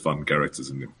all those fun characters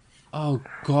in them. Oh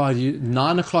God!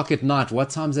 9:00 at night. What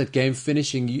time's that game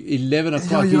finishing?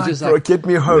 11:00. You're like, bro, get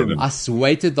me home. I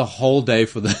waited the whole day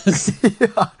for this.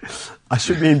 Yeah. I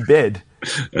should be in bed.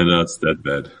 And that's that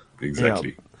bad.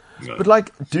 Exactly. Yeah. No. But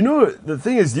like, do you know, the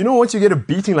thing is, once you get a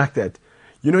beating like that,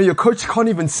 your coach can't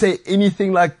even say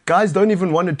anything. Like, guys don't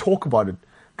even want to talk about it.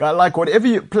 Like,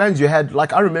 whatever plans you had,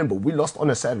 like, I remember we lost on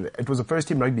a Saturday. It was a first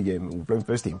team rugby game. We were playing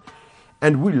first team.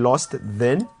 And we lost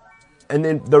then. And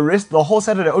then the whole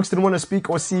Saturday, Oaks didn't want to speak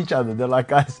or see each other. They're like,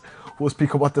 guys, we'll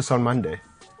speak about this on Monday.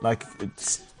 Like,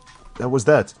 that was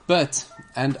that. But,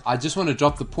 and I just want to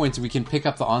drop the point, we can pick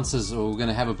up the answers, or we're going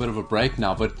to have a bit of a break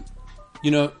now. But,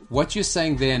 what you're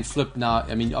saying there and Flip now,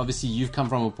 I mean, obviously you've come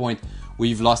from a point where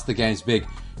you've lost the games big.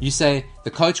 You say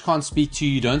the coach can't speak to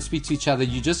you, you don't speak to each other,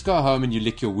 you just go home and you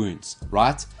lick your wounds,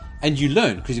 right? And you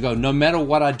learn, because you go, no matter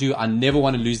what I do, I never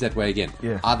want to lose that way again.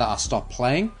 Yeah. Either I stop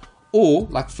playing, or,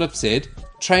 like Flip said,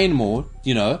 train more,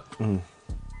 You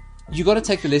got to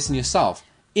take the lesson yourself.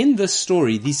 In this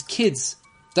story, these kids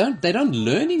don't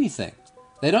learn anything.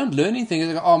 They don't learn anything.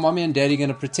 They go, oh, mommy and daddy are going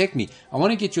to protect me. I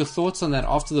want to get your thoughts on that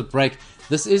after the break.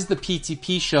 This is the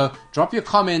PTP Show. Drop your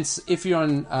comments. If you're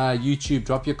on YouTube,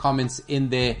 drop your comments in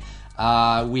there.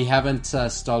 We haven't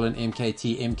stolen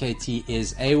MKT. MKT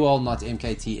is AWOL, not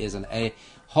MKT is an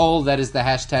A-hole. That is the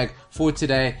hashtag for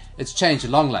today. It's changed.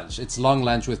 Long Lunch. It's Long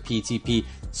Lunch with PTP.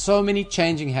 So many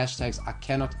changing hashtags. I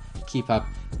cannot keep up.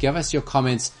 Give us your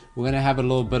comments. We're going to have a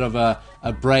little bit of a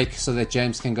break so that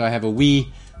James can go have a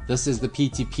wee. This is the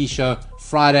PTP Show.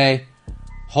 Friday.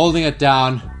 Holding it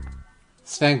down.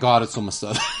 Thank God it's almost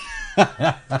over.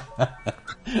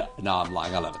 No, I'm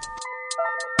lying. I love it.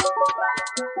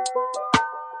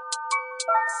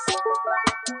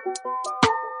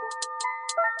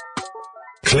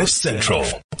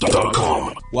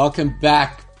 CliffCentral.com. Welcome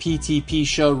back, PTP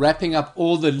Show. Wrapping up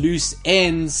all the loose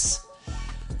ends.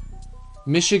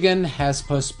 Michigan has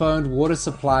postponed water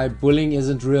supply. Bullying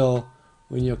isn't real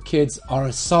when your kids are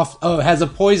has a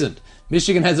poisoned.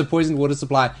 Michigan has a poisoned water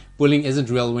supply. Bullying isn't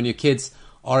real when your kids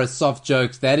are a soft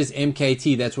joke. That is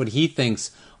MKT. That's what he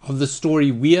thinks of the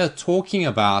story we are talking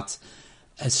about.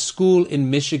 A school in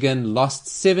Michigan lost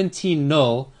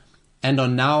 17-0 and are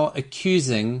now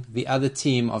accusing the other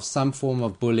team of some form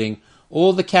of bullying.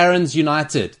 All the Karens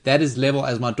united. That is level,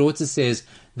 as my daughter says,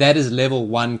 that is level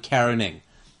 1 Karening.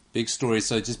 Big story.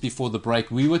 So just before the break,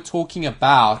 we were talking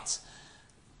about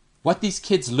what these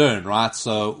kids learn, right?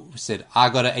 So we said, I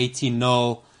got an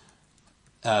 18-0.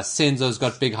 Senzo's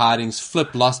got big hidings.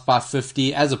 Flip lost by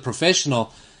 50 as a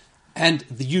professional. And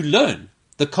you learn.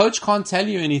 The coach can't tell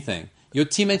you anything. Your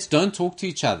teammates don't talk to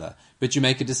each other. But you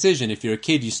make a decision. If you're a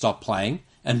kid, you stop playing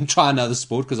and try another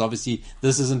sport because obviously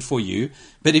this isn't for you.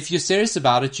 But if you're serious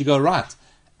about it, you go, right,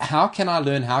 how can I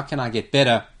learn? How can I get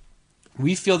better?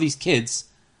 We feel these kids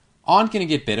aren't going to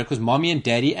get better because mommy and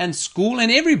daddy and school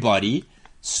and everybody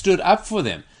stood up for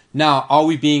them. Now, are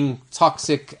we being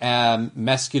toxic,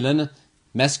 masculinist,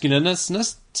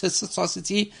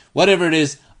 whatever it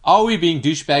is? Are we being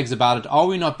douchebags about it? Are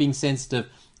we not being sensitive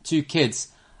to kids?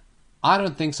 I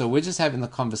don't think so. We're just having the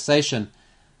conversation.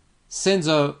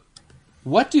 Senzo,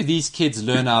 what do these kids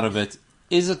learn out of it?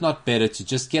 Is it not better to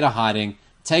just get a hiding,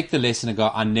 take the lesson and go,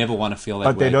 I never want to feel that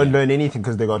way? But they don't again? learn anything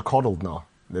because they got coddled now.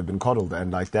 They've been coddled.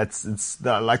 And like if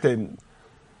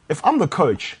I'm the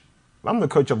coach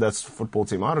of that football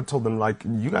team, I would have told them, like,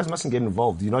 you guys mustn't get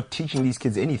involved. You're not teaching these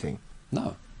kids anything.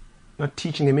 No. Not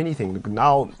teaching them anything.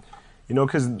 Now,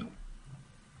 because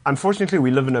unfortunately we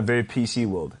live in a very PC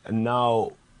world. And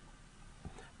now,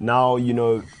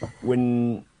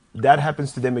 when that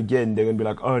happens to them again, they're going to be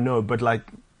like, oh no, but like,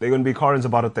 they're going to be Karens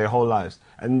about it their whole lives.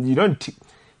 And you don't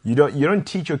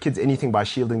teach your kids anything by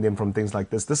shielding them from things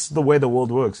like this. This is the way the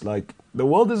world works. Like, the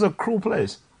world is a cruel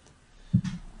place.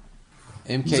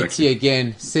 MKT Exactly.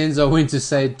 again. Senzo went to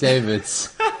St.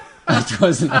 David's. It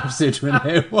was an upset when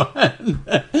they won.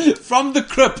 From the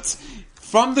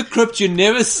crypt, you're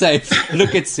never safe.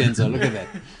 Look at Senzo. Look at that.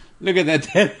 Look at that.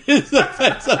 That is a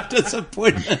face of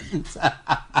disappointment.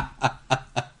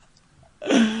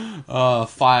 Oh,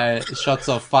 shots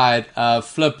are fired.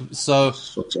 Flip. So,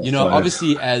 fired.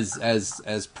 obviously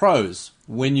as pros,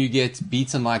 when you get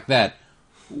beaten like that,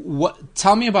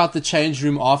 tell me about the change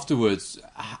room afterwards.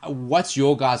 What's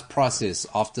your guys' process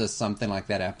after something like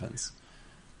that happens?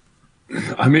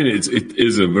 I mean, it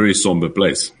is a very somber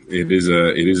place. It is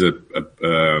a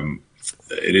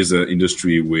it is an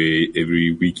industry where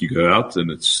every week you go out and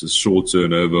it's a short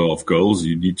turnover of goals.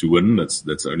 You need to win. That's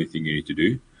the only thing you need to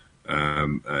do.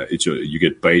 You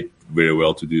get paid very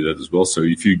well to do that as well. So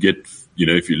if you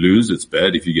if you lose, it's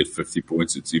bad. If you get 50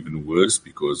 points, it's even worse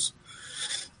because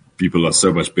people are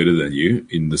so much better than you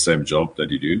in the same job that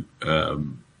you do.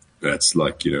 That's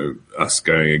like, us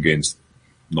going against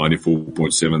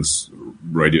 94.7's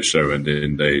radio show and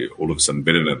then they all of a sudden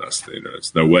better than us.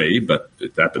 It's no way, but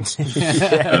it happens.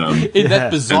 In that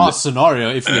bizarre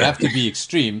scenario, if you have to be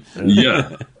extreme.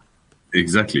 Yeah,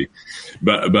 exactly.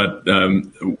 But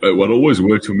what always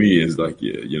worked for me is like,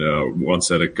 once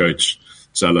had a coach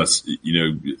tell us,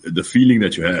 the feeling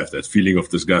that you have, that feeling of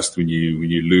disgust when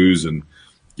you lose and,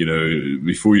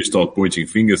 before you start pointing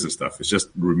fingers and stuff, it's just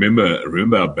remember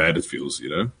how bad it feels,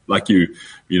 like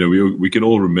we can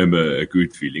all remember a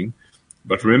good feeling,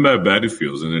 but remember how bad it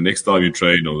feels. And the next time you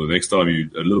train or the next time you're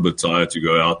a little bit tired to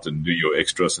go out and do your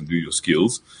extras and do your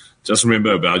skills, just remember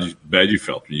how bad you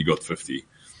felt when you got 50.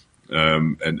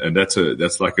 And that's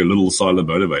like a little silent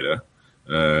motivator,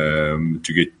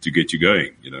 to get you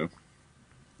going,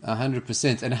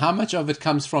 100%. And how much of it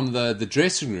comes from the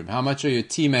dressing room? How much are your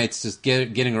teammates just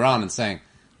getting around and saying,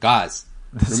 guys,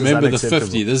 remember the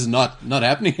 50, this is not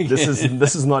happening again.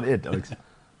 This is not it, Alex.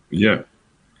 Yeah.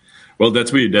 Well,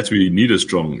 that's where you need a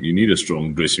strong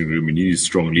dressing room. You need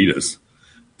strong leaders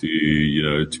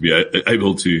to be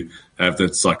able to have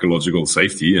that psychological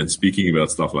safety. And speaking about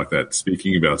stuff like,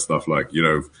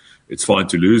 it's fine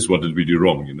to lose. What did we do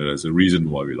wrong? There's a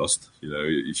reason why we lost.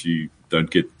 If you don't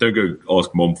go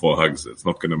ask mom for hugs. It's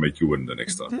not going to make you win the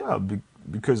next time. Yeah,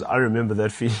 because I remember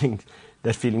that feeling.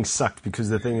 That feeling sucked because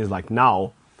the thing is like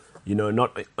now,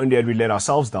 not only had we let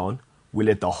ourselves down, we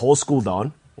let the whole school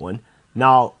down.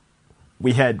 Now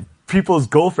we had people's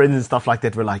girlfriends and stuff like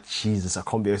that were like, Jesus, I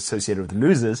can't be associated with the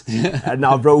losers. And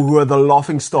now, bro, who are the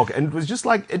laughing stock? And it was just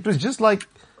like,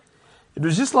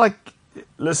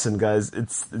 listen, guys,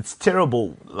 it's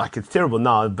terrible. Like, it's terrible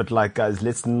now, but like, guys,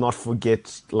 let's not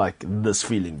forget like this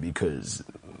feeling because.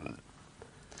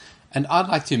 And I'd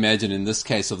like to imagine in this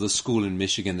case of the school in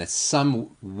Michigan that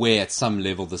somewhere at some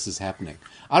level this is happening.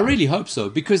 I really hope so,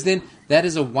 because then that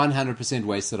is a 100%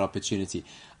 wasted opportunity.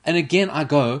 And again, I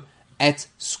go at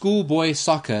schoolboy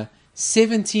soccer,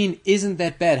 17 isn't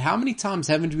that bad. How many times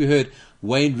haven't we heard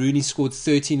Wayne Rooney scored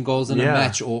 13 goals in a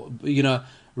match, or,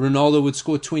 Ronaldo would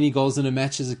score 20 goals in a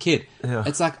match as a kid. Yeah.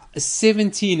 It's like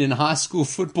 17 in high school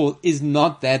football is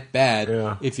not that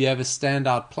bad if you have a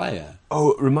standout player.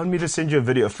 Oh, remind me to send you a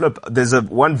video. Flip, there's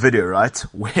one video, right,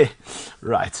 where,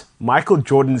 Michael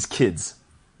Jordan's kids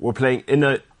were playing in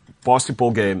a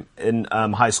basketball game in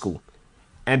high school.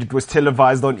 And it was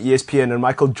televised on ESPN, and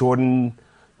Michael Jordan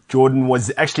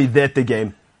was actually there at the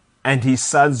game. And his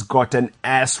sons got an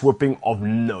ass whooping of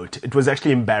note. It was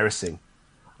actually embarrassing.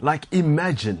 Like,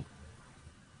 imagine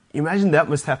that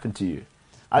must happen to you.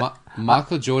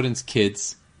 Michael Jordan's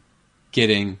kids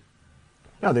getting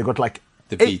they got like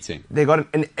the beating. They got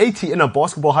an 80 in a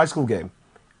basketball high school game.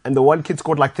 And the one kid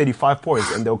scored like 35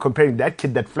 points. And they were comparing that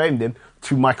kid that flamed him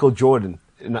to Michael Jordan.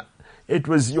 And it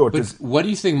was what do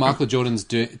you think Michael Jordan's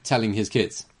telling his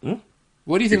kids?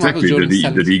 What do you think exactly. Michael Jordan's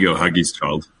telling? Did he go hug his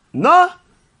child? No,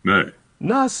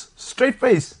 straight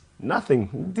face.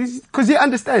 Nothing. Because he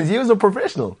understands. He was a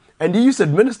professional. And he used to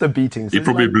administer beatings. He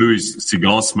probably blew his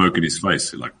cigar smoke in his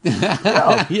face. Like,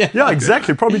 yeah,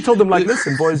 exactly. Probably told them, like,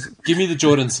 listen, boys. Give me the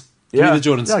Jordans. Give me the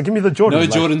Jordans. Yeah, give me the Jordans. No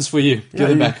Jordans for you. Give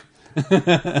them back.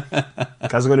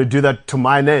 Guys are going to do that to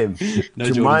my name.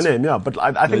 My name, yeah. But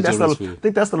I think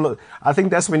I think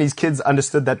that's when his kids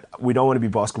understood that we don't want to be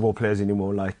basketball players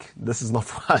anymore. Like, this is not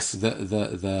for us.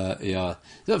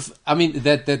 I mean,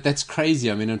 that's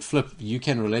crazy. I mean, and Flip, you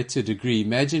can relate to a degree.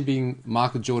 Imagine being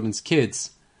Michael Jordan's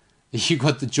kids. You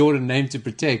got the Jordan name to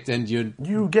protect, and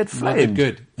you get flamed.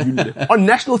 Good on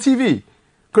national TV,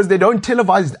 because they don't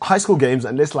televise high school games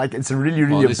unless like it's a really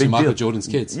a big deal. Michael Jordan's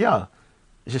kids. Yeah.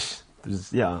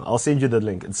 I'll send you the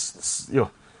link.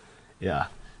 Yeah.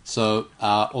 So,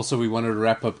 also we wanted to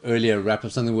wrap up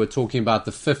something we were talking about,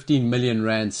 the 15 million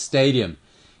rand stadium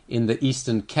in the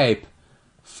Eastern Cape.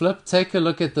 Flip, take a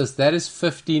look at this. That is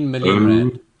 15 million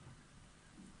rand.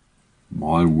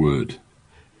 My word.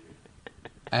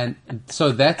 And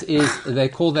so they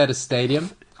call that a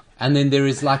stadium. And then there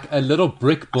is like a little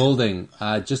brick building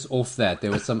just off that.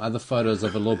 There were some other photos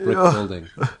of a little brick building.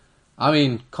 I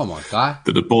mean, come on, guy.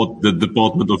 The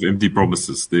Department of Empty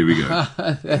Promises. There we go.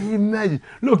 Imagine.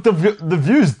 Look, the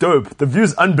view's dope. The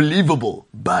view's unbelievable.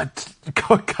 But,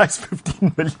 guys,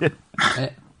 15 million.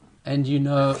 And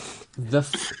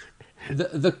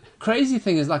the crazy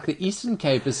thing is, like, the Eastern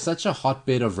Cape is such a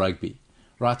hotbed of rugby.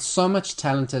 right? So much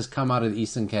talent has come out of the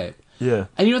Eastern Cape. Yeah.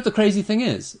 And you know what the crazy thing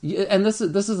is? And this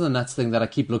is the nuts thing that I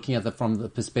keep looking at from the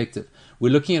perspective.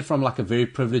 We're looking at it from like a very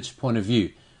privileged point of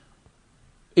view.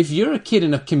 If you're a kid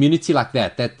in a community like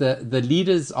that the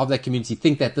leaders of that community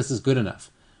think that this is good enough,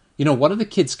 you know, what are the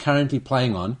kids currently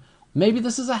playing on? Maybe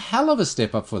this is a hell of a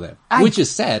step up for them, which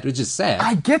is sad.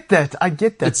 I get that.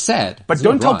 It's sad. But It's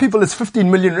don't not tell right. people it's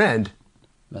 15 million rand.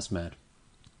 That's mad.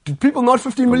 Do people know what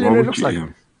 15 million rand looks like?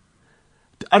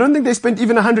 I don't think they spent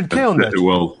even 100K on that.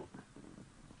 Well,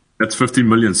 that's 15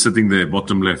 million sitting there,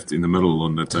 bottom left, in the middle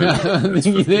on the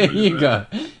table. There you go.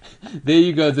 There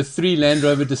you go. The 3 Land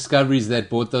Rover Discoveries that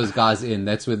bought those guys in,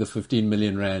 that's where the 15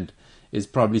 million rand is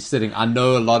probably sitting. I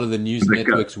know a lot of the news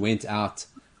networks went out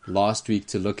last week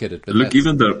to look at it. But look,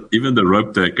 even the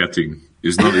rope they're cutting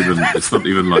is not even. It's not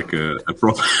even like a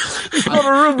proper. It's not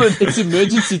a ribbon. It's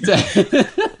emergency tape.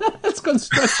 It's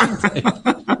construction tape.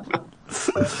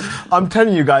 I'm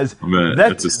telling you guys,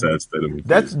 that's a sad state of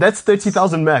affairs. That's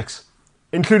 30,000 max,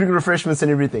 including refreshments and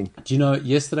everything. Do you know,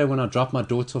 yesterday when I dropped my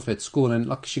daughter off at school, and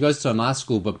like she goes to a nice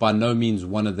school, but by no means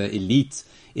one of the elite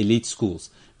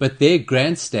schools, but their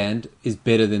grandstand is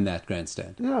better than that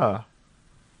grandstand. Yeah.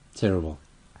 Terrible.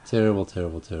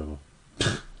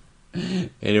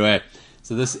 Anyway,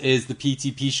 so this is the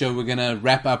PTP show. We're going to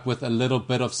wrap up with a little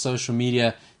bit of social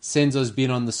media. Senzo's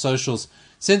been on the socials.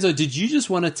 Senzo, did you just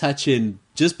want to touch in,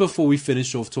 just before we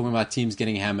finish off talking about teams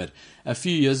getting hammered, a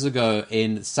few years ago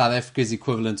in South Africa's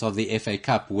equivalent of the FA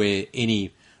Cup, where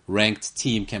any ranked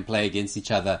team can play against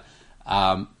each other,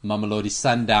 Mamelodi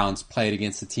Sundowns played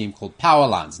against a team called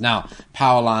Powerlines. Now,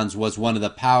 Powerlines was one of the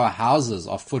powerhouses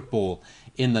of football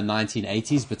in the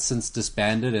 1980s, but since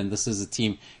disbanded, and this is a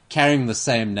team carrying the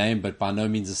same name, but by no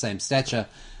means the same stature.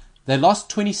 They lost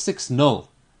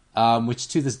 26-0, which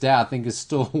to this day I think is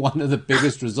still one of the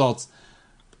biggest results.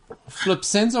 Flip,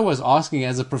 Senzo was asking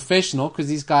as a professional, because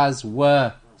these guys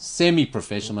were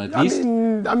semi-professional at least.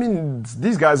 I mean,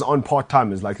 these guys aren't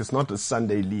part-timers. Like, it's not a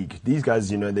Sunday league. These guys,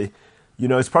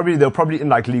 they're probably in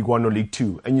like League 1 or League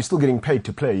 2, and you're still getting paid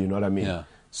to play, you know what I mean? Yeah.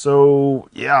 So,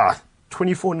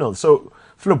 24-0. So,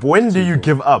 Flip, when do you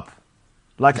give up?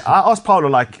 Like, I asked Paulo,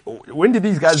 like, when did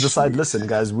these guys decide, listen,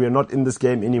 guys, we're not in this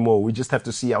game anymore. We just have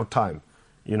to see our time.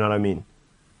 You know what I mean?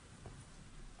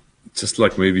 Just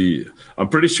like maybe, I'm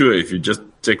pretty sure if you just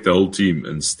take the whole team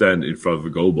and stand in front of the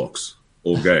goal box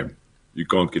all game, you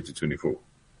can't get to 24.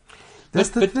 That's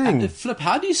the thing. Flip,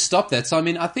 how do you stop that? So, I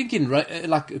mean, I think in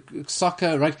like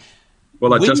soccer, right?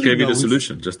 Well, I just gave you the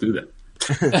solution. Just do that.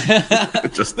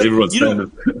 Just everyone stand up.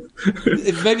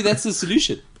 Maybe that's the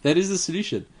solution. That is the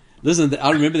solution. Listen, I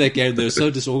remember that game. They were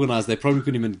so disorganized. They probably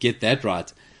couldn't even get that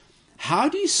right. How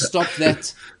do you stop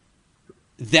that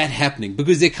happening?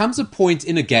 Because there comes a point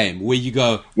in a game where you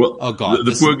go, well, oh God.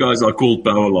 The poor guys are called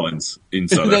power lines in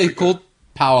South Africa. They're called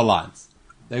power lines.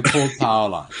 It's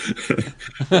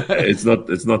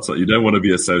not so. You don't want to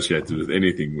be associated with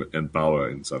anything and power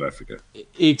in South Africa.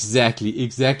 Exactly.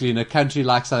 In a country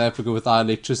like South Africa with our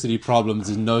electricity problems,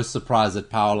 it's no surprise that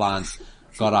power lines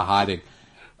got a hiding.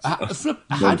 Flip,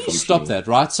 how do you stop that,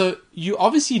 right? So you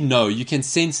obviously know, you can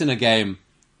sense in a game,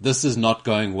 this is not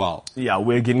going well. Yeah,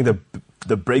 we're getting the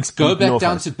brakes. Go back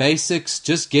down to basics.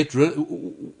 Just get rid.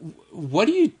 What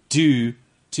do you do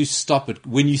to stop it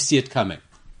when you see it coming?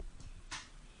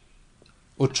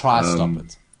 Or try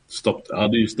stop it. How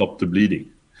do you stop the bleeding?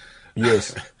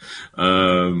 Yes.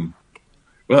 Well,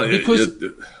 because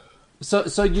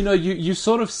so you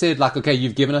sort of said, like, okay,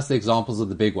 you've given us the examples of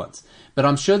the big ones, but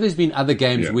I'm sure there's been other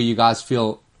games where you guys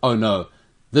feel, oh no,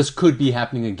 this could be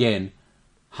happening again.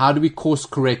 How do we course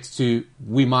correct to,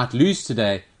 we might lose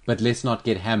today, but let's not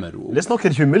get hammered? Let's not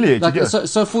get humiliated. Like,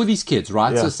 so for these kids,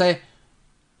 right? Yeah. So say,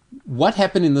 what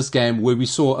happened in this game where we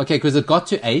saw, okay, because it got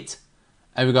to 8.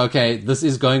 And we go, okay, this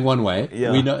is going one way.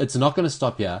 Yeah. We know it's not going to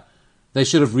stop here. They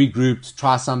should have regrouped,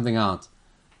 try something out.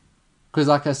 Because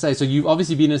like I say, so you've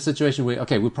obviously been in a situation where,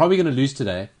 okay, we're probably going to lose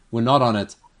today. We're not on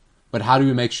it. But how do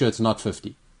we make sure it's not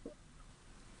 50?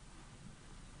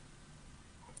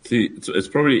 See, it's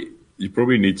probably, you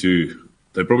probably need to,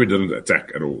 they probably didn't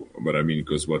attack at all. But I mean,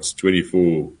 because what's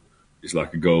 24 is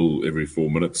like a goal every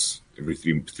 4 minutes, every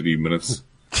three minutes.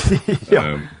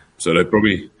 Yeah. So they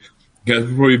probably... That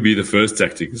would probably be the first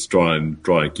tactic, is try and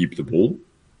keep the ball.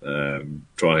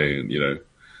 Try and,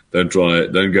 don't go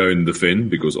in the defend,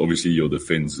 because obviously your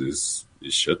defense is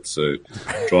shit. So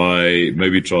try a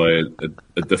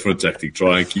different tactic.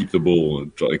 Try and keep the ball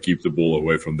and try to keep the ball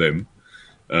away from them.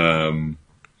 24-0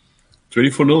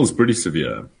 is pretty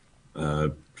severe.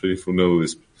 24-0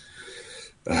 is,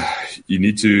 you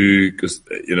need to, because,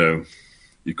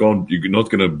 You're not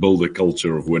going to build a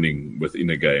culture of winning within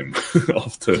a game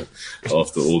after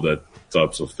all that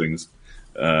types of things.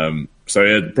 So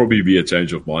it'd probably be a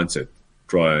change of mindset.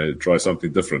 Try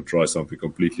something different. Try something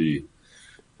completely.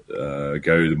 Go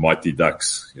the Mighty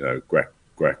Ducks. Quack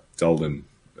quack. Tell them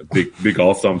a big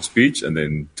halftime speech, and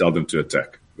then tell them to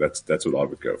attack. That's what I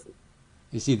would go for.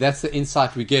 You see, that's the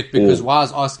insight we get, because while I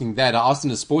was asking that, I asked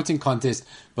in a sporting contest,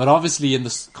 but obviously in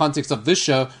the context of this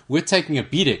show, we're taking a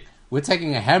beating. We're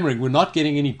taking a hammering. We're not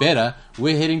getting any better.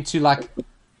 We're heading to like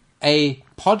a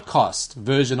podcast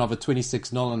version of a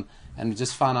 26-0, and we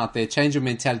just found out there. Change your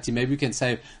mentality. Maybe we can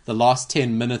save the last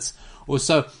 10 minutes or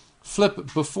so.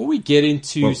 Flip, before we get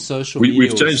into social media.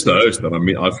 We've changed the host, and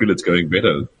I feel it's going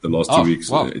better the last 2 weeks.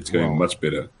 It's going much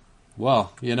better.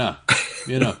 Well,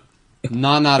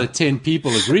 9 out of 10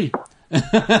 people agree.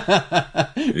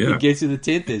 It gets you the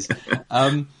 10th is.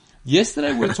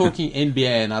 Yesterday we were talking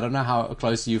NBA, and I don't know how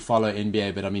closely you follow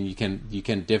NBA, but I mean you can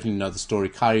definitely know the story.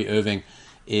 Kyrie Irving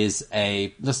is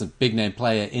a big name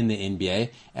player in the NBA,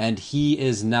 and he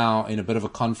is now in a bit of a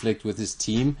conflict with his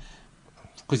team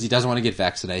because he doesn't want to get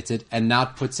vaccinated, and now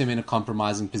it puts him in a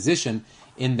compromising position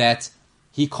in that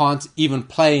he can't even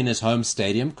play in his home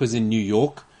stadium, because in New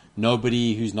York,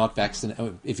 nobody who's not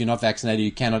vaccinated, if you're not vaccinated,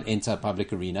 you cannot enter a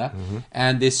public arena. Mm-hmm.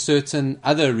 And there's certain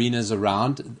other arenas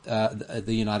around the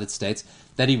United States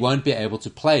that he won't be able to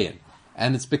play in.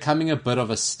 And it's becoming a bit of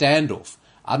a standoff.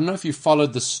 I don't know if you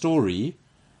followed the story,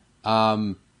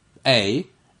 A,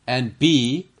 and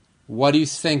B, what do you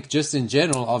think just in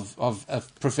general of a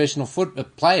professional football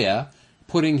player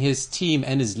putting his team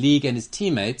and his league and his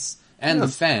teammates and the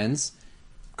fans.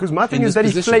 Because my thing is that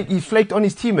he flaked on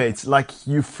his teammates. Like,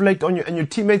 you flaked on your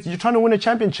teammates. You're trying to win a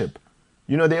championship.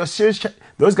 They are serious.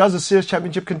 Those guys are serious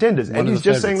championship contenders. And he's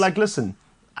just saying, like, listen,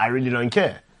 I really don't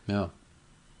care. Yeah.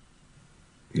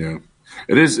 Yeah.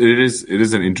 It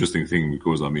is an interesting thing,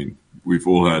 because, I mean, we've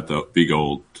all had the big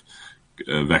old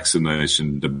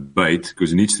vaccination debate,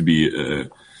 because it needs to be, you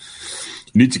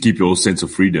need to keep your sense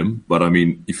of freedom. But I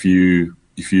mean, if you're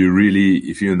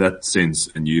in that sense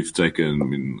and you've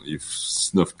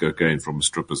sniffed cocaine from a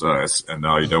stripper's ass and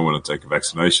now you don't want to take a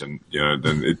vaccination,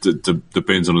 then it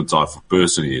depends on the type of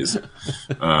person he is.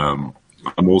 I'm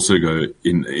also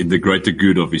in the greater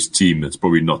good of his team. That's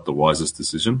probably not the wisest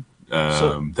decision. They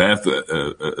have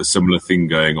a similar thing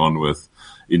going on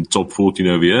in top 14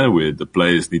 over here, where the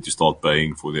players need to start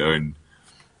paying for their own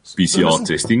PCR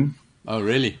testing. Oh,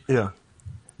 really? Yeah.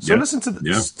 Listen to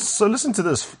this. So listen to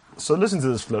this,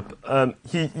 Flip.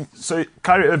 So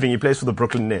Kyrie Irving, he plays for the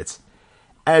Brooklyn Nets,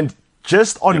 and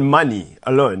just on money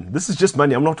alone, this is just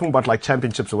money. I'm not talking about like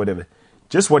championships or whatever.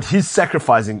 Just what he's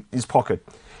sacrificing his pocket.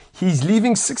 He's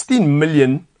leaving $16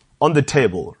 million on the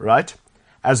table, right?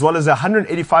 As well as a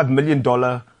 $185 million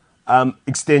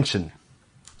extension.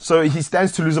 So he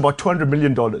stands to lose about $200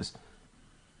 million.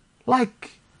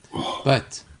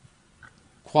 But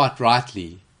quite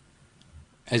rightly,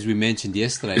 as we mentioned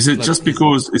yesterday, is it just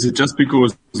because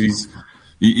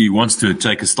he wants to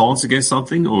take a stance against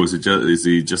something, or is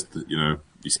he just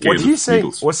he's scared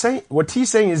what he's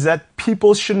saying is that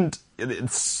people shouldn't.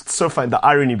 It's so funny, the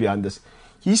irony behind this.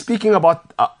 He's speaking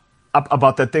about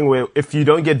that thing where if you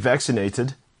don't get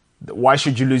vaccinated, why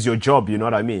should you lose your job? You know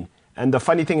what I mean? And the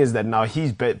funny thing is that now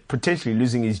he's potentially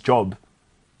losing his job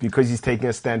because he's taking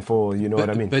a stand for, what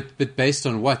I mean? But based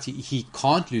on what? He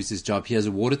can't lose his job. He has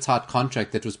a watertight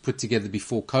contract that was put together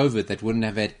before COVID that wouldn't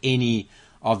have had any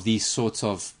of these sorts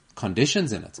of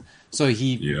conditions in it. So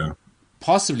he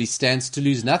possibly stands to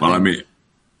lose nothing. Well, I mean,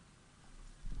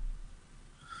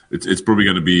 it's probably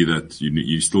going to be that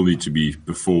you still need to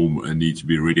perform and need to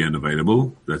be ready and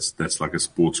available. That's like a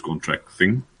sports contract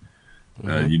thing.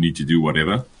 Mm-hmm. You need to do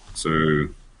whatever. So,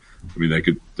 I mean, they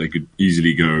could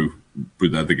easily go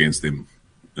put that against them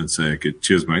and say, okay,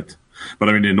 cheers, mate. But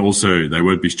I mean, then also they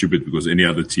won't be stupid, because any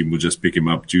other team will just pick him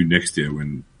up June next year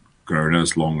when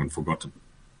Corona's long and forgotten.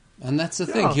 And that's the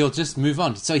thing. He'll just move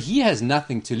on. So he has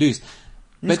nothing to lose.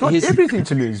 He's got everything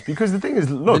to lose, because the thing is,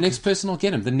 look. The next person will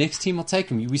get him. The next team will take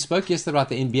him. We spoke yesterday about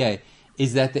the NBA,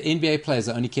 is that the NBA players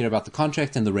only care about the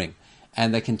contract and the ring.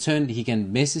 And he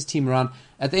can mess his team around.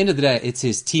 At the end of the day, it's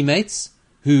his teammates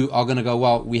who are going to go,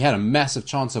 well, we had a massive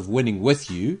chance of winning with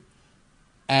you.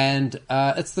 And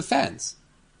it's the fans.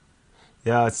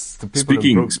 Yeah, it's the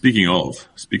people. Speaking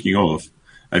of,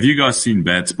 have you guys seen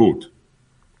Bad Sport?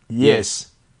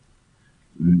 Yes.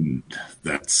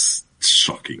 That's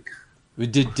shocking.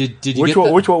 Did you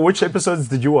which episodes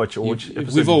did you watch?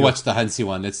 We've all watched the Hansi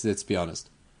one. Let's be honest.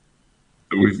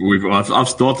 I've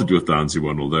started with the Hansi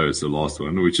one, although it's the last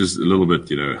one, which is a little bit,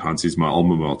 Hansi's my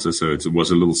alma mater, so it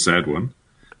was a little sad one.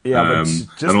 Yeah, but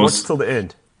just and watch also- till the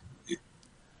end.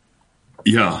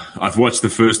 Yeah, I've watched the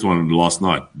first one last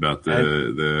night about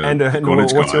the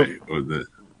college what's guy your- or the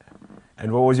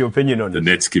And what was your opinion on it?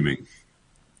 net skimming.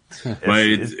 But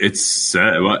it's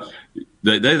sad. Well,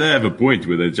 they have a point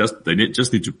where they just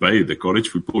need to pay the college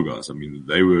football guys. I mean,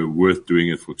 they were worth doing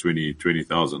it for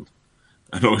 20,000.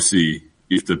 And obviously,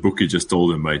 if the bookie just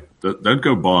told them, mate, don't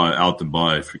go out and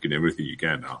buy freaking everything you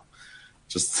can now.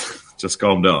 Just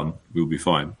calm down. We'll be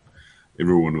fine.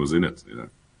 Everyone was in it, you know.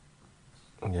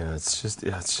 Yeah, it's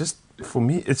just for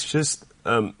me. It's just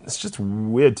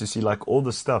weird to see like all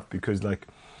the stuff because like,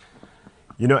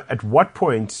 you know, at what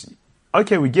point?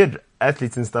 Okay, we get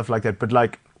athletes and stuff like that, but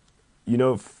like, you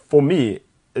know, for me,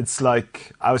 it's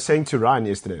like I was saying to Ryan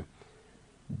yesterday.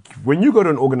 When you go to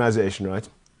an organization, right,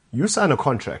 you sign a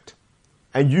contract,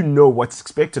 and you know what's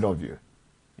expected of you.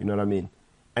 You know what I mean?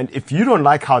 And if you don't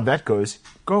like how that goes,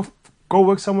 go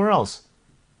work somewhere else.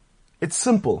 It's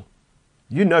simple.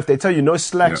 You know, if they tell you no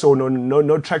slacks or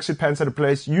no tracksuit pants at a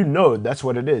place, you know that's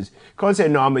what it is. You can't say,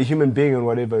 no, I'm a human being and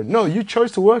whatever. No, you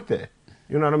chose to work there.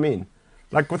 You know what I mean?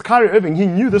 Like with Kyrie Irving, he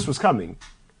knew this was coming.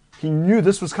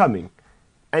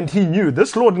 And he knew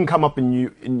this law didn't come up in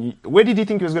you. Where did he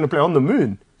think he was going to play? On the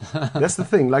moon. That's the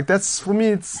thing. Like, that's, for me,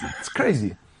 it's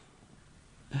crazy.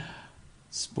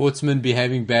 Sportsmen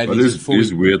behaving badly. But it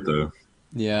is weird, though.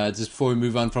 Yeah, just before we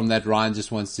move on from that, Ryan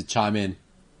just wants to chime in.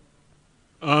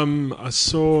 I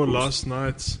saw last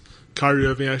night Kyrie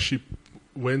Irving actually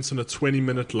went on a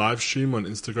 20-minute live stream on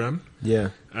Instagram. Yeah.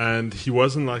 And he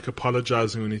wasn't like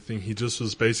apologizing or anything. He just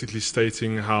was basically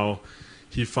stating how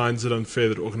he finds it unfair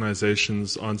that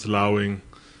organizations aren't allowing,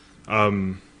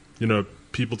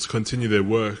 people to continue their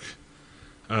work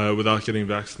without getting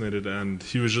vaccinated. And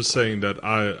he was just saying that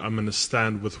I'm going to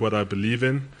stand with what I believe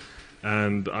in,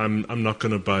 and I'm not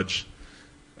going to budge.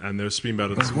 And they were speaking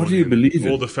about it this What morning. do you believe in?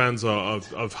 All the fans are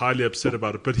highly upset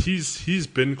about it. But he's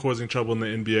been causing trouble in the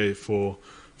NBA for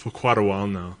quite a while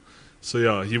now. So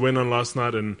yeah, he went on last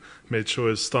night and made sure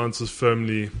his stance was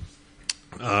firmly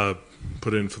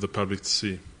put in for the public to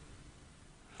see.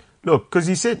 Look, because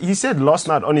he said last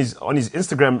night on his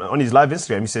Instagram, on his live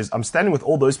Instagram, he says, "I'm standing with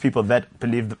all those people that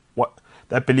believe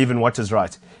in what is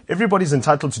right. Everybody's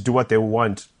entitled to do what they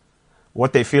want,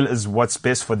 what they feel is what's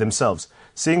best for themselves.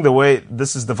 Seeing the way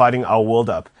this is dividing our world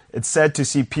up, it's sad to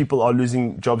see people are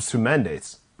losing jobs to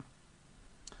mandates."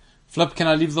 Flip, can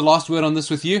I leave the last word on this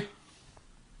with you?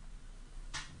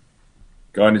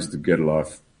 Guy needs to get a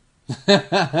life.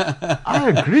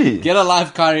 I agree. Get a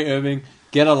life, Kyrie Irving.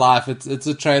 Get a life. It's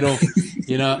a trade-off.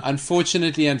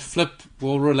 Unfortunately, and Flip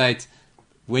will relate,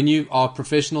 when you are a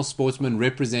professional sportsman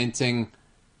representing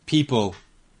people,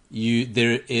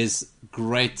 there is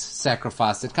great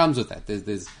sacrifice that comes with that.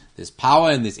 There's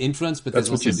power and there's influence, but That's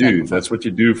there's what you also do. sacrifice. That's what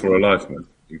you do for a life, man.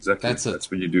 Exactly. That's it. That's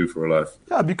what you do for a life.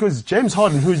 Yeah, because James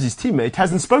Harden, who's his teammate,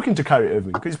 hasn't spoken to Kyrie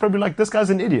Irving because he's probably like, this guy's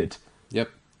an idiot. Yep.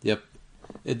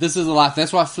 This is the life.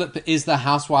 That's why Flip is the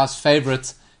housewife's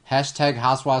favorite.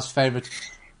 #housewife's favorite.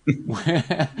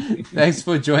 Thanks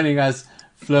for joining us,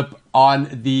 Flip, on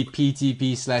the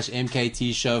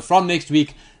PTP/MKT show. From next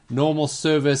week, normal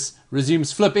service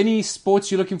resumes. Flip, any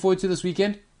sports you're looking forward to this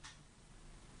weekend?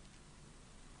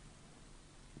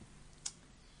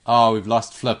 Oh, we've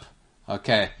lost Flip.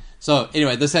 Okay. So,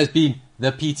 anyway, this has been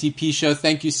the PTP show.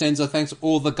 Thank you, Senzo. Thanks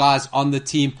all the guys on the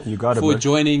team for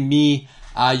joining me.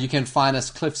 You can find us,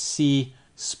 Cliff C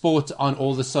Sport, on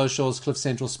all the socials, Cliff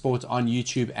Central Sport on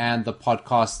YouTube and the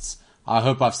podcasts. I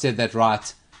hope I've said that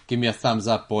right. Give me a thumbs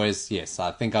up, boys. Yes,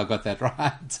 I think I got that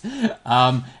right.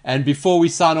 And before we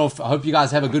sign off, I hope you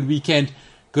guys have a good weekend.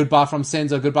 Goodbye from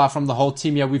Senzo. Goodbye from the whole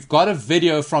team here. We've got a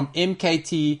video from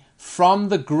MKT from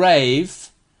the grave.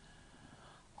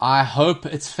 I hope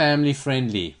it's family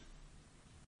friendly.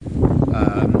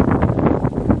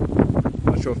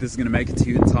 Not sure if this is going to make it to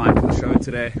you in time for the show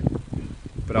today,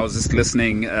 but I was just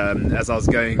listening as I was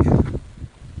going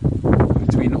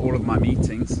between all of my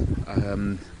meetings.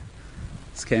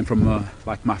 This came from my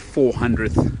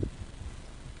 400th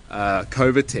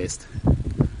COVID test,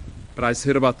 but I just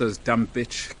heard about those dumb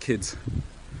bitch kids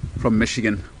from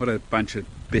Michigan. What a bunch of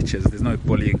bitches. There's no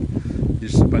bullying, they're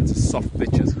just a bunch of soft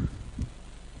bitches.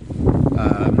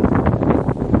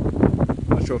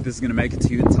 Not sure if this is going to make it to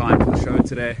you in time for the show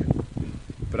today,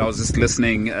 but I was just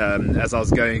listening as I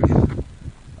was going.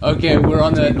 Okay, we're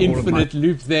on an infinite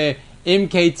loop there.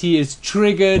 MKT is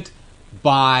triggered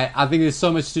by, I think there's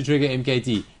so much to trigger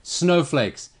MKT.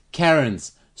 Snowflakes,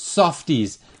 Karens,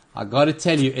 softies. I got to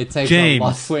tell you, it takes a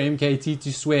lot for MKT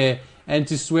to swear and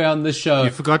to swear on the show. You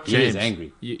forgot He James. is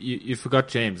angry. You forgot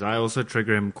James. I also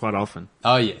trigger him quite often.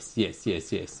 Oh, yes.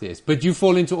 But you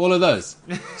fall into all of those.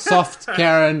 Soft,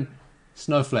 Karen,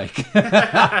 snowflake.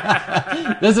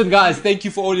 Listen, guys, thank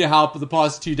you for all your help the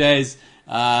past 2 days.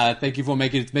 Thank you for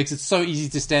making it. It makes it so easy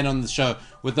to stand on the show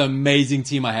with the amazing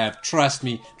team I have. Trust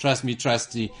me.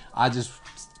 I just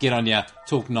get on here,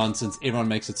 talk nonsense. Everyone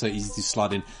makes it so easy to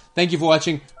slot in. Thank you for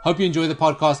watching. Hope you enjoy the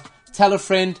podcast. Tell a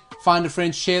friend, find a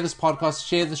friend, share this podcast,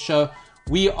 share the show.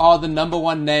 We are the number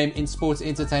one name in sports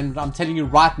entertainment. I'm telling you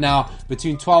right now,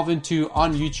 between 12 and 2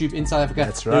 on YouTube in South Africa,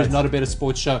 That's right. there is not a better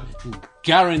sports show.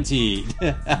 Guaranteed.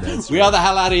 That's We right. are the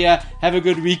hell out of here. Have a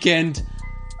good weekend.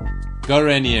 Go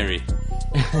Ranieri.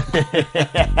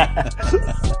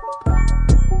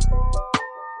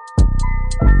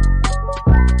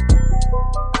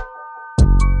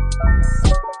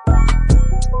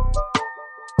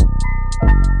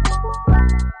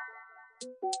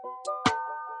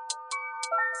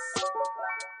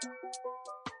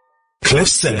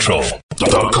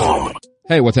 CliffCentral.com.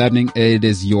 Hey, what's happening? It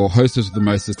is your hostess with the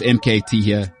mostest, MKT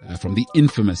here, from the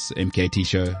infamous MKT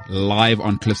Show, live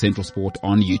on Cliff Central Sport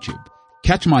on YouTube.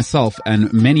 Catch myself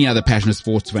and many other passionate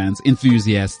sports fans,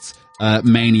 enthusiasts,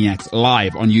 maniacs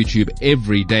live on YouTube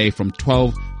every day from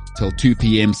 12 till 2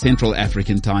 p.m. Central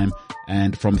African time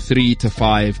and from 3 to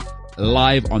 5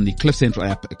 live on the Cliff Central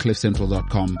app,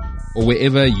 cliffcentral.com, or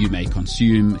wherever you may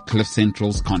consume Cliff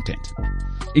Central's content.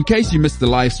 In case you missed the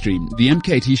live stream, the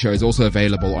MKT Show is also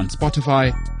available on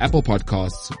Spotify, Apple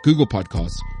Podcasts, Google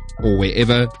Podcasts, or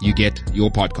wherever you get your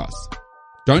podcasts.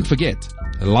 Don't forget,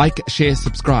 like, share,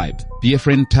 subscribe, be a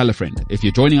friend, tell a friend. If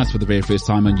you're joining us for the very first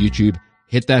time on YouTube,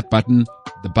 hit that button.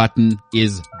 The button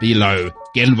is below.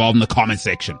 Get involved in the comment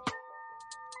section.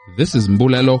 This is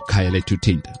Mbulelo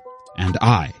Kaele-Tutinda, and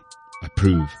I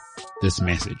approve this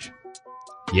message.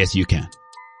 Yes, you can.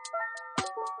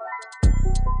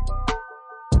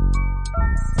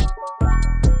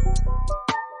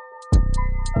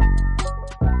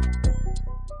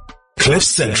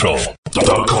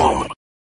 CliffCentral.com.